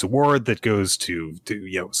prestigious award that goes to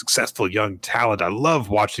successful young talent. I love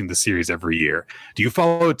watching the series every year. Do you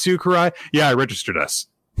follow it too, Karai? Yeah, I registered us.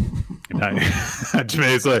 And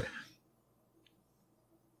Hajime is like,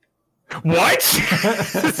 what?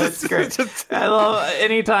 That's great. I love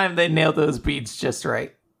anytime they nail those beats just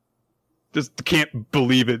right. Just can't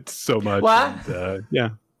believe it so much. What? And,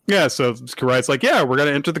 yeah. So Karai's like, yeah, we're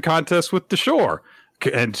gonna enter the contest with the shore.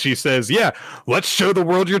 And she says, yeah, let's show the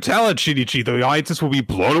world your talent, Shinichi. The audiences will be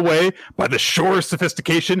blown away by the shore's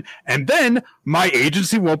sophistication, and then my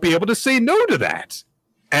agency won't be able to say no to that.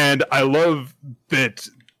 And I love that.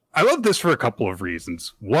 I love this for a couple of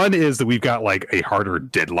reasons. One is that we've got like a harder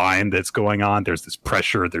deadline that's going on. There's this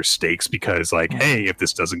pressure, there's stakes because like, hey, if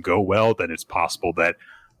this doesn't go well, then it's possible that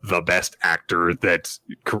the best actor that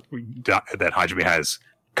Hajime has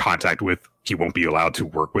contact with, he won't be allowed to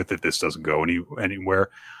work with if this doesn't go anywhere.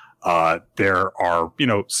 There are,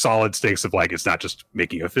 solid stakes of like, it's not just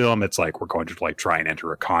making a film. It's like, we're going to like try and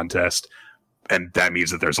enter a contest. And that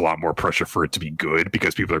means that there's a lot more pressure for it to be good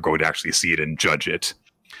because people are going to actually see it and judge it.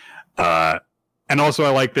 And also I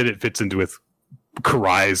like that it fits into with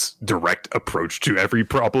Karai's direct approach to every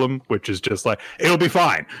problem, which is just like, it'll be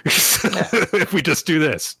fine if we just do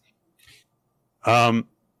this. And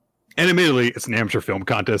admittedly, it's an amateur film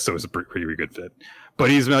contest, so it's a pretty good fit. But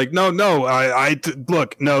he's like, no,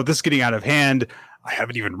 look, this is getting out of hand. I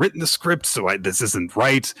haven't even written the script, so this isn't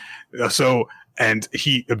right. And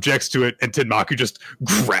he objects to it, and Tenmaku just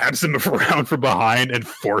grabs him around from behind and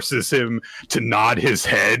forces him to nod his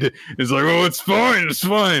head. He's like, oh, it's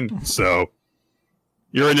fine. So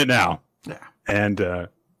you're in it now. Yeah. And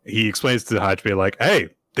he explains to Hajime, like, hey,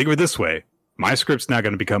 think of it this way. My script's now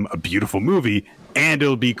going to become a beautiful movie, and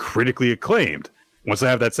it'll be critically acclaimed. Once I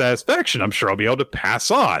have that satisfaction, I'm sure I'll be able to pass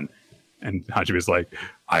on. And Hajime's like,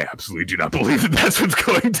 I absolutely do not believe that that's what's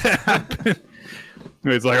going to happen.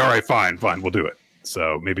 He's like, all right, fine, we'll do it.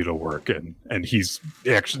 So maybe it'll work. And he's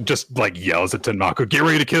actually just like yells at Tenmaku, get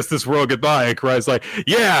ready to kiss this world goodbye. And Karai's like,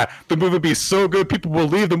 yeah, the movie will be so good, people will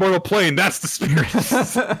leave the mortal plane. That's the spirit.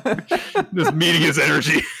 Just meeting his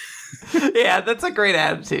energy. Yeah, that's a great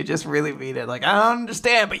attitude. Just really mean it. Like, I don't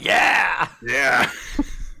understand, but yeah. Yeah.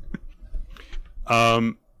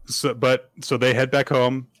 So they head back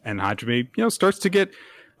home, and Hajime, starts to get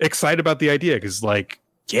excited about the idea because, like,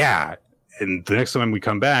 yeah. And the next time we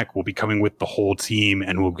come back, we'll be coming with the whole team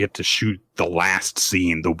and we'll get to shoot the last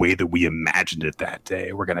scene the way that we imagined it that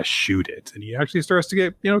day. We're going to shoot it. And he actually starts to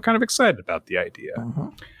get, kind of excited about the idea.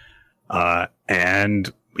 Uh-huh.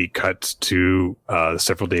 And we cut to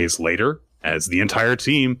several days later as the entire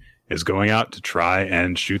team is going out to try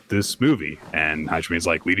and shoot this movie. And Hajime is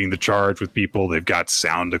like leading the charge with people. They've got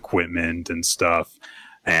sound equipment and stuff.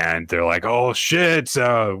 And they're like, oh, shit,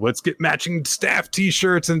 let's get matching staff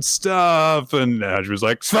T-shirts and stuff. And Hajime's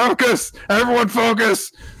like, focus! Everyone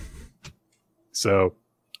focus! So,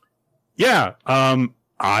 yeah,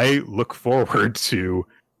 I look forward to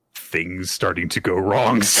things starting to go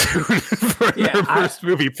wrong soon for their first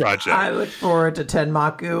movie project. I look forward to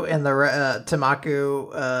Tenmaku and the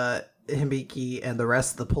Tenmaku, Hibiki, and the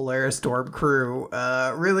rest of the Polaris Storm crew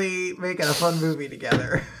really making a fun movie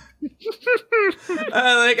together.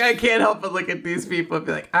 I can't help but look at these people and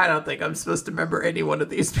be like, I don't think I'm supposed to remember any one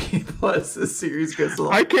of these people as this series goes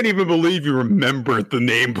along. I can't even believe you remembered the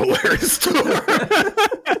name Polaris Storm.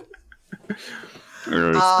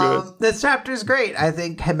 This chapter is great. I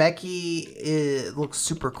think Hibiki looks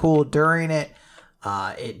super cool during it.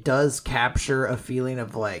 It does capture a feeling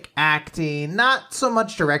of like acting, not so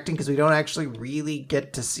much directing because we don't actually really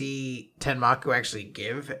get to see Tenmaku actually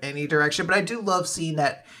give any direction, but I do love seeing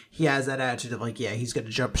that he has that attitude of like, yeah, he's going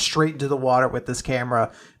to jump straight into the water with this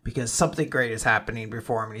camera because something great is happening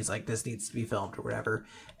before him and he's like, this needs to be filmed or whatever.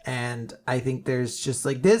 And I think there's just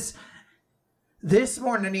like this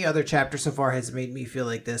more than any other chapter so far has made me feel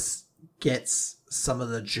like this gets some of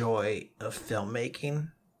the joy of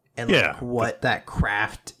filmmaking. And like what that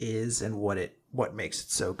craft is and what makes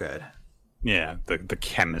it so good. Yeah, the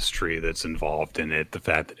chemistry that's involved in it, the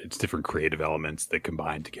fact that it's different creative elements that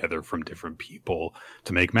combine together from different people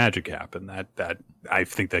to make magic happen. That I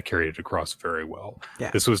think that carried it across very well. Yeah.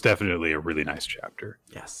 This was definitely a really nice chapter.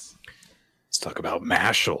 Yes. Let's talk about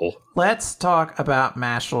Mashle. Let's talk about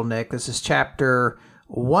Mashle, Nick. This is chapter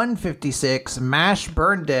 156, Mash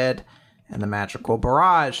Burn Dead, and the Magical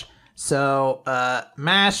Barrage. So,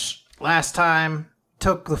 Mash, last time,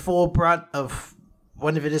 took the full brunt of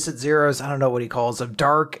one of Innocent Zero's, I don't know what he calls them,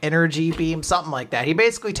 dark energy beam, something like that. He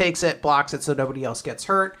basically takes it, blocks it so nobody else gets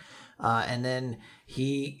hurt, and then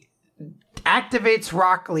he activates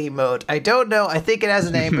Rock Lee mode. I don't know, I think it has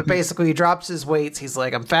a name, but basically he drops his weights. He's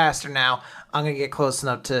like, I'm faster now. I'm going to get close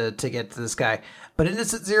enough to get to this guy. But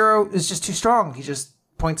Innocent Zero is just too strong. He just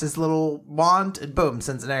points his little wand and boom,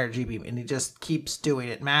 sends an energy beam. And he just keeps doing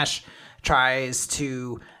it. Mash tries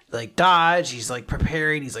to like dodge. He's like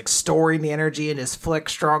preparing. He's like storing the energy in his flick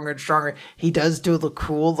stronger and stronger. He does do the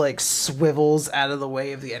cool like swivels out of the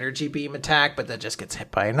way of the energy beam attack, but that just gets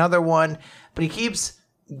hit by another one. But he keeps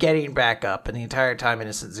getting back up. And the entire time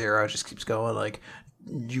Innocent Zero just keeps going like,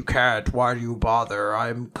 you can't, why do you bother?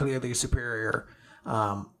 I'm clearly superior.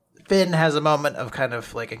 Finn has a moment of kind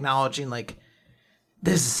of like acknowledging like,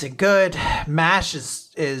 this isn't good. Mash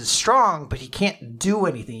is strong, but he can't do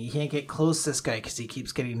anything. He can't get close to this guy because he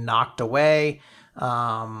keeps getting knocked away.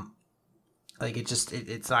 Like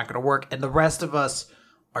it's not going to work. And the rest of us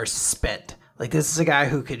are spent. Like this is a guy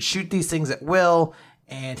who can shoot these things at will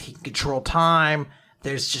and he can control time.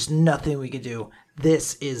 There's just nothing we can do.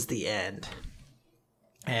 This is the end.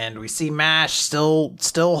 And we see Mash still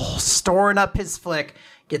storing up his flick,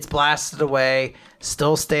 gets blasted away,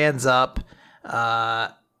 still stands up. We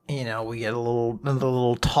get a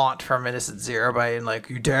little taunt from Innocent Zero by being like,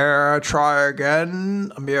 you dare try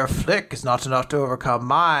again? A mere flick is not enough to overcome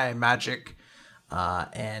my magic.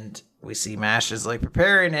 And we see Mash is like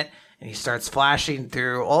preparing it, and he starts flashing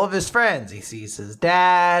through all of his friends. He sees his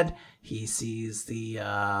dad. He sees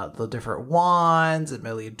the different wands at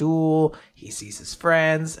Melee Duel. He sees his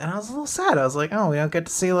friends. And I was a little sad. I was like, oh, we don't get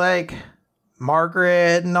to see, like,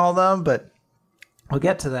 Margaret and all them. But we'll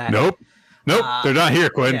get to that. Nope, they're not here,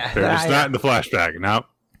 Quinn. Yeah, they're just not in the flashback. Nope.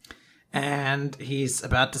 And he's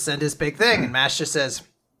about to send his big thing. And Mash just says,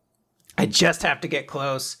 I just have to get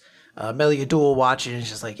close. Melee Duel watching is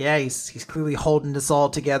just like, yeah, he's clearly holding this all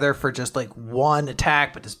together for just like one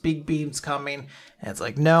attack, but this big beam's coming, and it's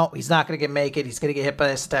like, no, he's not gonna make it. He's gonna get hit by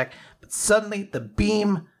this attack. But suddenly the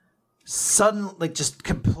beam just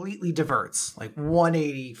completely diverts, like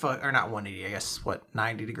 180 or not 180, I guess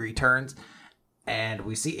 90 degree turns, and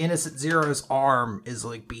we see Innocent Zero's arm is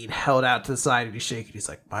like being held out to the side, and he's shaking. He's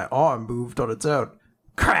like, my arm moved on its own.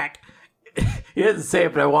 Crack. He doesn't say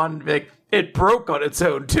it, but I wanted to be like, it broke on its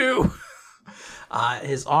own, too.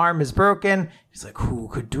 His arm is broken. He's like, who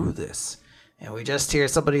could do this? And we just hear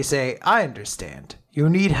somebody say, I understand. You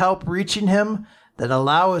need help reaching him? Then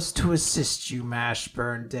allow us to assist you, Mash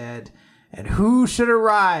Burn Dead. And who should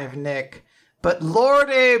arrive, Nick? But Lord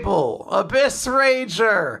Abel, Abyss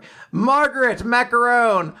Ranger, Margaret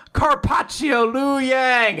Macaron, Carpaccio Liu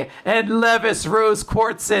Yang, and Levis Rose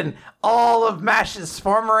Quartzen, all of Mash's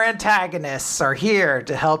former antagonists, are here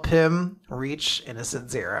to help him reach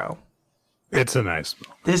Innocent Zero. It's a nice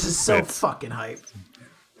moment. This is so fucking hype.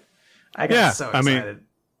 I got so excited.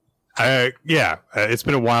 It's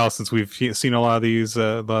been a while since we've seen a lot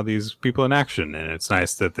of these people in action, and it's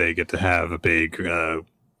nice that they get to have a big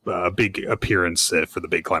appearance for the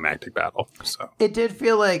big climactic battle. So it did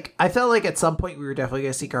feel like, I felt like at some point we were definitely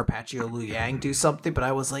going to see Carpaccio Liu Yang do something, but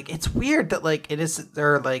I was like, it's weird that like Innocent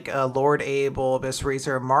or like Lord Abel, Abyss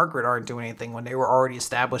Razor, and Margaret aren't doing anything when they were already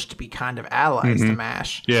established to be kind of allies to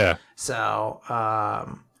Mash. Yeah. So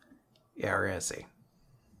we're gonna see.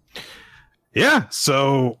 Yeah.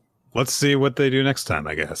 So let's see what they do next time,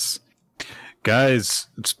 I guess. Guys,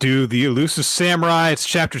 let's do the Elusive Samurai. It's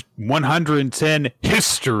chapter 110,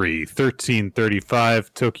 History.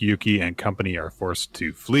 1335, Tokiyuki and company are forced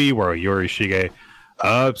to flee, where Yorishige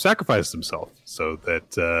sacrificed himself so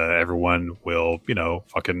that everyone will,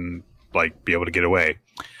 fucking, like, be able to get away.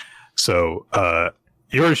 So,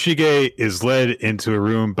 Yorishige is led into a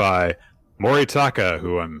room by Moritaka,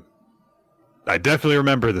 who I definitely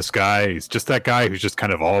remember this guy. He's just that guy who's just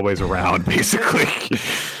kind of always around, basically.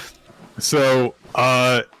 So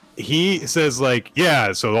he says, like,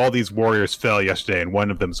 yeah, so all these warriors fell yesterday, and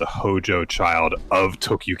one of them's a Hojo child of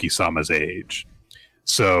Tokiyuki-sama's age.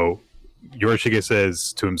 So Yorishige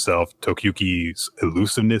says to himself, Tokiyuki's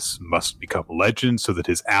elusiveness must become legend so that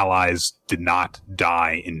his allies did not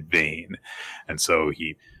die in vain. And so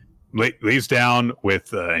he lays down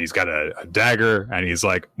with, he's got a dagger, and he's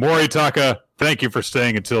like, Moritaka, thank you for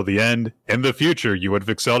staying until the end. In the future, you would have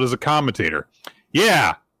excelled as a commentator.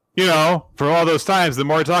 Yeah. For all those times that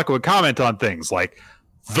Moritaka would comment on things, like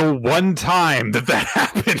the one time that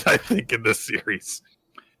happened, I think, in this series.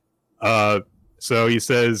 So he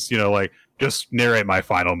says, like, just narrate my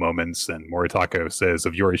final moments. And Moritaka says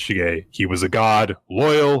of Yorishige, he was a god,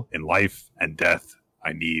 loyal in life and death.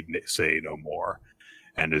 I need say no more.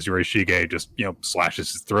 And as Yorishige just,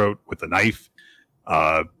 slashes his throat with a knife,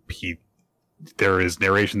 there is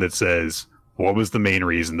narration that says, what was the main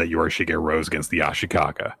reason that Yorishige rose against the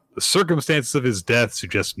Ashikaga? The circumstances of his death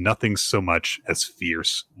suggest nothing so much as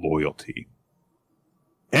fierce loyalty.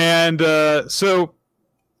 And so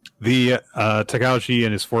the Takauji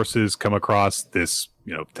and his forces come across this,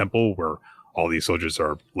 temple where all these soldiers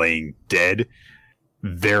are laying dead.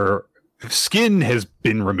 Their skin has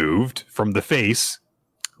been removed from the face.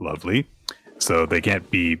 Lovely. So they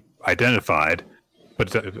can't be identified. But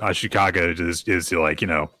Ashikaga is like,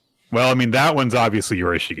 well, I mean, that one's obviously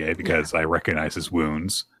Yorishige because I recognize his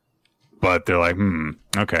wounds. But they're like,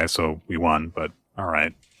 okay, so we won, but all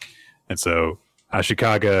right. And so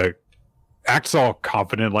Ashikaga acts all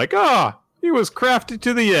confident, like, he was crafted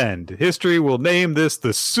to the end. History will name this the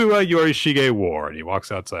Suwa Yorishige War. And he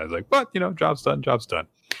walks outside, he's like, but, job's done.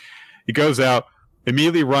 He goes out,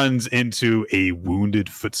 immediately runs into a wounded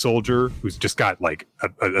foot soldier who's just got like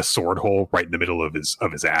a sword hole right in the middle of his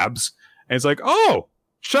abs. And he's like, oh,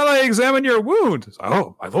 shall I examine your wound?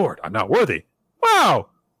 Oh, my lord, I'm not worthy. Wow,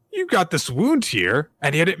 you got this wound here,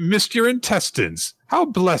 and yet it missed your intestines. How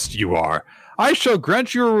blessed you are. I shall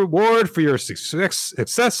grant you a reward for your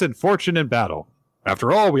success and fortune in battle.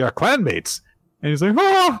 After all, we are clanmates. And he's like,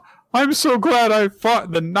 I'm so glad I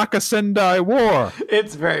fought the Nakasendai War.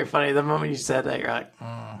 It's very funny. The moment you said that, you're like,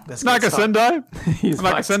 this Nakasendai? He's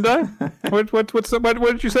Nakasendai? What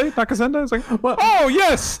did you say? Nakasendai? It's like, what? Oh,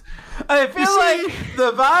 yes! I feel like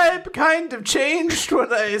the vibe kind of changed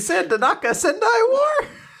when I said the Nakasendai War.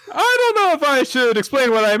 I don't know if I should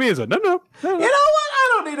explain what I mean. So, no. You know what? I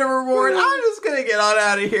don't need a reward. I'm just going to get on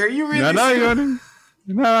out of here. You really No,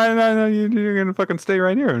 you're going to fucking stay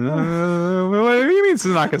right here. What do you mean it's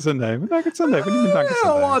Nakasendai? Nakasendai? What do you mean Nakasendai? I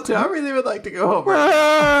don't want to. I really would like to go home.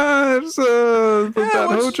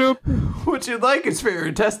 What you'd like is for your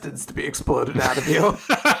intestines to be exploded out of you.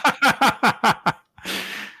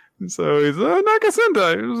 So he's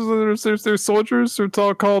Nakasendai. There's soldiers who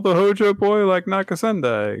call the Hojo boy like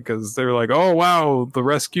Nakasendai because they're like, oh wow, the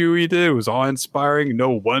rescue he did was awe-inspiring.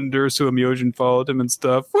 No wonder Suamyojin followed him and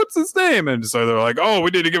stuff. What's his name? And so they're like, oh,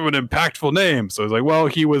 we need to give him an impactful name. So he's like, well,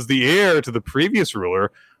 he was the heir to the previous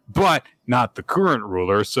ruler, but not the current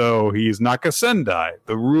ruler. So he's Nakasendai,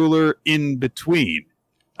 the ruler in between.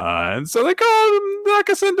 And so they call him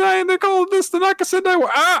Nakasendai, and they call this the Nakasendai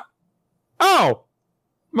War. Oh.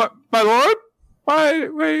 My lord?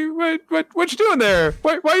 What you doing there?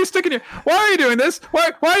 Why are you sticking your... Why are you doing this?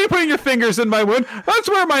 Why are you putting your fingers in my wound? That's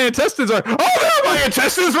where my intestines are. Oh, there are my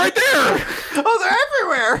intestines right there! Oh, they're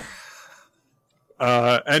everywhere!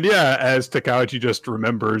 And yeah, as Takauji just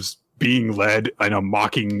remembers being led in a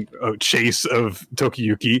mocking chase of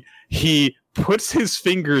Tokiyuki, he puts his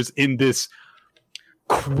fingers in this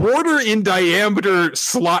quarter in diameter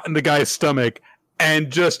slot in the guy's stomach and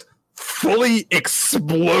just fully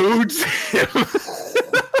explodes him.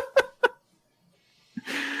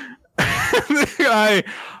 The guy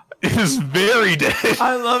is very dead.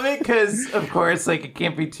 I love it because, of course, like, it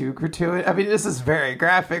can't be too gratuitous. I mean, this is very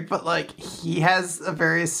graphic, but like, he has a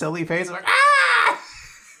very silly face. I'm like,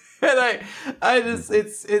 and I just,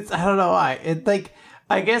 it's, I don't know why. It like,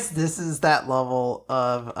 I guess this is that level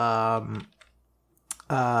of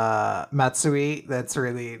Matsui that's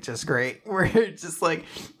really just great, where you're just like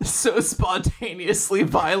so spontaneously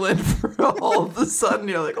violent for all of a sudden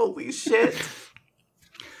you're like, holy shit.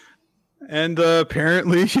 And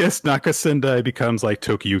apparently, yes, Nakasendai becomes like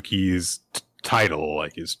Tokiyuki's title,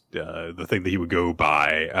 like his the thing that he would go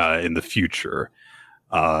by in the future.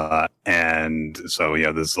 And so,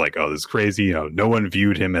 this is like, oh, this is crazy. No one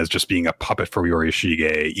viewed him as just being a puppet for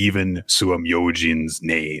Yorishige. Even Suamyojin's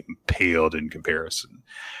name paled in comparison.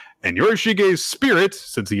 And Yorishige's spirit,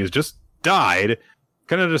 since he has just died,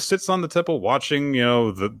 kind of just sits on the temple watching,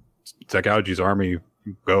 the Takauji's army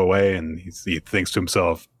go away. And he thinks to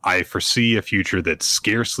himself, I foresee a future that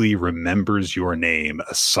scarcely remembers your name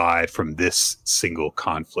aside from this single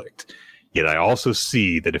conflict. Yet I also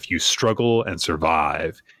see that if you struggle and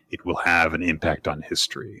survive, it will have an impact on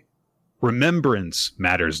history. Remembrance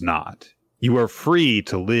matters not. You are free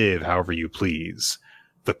to live however you please.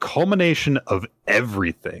 The culmination of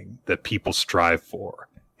everything that people strive for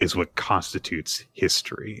is what constitutes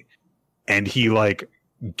history. And he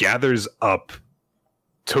gathers up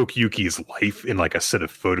Tokiyuki's life in a set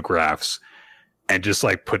of photographs and just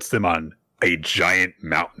puts them on a giant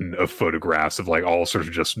mountain of photographs of all sorts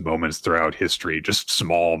of just moments throughout history, just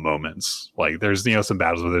small moments. There's, some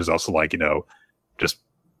battles, but there's also just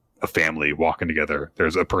a family walking together.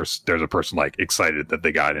 There's a person like excited that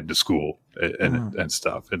they got into school and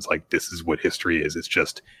stuff. It's like, this is what history is. It's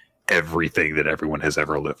just everything that everyone has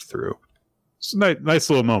ever lived through. It's a nice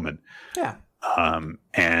little moment. Yeah.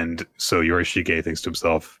 And so Yorishige thinks to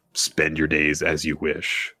himself, spend your days as you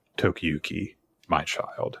wish, Tokiyuki, my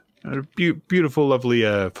child. And a beautiful, lovely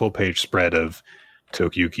full page spread of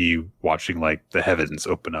Tokiyuki watching like the heavens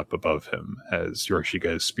open up above him as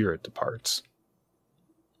Yorishige's spirit departs.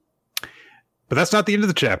 But that's not the end of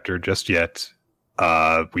the chapter just yet.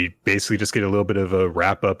 We basically just get a little bit of a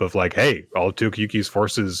wrap up of like, hey, all of Tokiyuki's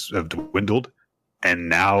forces have dwindled, and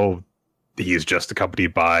now he's just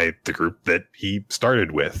accompanied by the group that he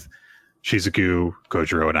started with. Shizuku,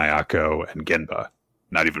 Kojiro, and Ayako, and Genba.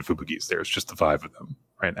 Not even Fubuki's there. It's just the 5 of them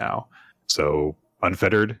right now. So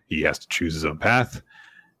unfettered, he has to choose his own path.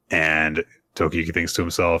 And Tokiyuki thinks to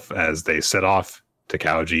himself as they set off to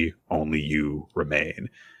Kaoji, only you remain.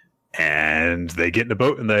 And they get in a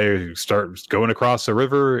boat and they start going across a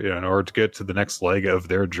river in order to get to the next leg of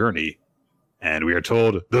their journey. And we are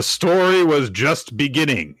told the story was just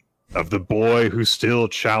beginning of the boy who still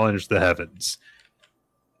challenged the heavens.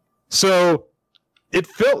 So it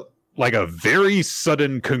felt like a very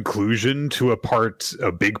sudden conclusion to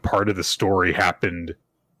a big part of the story happened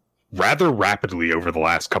rather rapidly over the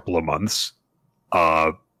last couple of months.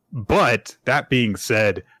 But that being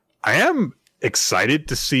said, I am excited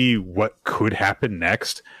to see what could happen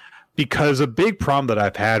next, because a big problem that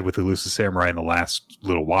I've had with Elusive Samurai in the last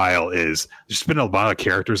little while is there's been a lot of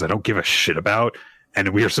characters I don't give a shit about, and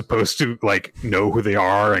we are supposed to like know who they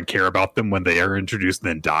are and care about them when they are introduced and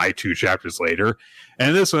then die 2 chapters later.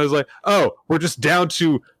 And this one is like, oh, we're just down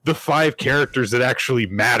to the 5 characters that actually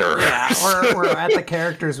matter. Yeah, we're at the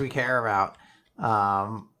characters we care about,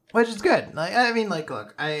 which is good. Like, I mean, like,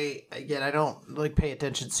 look, I don't like pay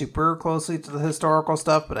attention super closely to the historical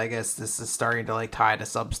stuff, but I guess this is starting to like tie to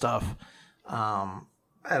some stuff. I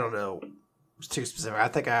don't know, it's too specific. I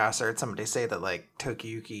think I also heard somebody say that like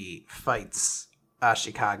Tokiyuki fights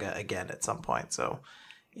Ashikaga again at some point, so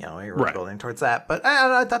you know we were building towards that. But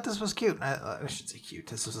I thought this was cute. I should say cute.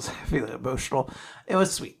 This was heavily emotional. It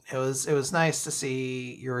was sweet. It was nice to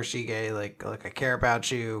see Yorishige like I care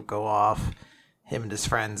about you go off. Him and his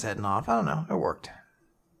friends heading off. I don't know. It worked.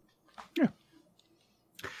 Yeah.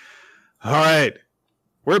 All right,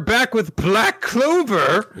 we're back with Black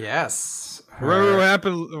Clover. Yes. Remember what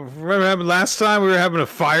happened last time? We were having a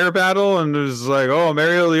fire battle, and it was like, oh,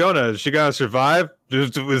 Mario Leona, is she gonna survive?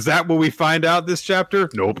 Is that what we find out this chapter?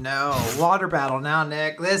 Nope. No, water battle now,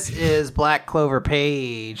 Nick. This is Black Clover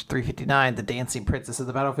page 359. The dancing princess of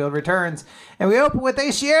the battlefield returns, and we open with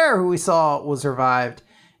Aishier, who we saw was revived,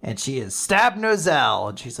 and she is stabbed Nozel,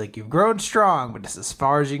 and she's like, "You've grown strong, but this is as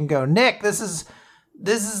far as you can go." Nick, this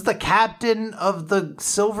is the captain of the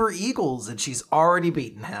Silver Eagles, and she's already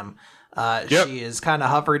beaten him. Yep. She is kind of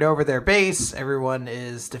hovering over their base. Everyone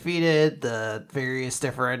is defeated. The various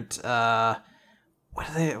different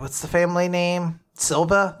what's the family name?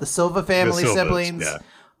 Silva? The Silva family siblings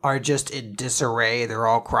are just in disarray. They're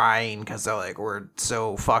all crying because they're like, we're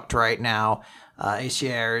so fucked right now.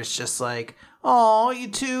 Aishier is just like, oh,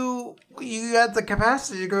 you had the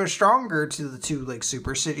capacity to grow stronger to the 2 like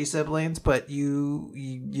super shitty siblings, but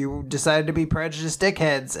you decided to be prejudiced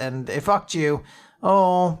dickheads and it fucked you.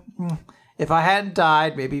 Oh, if I hadn't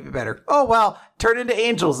died, maybe it'd be better. Oh, well, turn into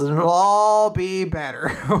angels and it'll all be better.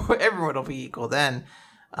 Everyone will be equal then.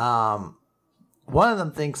 One of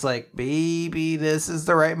them thinks like, maybe this is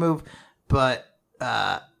the right move, but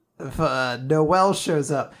if Noelle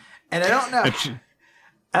shows up, and I don't know.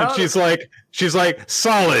 And she's like,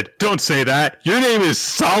 Solid, don't say that. Your name is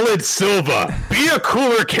Solid Silva. Be a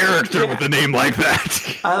cooler character with a name like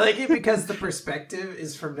that. I like it because the perspective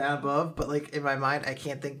is from down above, but like in my mind, I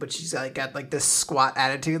can't think, but she's like got like this squat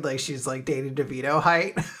attitude, like she's like dating DeVito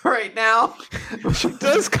height right now. She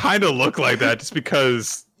does kind of look like that just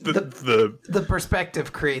because the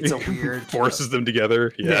perspective creates a weird forces them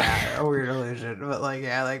together. Yeah, a weird illusion. But like,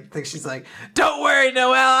 yeah, like I think she's like, "Don't worry,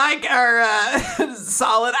 Noelle,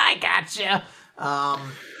 Solid, I got you."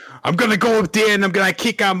 I'm gonna go up there and I'm gonna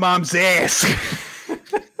kick our mom's ass.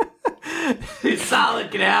 Solid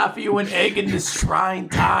can have you an egg in this shrine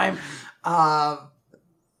time.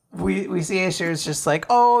 We see Aishier's just like,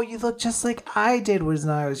 oh, you look just like I did when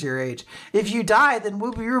I was your age. If you die, then we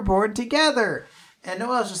were born together. And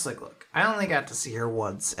Noelle's just like, look, I only got to see her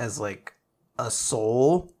once as like a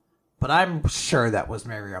soul, but I'm sure that was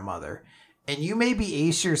Mary, our mother. And you may be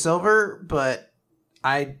Aishier Silver, but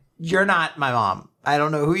you're not my mom. I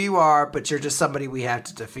don't know who you are, but you're just somebody we have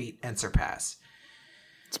to defeat and surpass.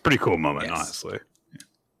 It's a pretty cool moment, honestly.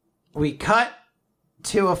 We cut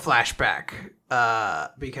to a flashback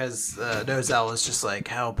because Noelle is just like,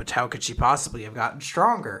 how could she possibly have gotten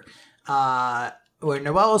stronger? Where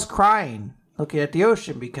Noelle is crying, looking at the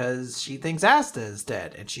ocean because she thinks Asta is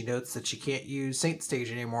dead, and she notes that she can't use Saint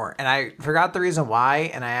Stage anymore. And I forgot the reason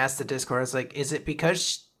why, and I asked the Discord, I was like, is it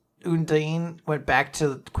because Undine went back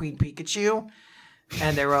to Queen Pikachu?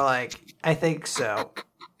 And they were like, I think so.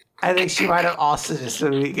 I think she might have also just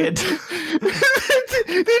been weakened. Did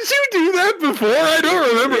you do that before? I don't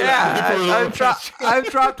remember that. I've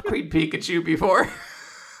dropped Queen Pikachu before.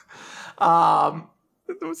 That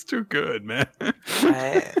was too good, man.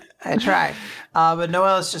 I try. But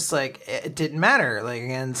Noelle's just like, it didn't matter. Like,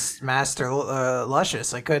 against Master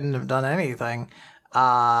Luscious, I couldn't have done anything.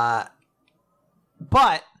 But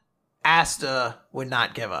Asta would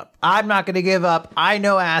not give up. I'm not going to give up. I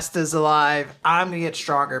know Asta's alive. I'm going to get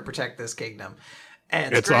stronger and protect this kingdom.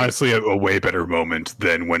 And it's honestly a way better moment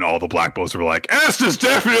than when all the Black Bulls were like, Asta's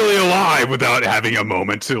definitely alive, without having a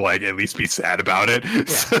moment to like at least be sad about it.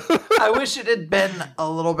 Yeah. I wish it had been a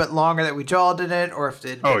little bit longer that we dwelled in it, or if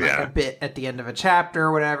it had been like a bit at the end of a chapter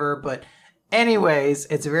or whatever. But anyways,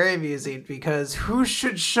 it's very amusing because who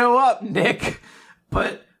should show up, Nick,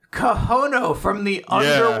 but Kahono from the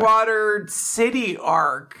Underwater City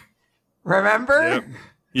arc. Remember? Yep.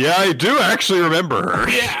 Yeah, I do actually remember her.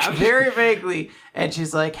 Yeah, very vaguely. And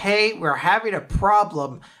she's like, hey, we're having a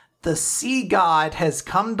problem. The sea god has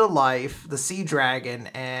come to life, the sea dragon,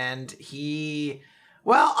 and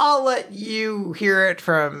I'll let you hear it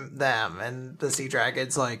from them. And the sea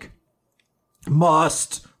dragon's like,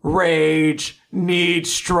 must rage, need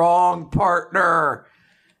strong partner.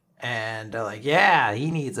 And they're like, yeah,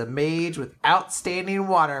 he needs a mage with outstanding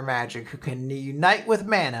water magic who can unite with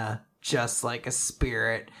mana, just like a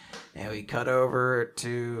spirit. And we cut over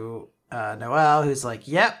to Noelle, who's like,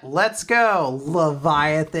 yep, let's go,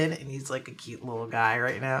 Leviathan. And he's like a cute little guy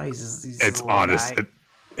right now. It's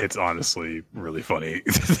honestly really funny.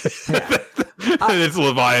 It's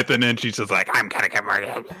Leviathan, and she's just like, I'm gonna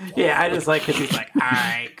convert. Yeah, I just like because he's like, all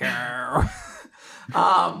right, girl.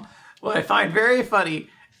 What I find very funny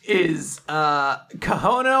is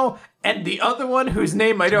Kahono and the other one whose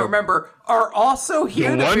name I don't remember are also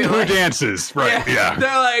here. The one who dances, right? Yeah.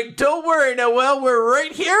 They're like, don't worry, Noelle, we're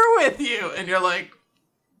right here with you. And you're like,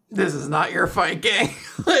 this is not your fight, gang.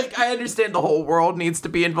 Like, I understand the whole world needs to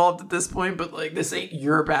be involved at this point, but like, this ain't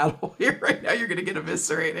your battle here right now. You're gonna get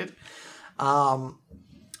eviscerated.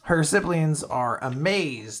 Her siblings are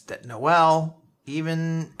amazed that Noelle,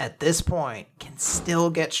 even at this point, can still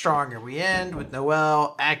get stronger. We end with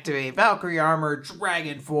Noelle activate Valkyrie armor,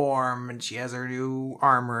 dragon form, and she has her new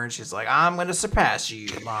armor, and she's like, I'm gonna surpass you,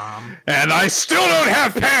 Mom. And I still don't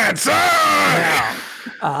have pants!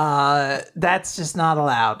 That's just not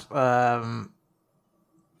allowed.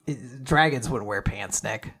 Dragons wouldn't wear pants,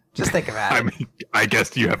 Nick. Just think about it. I mean, I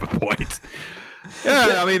guess you have a point.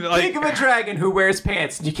 Yeah, I mean, like, think of a dragon who wears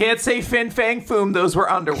pants. You can't say Fin Fang Foom, those were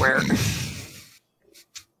underwear.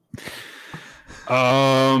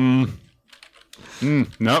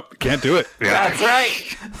 Nope, can't do it. Yeah. That's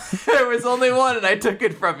right. There was only one, and I took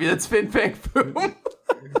it from you. That's Fin Fang Foom.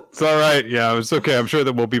 It's all right. Yeah, it's okay. I'm sure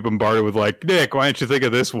that we'll be bombarded with like, Nick, why don't you think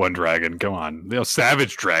of this one dragon? Come on,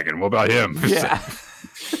 Savage Dragon. What about him? Yeah.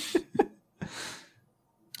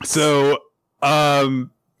 So,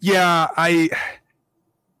 yeah, I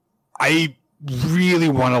really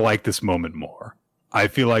want to like this moment more. I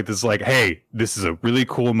feel like this is like, hey, this is a really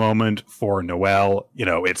cool moment for Noelle. You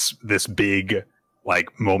know, it's this big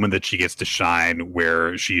like moment that she gets to shine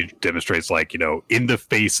where she demonstrates like, you know, in the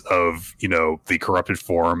face of, you know, the corrupted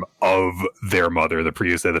form of their mother, the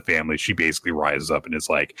previous head of the family, she basically rises up and is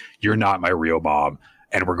like, you're not my real mom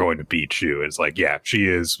and we're going to beat you. And it's like, yeah, she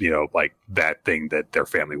is, you know, like that thing that their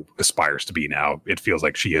family aspires to be now. It feels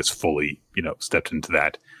like she has fully, you know, stepped into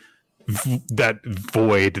that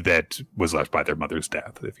void that was left by their mother's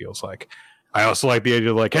death, it feels like. I also like the idea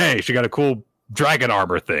of like, hey, she got a cool dragon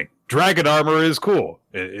armor thing. Dragon armor is cool,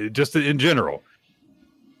 just in general.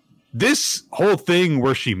 This whole thing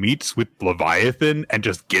where she meets with Leviathan and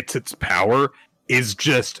just gets its power is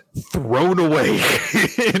just thrown away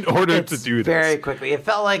in order to do this. Very quickly. It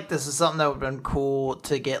felt like this is something that would have been cool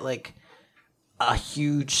to get like a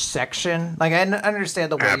huge section. Like, I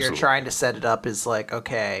understand the way you're trying to set it up is like,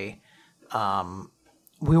 okay,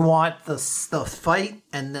 we want the fight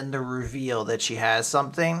and then the reveal that she has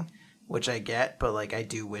something, which I get, but like I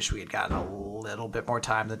do wish we had gotten a little bit more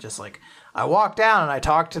time than just like, I walked down and I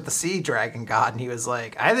talked to the sea dragon god and he was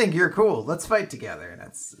like, I think you're cool, let's fight together. And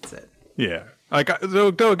that's it. Yeah, like,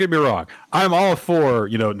 don't get me wrong, I'm all for,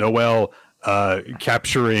 you know, Noelle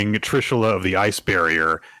capturing Trishula of the ice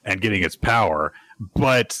barrier and getting its power,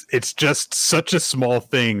 but it's just such a small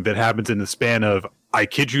thing that happens in the span of, I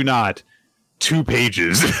kid you not, 2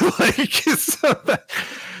 pages.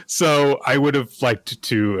 So I would have liked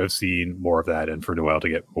to have seen more of that, and for Noelle to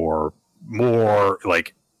get more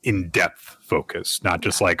like in-depth focus, not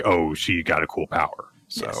just like, oh, she got a cool power.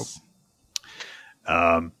 So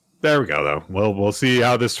there we go, though. Well, we'll see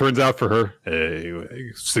how this turns out for her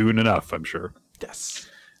soon enough, I'm sure. Yes.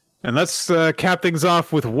 And let's cap things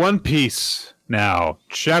off with One Piece now.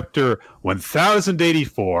 Chapter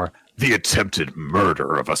 1084, The Attempted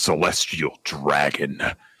Murder of a Celestial Dragon.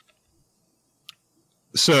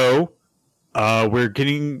 So, we're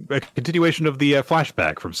getting a continuation of the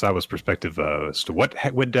flashback from Sabo's perspective as to what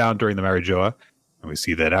went down during the Marijoa. And we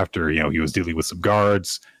see that after, he was dealing with some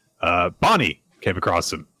guards, Bonnie came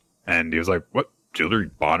across him. And he was like, what?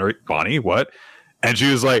 Jewelry? Bonnie? What? And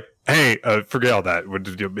she was like, hey, forget all that.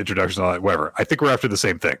 Introductions and all that, whatever. I think we're after the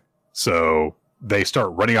same thing. So they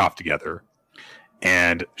start running off together.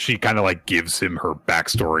 And she kind of like gives him her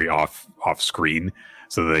backstory off screen.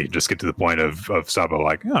 So they just get to the point of Sabo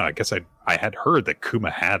like, oh, I guess I had heard that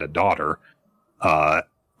Kuma had a daughter.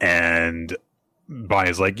 And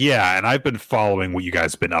Bonnie's like, yeah, and I've been following what you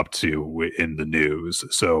guys have been up to in the news.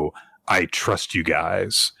 So I trust you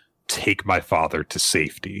guys. Take my father to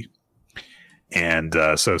safety. And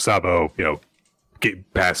so Sabo,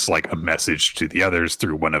 passes like a message to the others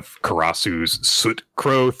through one of Karasu's soot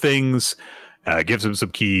crow things, gives him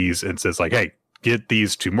some keys and says like, hey, get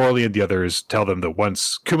these to Morley and the others. Tell them that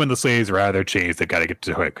once Kuma and the slaves are out of their chains, they've got to get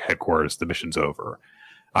to headquarters. The mission's over.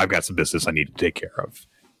 I've got some business I need to take care of.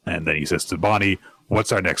 And then he says to Bonnie,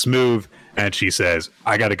 what's our next move? And she says,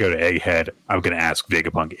 I got to go to Egghead. I'm going to ask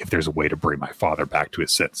Vegapunk if there's a way to bring my father back to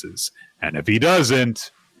his senses. And if he doesn't,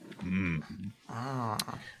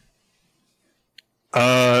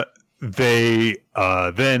 they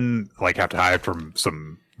then like have to hide from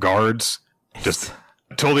some guards. Just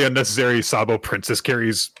totally unnecessary. Sabo princess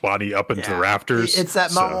carries Bonnie up into the rafters. It's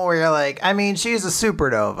that moment where you're like, I mean, she's a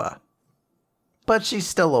supernova, but she's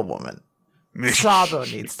still a woman. Sabo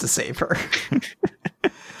needs to save her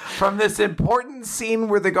from this important scene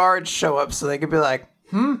where the guards show up so they could be like,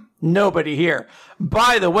 nobody here.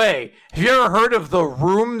 By the way, have you ever heard of the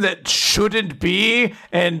room that shouldn't be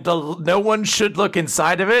and no one should look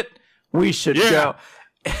inside of it? We should go.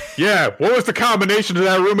 Yeah, what was the combination to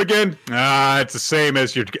that room again? It's the same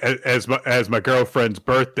as as my girlfriend's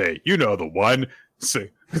birthday. You know the one. So,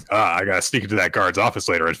 I gotta sneak into that guard's office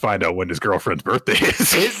later and find out when his girlfriend's birthday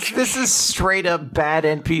is. This is straight up bad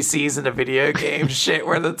NPCs in a video game shit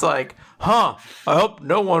where it's like, I hope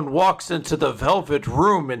no one walks into the velvet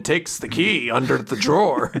room and takes the key under the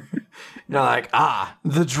drawer. You're like,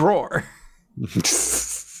 the drawer.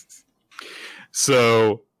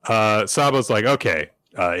 So Sabo's like, okay,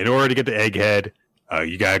 in order to get to Egghead,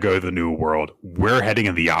 you gotta go to the New World. We're heading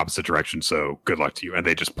in the opposite direction, so good luck to you. And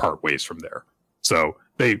they just part ways from there. So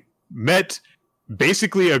they met,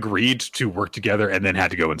 basically agreed to work together, and then had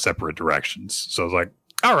to go in separate directions. So I was like,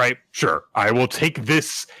 all right, sure. I will take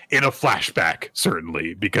this in a flashback,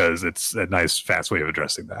 certainly, because it's a nice, fast way of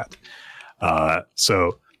addressing that.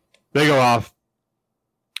 So they go off.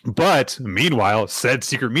 But meanwhile, said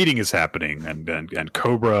secret meeting is happening, and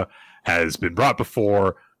Cobra has been brought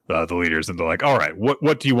before the leaders, and they're like, all right,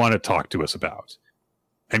 what do you want to talk to us about?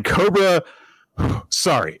 And Cobra,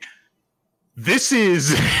 sorry, this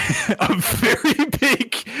is a very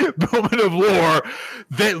big moment of lore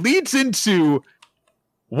that leads into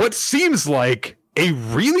what seems like a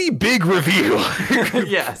really big reveal.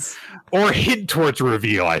 Yes. Or hint towards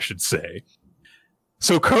reveal, I should say.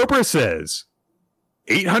 So Cobra says,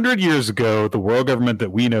 800 years ago, the world government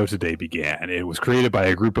that we know today began. It was created by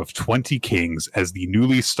a group of 20 kings as the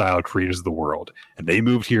newly styled creators of the world. And they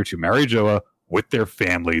moved here to Marijoa with their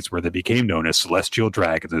families, where they became known as celestial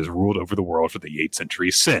dragons, and has ruled over the world for the 8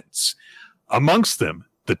 centuries since. Amongst them,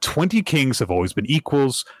 the 20 kings have always been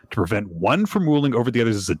equals. To prevent one from ruling over the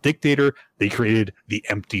others as a dictator, they created the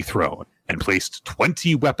empty throne and placed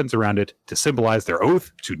 20 weapons around it to symbolize their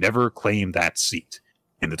oath to never claim that seat.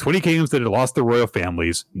 In the 20 kingdoms that had lost their royal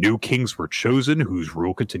families, new kings were chosen whose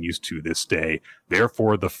rule continues to this day.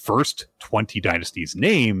 Therefore, the first 20 dynasties'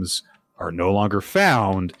 names are no longer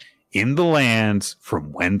found in the lands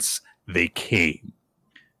from whence they came.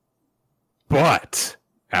 But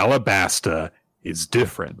Alabasta is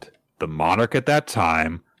different. The monarch at that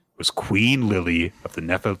time was Queen Lily of the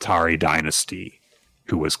Nefeltari dynasty,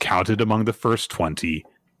 who was counted among the first 20,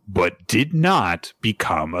 but did not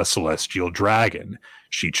become a celestial dragon.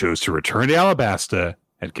 She chose to return to Alabasta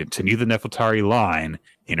and continue the Nefeltari line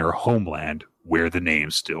in her homeland, where the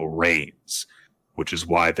name still reigns. which is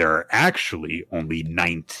why there are actually only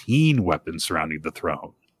 19 weapons surrounding the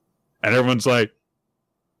throne. And everyone's like,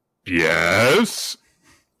 yes.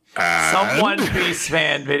 Some One Piece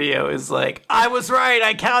fan video is like, I was right.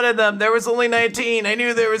 I counted them. There was only 19. I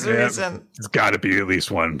knew there was a reason. It's got to be at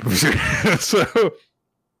least one.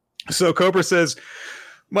 So Cobra says,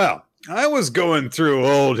 well, I was going through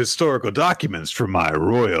old historical documents from my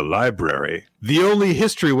royal library. The only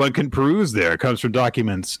history one can peruse there comes from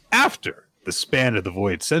documents after the span of the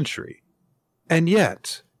Void Century. And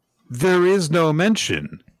yet, there is no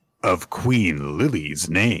mention of Queen Lily's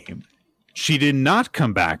name. She did not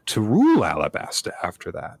come back to rule Alabasta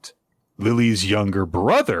after that. Lily's younger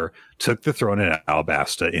brother took the throne in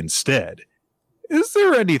Alabasta instead. Is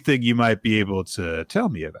there anything you might be able to tell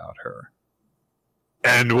me about her?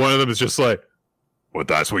 And one of them is just like, well,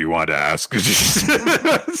 that's what you want to ask.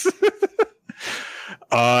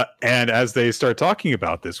 And as they start talking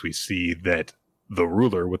about this, we see that the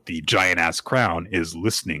ruler with the giant-ass crown is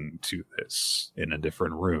listening to this in a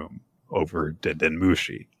different room over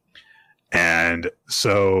Denmushi. And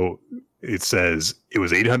so it says, it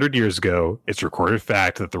was 800 years ago. It's recorded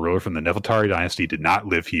fact that the ruler from the Nefeltari dynasty did not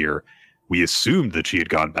live here. We assumed that she had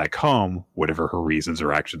gone back home, whatever her reasons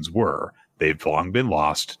or actions were. They've long been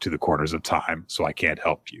lost to the corners of time, so I can't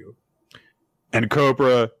help you. And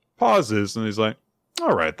Cobra pauses, and he's like,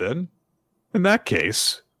 all right then. In that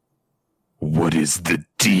case, what is the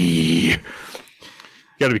D? You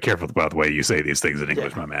got to be careful about the way you say these things in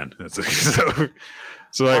English, my man.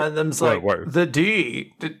 So like, one of them's like, the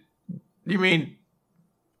D. You mean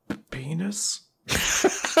penis?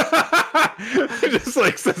 Just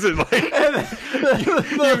like says it like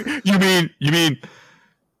you mean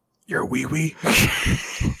your wee wee.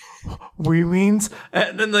 Wee weens?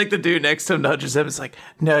 And then like the dude next to him nudges him. It's like,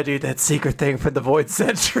 no, dude, that secret thing from the Void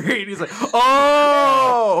Century. And he's like,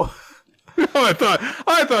 oh. I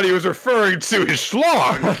thought he was referring to his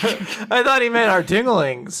schlong. I thought he meant our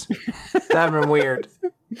dinglings. That'd been weird.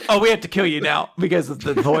 Oh, we have to kill you now because of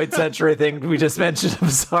the Void Century thing we just mentioned. I'm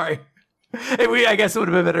sorry. I guess it would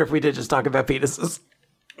have been better if we did just talk about penises.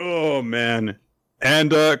 Oh, man.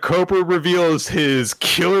 And Cobra reveals his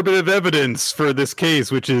killer bit of evidence for this case,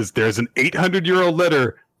 which is there's an 800-year-old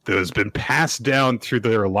letter that has been passed down through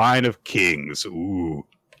their line of kings. Ooh.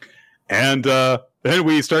 And then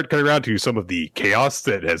we start coming around to some of the chaos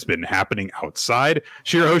that has been happening outside.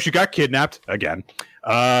 Shirahoshi got kidnapped again.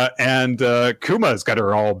 And Kuma's got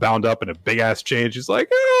her all bound up in a big-ass chain. She's like,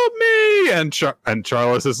 help me! And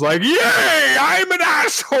Charles is like, yay! I'm an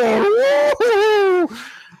asshole! Woo!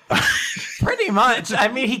 Pretty much. I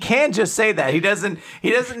mean, he can just say that. He doesn't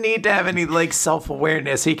need to have any like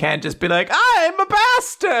self-awareness. He can just be like, I'm a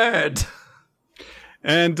bastard.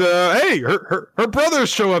 And hey, her brothers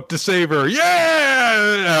show up to save her.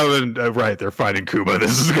 Yeah! Oh, and, right, they're fighting Kuma.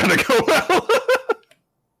 This is gonna go well.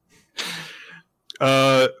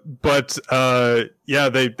 But yeah,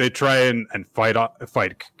 they try and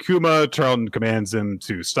fight Kuma. Charlton commands him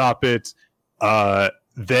to stop it.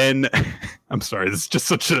 Then I'm sorry, this is just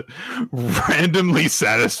such a randomly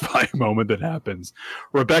satisfying moment that happens.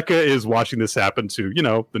 Rebecca is watching this happen to,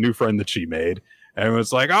 the new friend that she made. And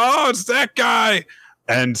everyone's like, oh, it's that guy.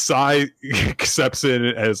 And Sai steps in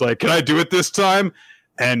and is like, can I do it this time?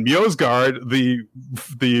 And Mjosgard, the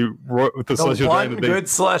one good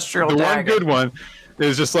celestial dagger. One good one,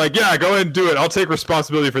 is just like, yeah, go ahead and do it. I'll take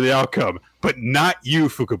responsibility for the outcome. But not you,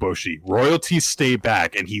 Fukaboshi. Royalty stay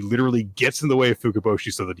back. And he literally gets in the way of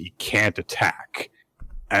Fukaboshi so that he can't attack.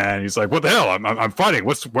 And he's like, what the hell? I'm fighting.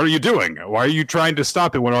 What are you doing? Why are you trying to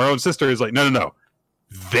stop it when our own sister is like, no.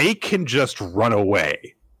 They can just run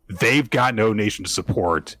away. They've got no nation to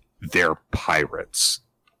support. They're pirates.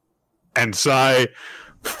 And Sai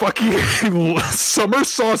fucking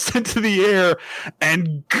somersaults into the air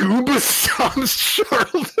and Goomba stomps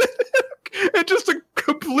Charlotte and just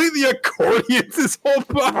completely accordions his whole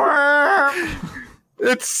body.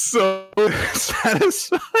 It's so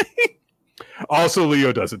satisfying. Also,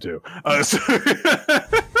 Leo does it too.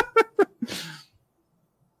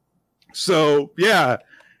 So yeah,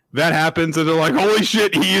 that happens, and they're like, "Holy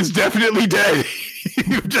shit, he is definitely dead."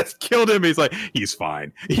 You just killed him. He's like, he's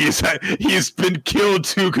fine. He's been killed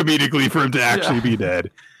too comedically for him to actually be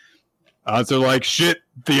dead. So they're like, shit,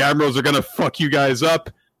 the admirals are gonna fuck you guys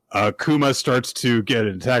up. Kuma starts to get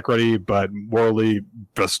an attack ready, but Morley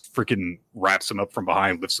just freaking wraps him up from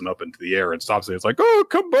behind, lifts him up into the air, and stops him. It's like, oh,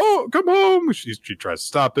 come home. She tries to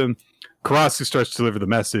stop him. Karasu starts to deliver the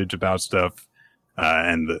message about stuff,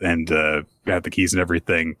 and have the keys and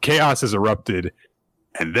everything. Chaos has erupted.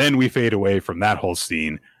 And then we fade away from that whole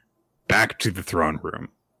scene back to the throne room,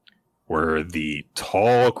 where the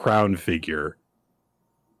tall crowned figure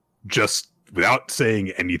just without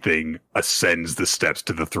saying anything, ascends the steps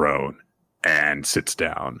to the throne and sits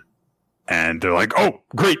down. And they're like, "Oh,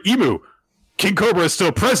 great, Emu! King Cobra is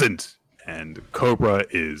still present!" And Cobra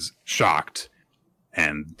is shocked.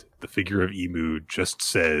 And the figure of Emu just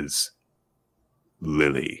says,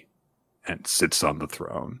 "Lily," and sits on the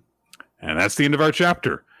throne. And that's the end of our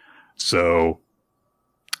chapter. So,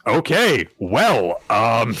 okay, well,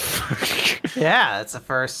 yeah, it's the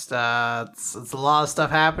first, it's a lot of stuff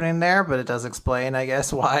happening there, but it does explain, I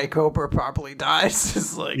guess, why Cobra probably dies.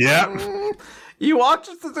 It's like, you walked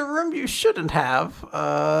into the room you shouldn't have,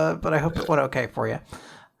 but I hope it went okay for you.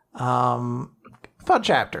 Fun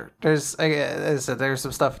chapter. There's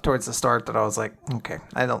some stuff towards the start that I was like, okay,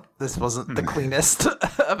 this wasn't the cleanest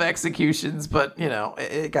of executions, but,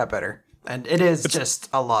 it got better. And it's just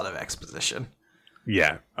a lot of exposition.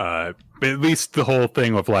 Yeah. But at least the whole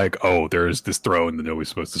thing of like, oh, there's this throne that nobody's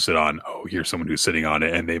supposed to sit on. Oh, here's someone who's sitting on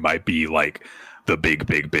it, and they might be like the big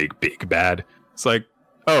bad. It's like,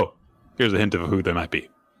 oh, here's a hint of who they might be.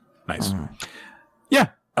 Nice. Yeah.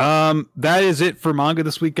 That is it for manga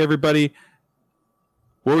this week, everybody.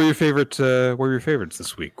 What were your favorites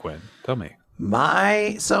this week, Gwen? Tell me.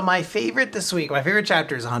 My favorite this week, my favorite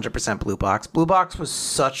chapter is 100% Blue Box. Blue Box was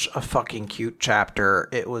such a fucking cute chapter.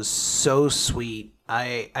 It was so sweet.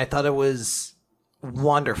 I thought it was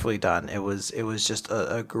wonderfully done. It was just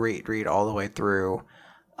a great read all the way through.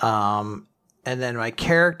 And then my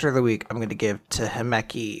character of the week, I'm going to give to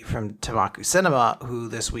Himeki from Tenmaku Cinema, who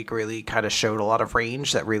this week really kind of showed a lot of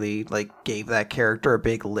range that really gave that character a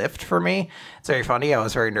big lift for me. It's very funny. I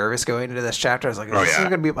was very nervous going into this chapter. I was like, this is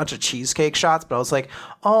going to be a bunch of cheesecake shots. But I was like,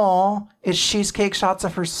 oh, it's cheesecake shots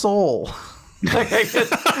of her soul.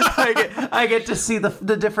 I get to see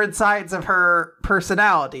the different sides of her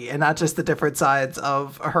personality and not just the different sides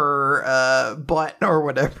of her butt or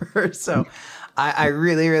whatever. So I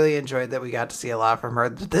really, really enjoyed that we got to see a lot from her.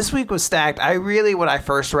 This week was stacked. When I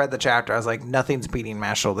first read the chapter, I was like, nothing's beating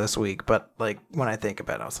Mashle this week. But when I think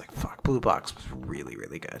about it, I was like, fuck, Blue Box was really,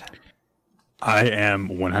 really good. I am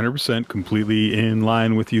 100% completely in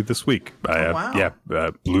line with you this week. Wow.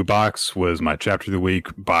 Yeah, Blue Box was my chapter of the week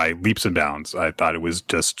by leaps and bounds. I thought it was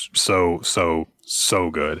just so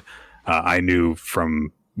good. I knew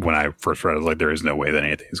from when I first read it, I was like, there is no way that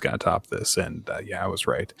anything's going to top this. And I was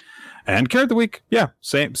right. And character of the week, yeah,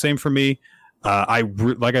 same for me.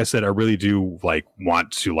 Like I said, I really do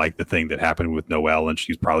want to like the thing that happened with Noelle, and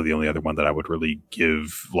she's probably the only other one that I would really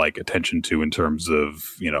give attention to in terms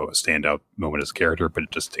of a standout moment as a character, but it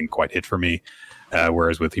just didn't quite hit for me.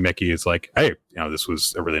 Whereas with Himeki, it's like, hey, this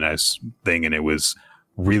was a really nice thing, and it was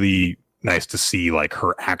really nice to see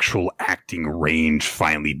her actual acting range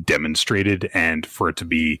finally demonstrated, and for it to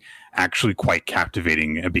be actually quite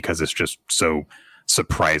captivating, because it's just so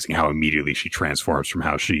surprising how immediately she transforms from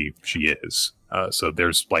how she is. So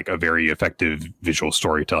there's a very effective visual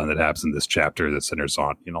storytelling that happens in this chapter that centers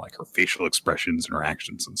on her facial expressions and her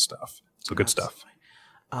actions and stuff. So good stuff.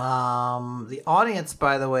 The audience,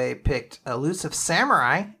 by the way, picked Elusive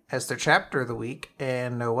Samurai as their chapter of the week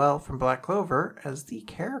and Noelle from Black Clover as the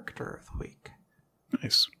character of the week.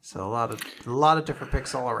 Nice. So a lot of different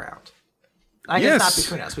picks all around. I guess not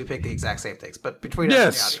between us. We picked the exact same things, but between us and the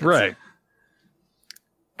audience. Yes, right.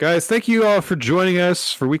 Guys, thank you all for joining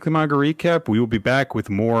us for Weekly Manga Recap. We will be back with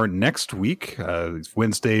more next week. It's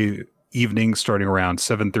Wednesday evening, starting around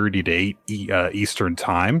 7:30 to 8 Eastern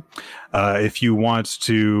Time. If you want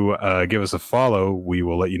to give us a follow, we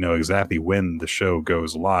will let you know exactly when the show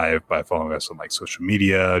goes live by following us on social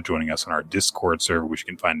media, joining us on our Discord server, which you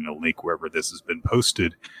can find in a link wherever this has been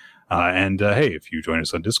posted. Hey, if you join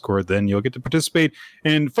us on Discord, then you'll get to participate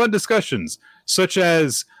in fun discussions, such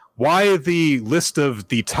as why the list of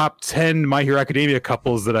the top 10 My Hero Academia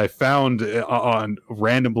couples that I found on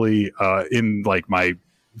randomly in my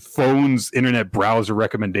phone's internet browser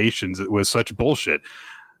recommendations, it was such bullshit.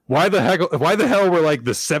 Why the hell were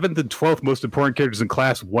the 7th and 12th most important characters in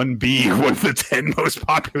class 1B one of the 10 most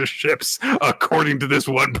popular ships according to this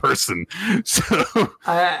one person? So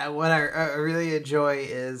what I really enjoy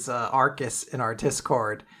is Arcus in our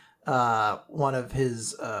Discord. One of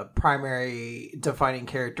his primary defining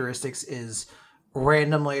characteristics is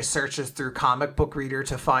randomly searches through comic book reader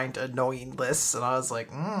to find annoying lists, and I was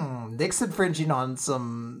like, Nick's infringing on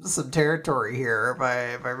some territory here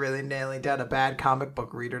by really nailing down a bad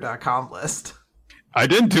comicbookreader.com list. I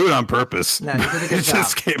didn't do it on purpose. No, you did a good job.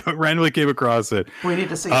 Just randomly came across it. We need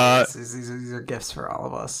to see this. These are gifts for all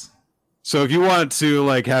of us. So if you want to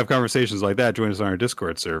have conversations like that, join us on our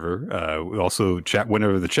Discord server. We also chat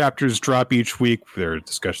whenever the chapters drop each week. There are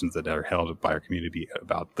discussions that are held by our community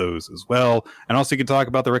about those as well. And also you can talk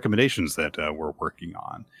about the recommendations that we're working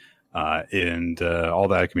on. And all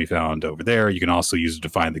that can be found over there. You can also use it to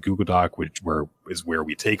find the Google Doc, which is where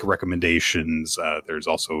we take recommendations. There's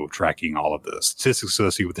also tracking all of the statistics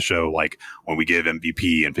associated with the show, like when we give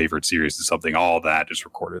MVP and favorite series to something, all that is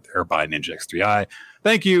recorded there by Ninja X3i.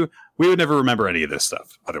 Thank you. We would never remember any of this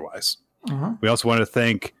stuff otherwise. We also want to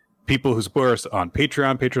thank people who support us on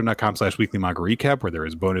Patreon, patreon.com/weekly manga recap, where there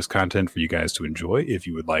is bonus content for you guys to enjoy if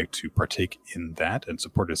you would like to partake in that and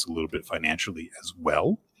support us a little bit financially as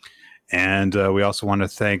well. And we also want to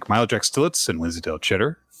thank Milo Jack Stillitz and Lindsay Del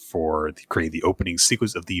Cheddar for creating the opening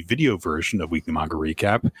sequence of the video version of Weekly Manga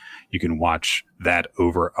Recap. You can watch that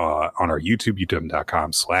over on our YouTube,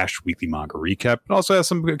 youtube.com/Weekly Manga Recap. It also has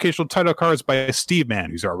some occasional title cards by Steve Man,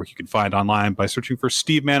 whose artwork you can find online by searching for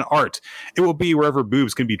Steve Man Art. It will be wherever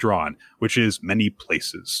boobs can be drawn, which is many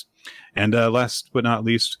places. And last but not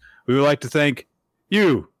least, we would like to thank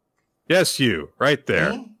you. Yes, you, right there.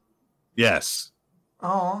 Me? Yes.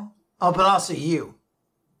 Oh, but also you.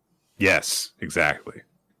 Yes, exactly.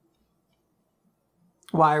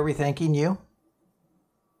 Why are we thanking you?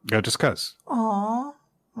 Yeah, just cuz. Aw,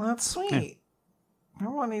 that's sweet. Yeah.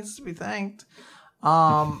 Everyone needs to be thanked.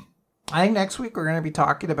 I think next week we're going to be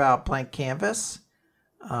talking about Blank Canvas,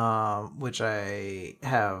 which I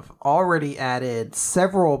have already added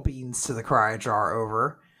several beans to the cry jar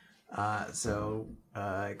over. So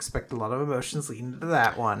expect a lot of emotions leading into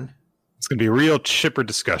that one. It's going to be a real chipper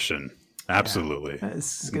discussion. Absolutely. Yeah.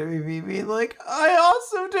 This is going to be me being like, I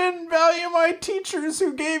also didn't value my teachers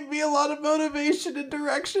who gave me a lot of motivation and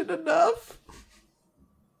direction enough.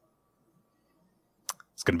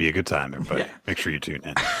 It's going to be a good time, everybody. Yeah. Make sure you tune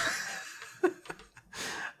in.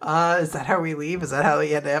 Is that how we leave? Is that how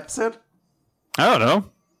we end the episode? I don't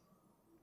know.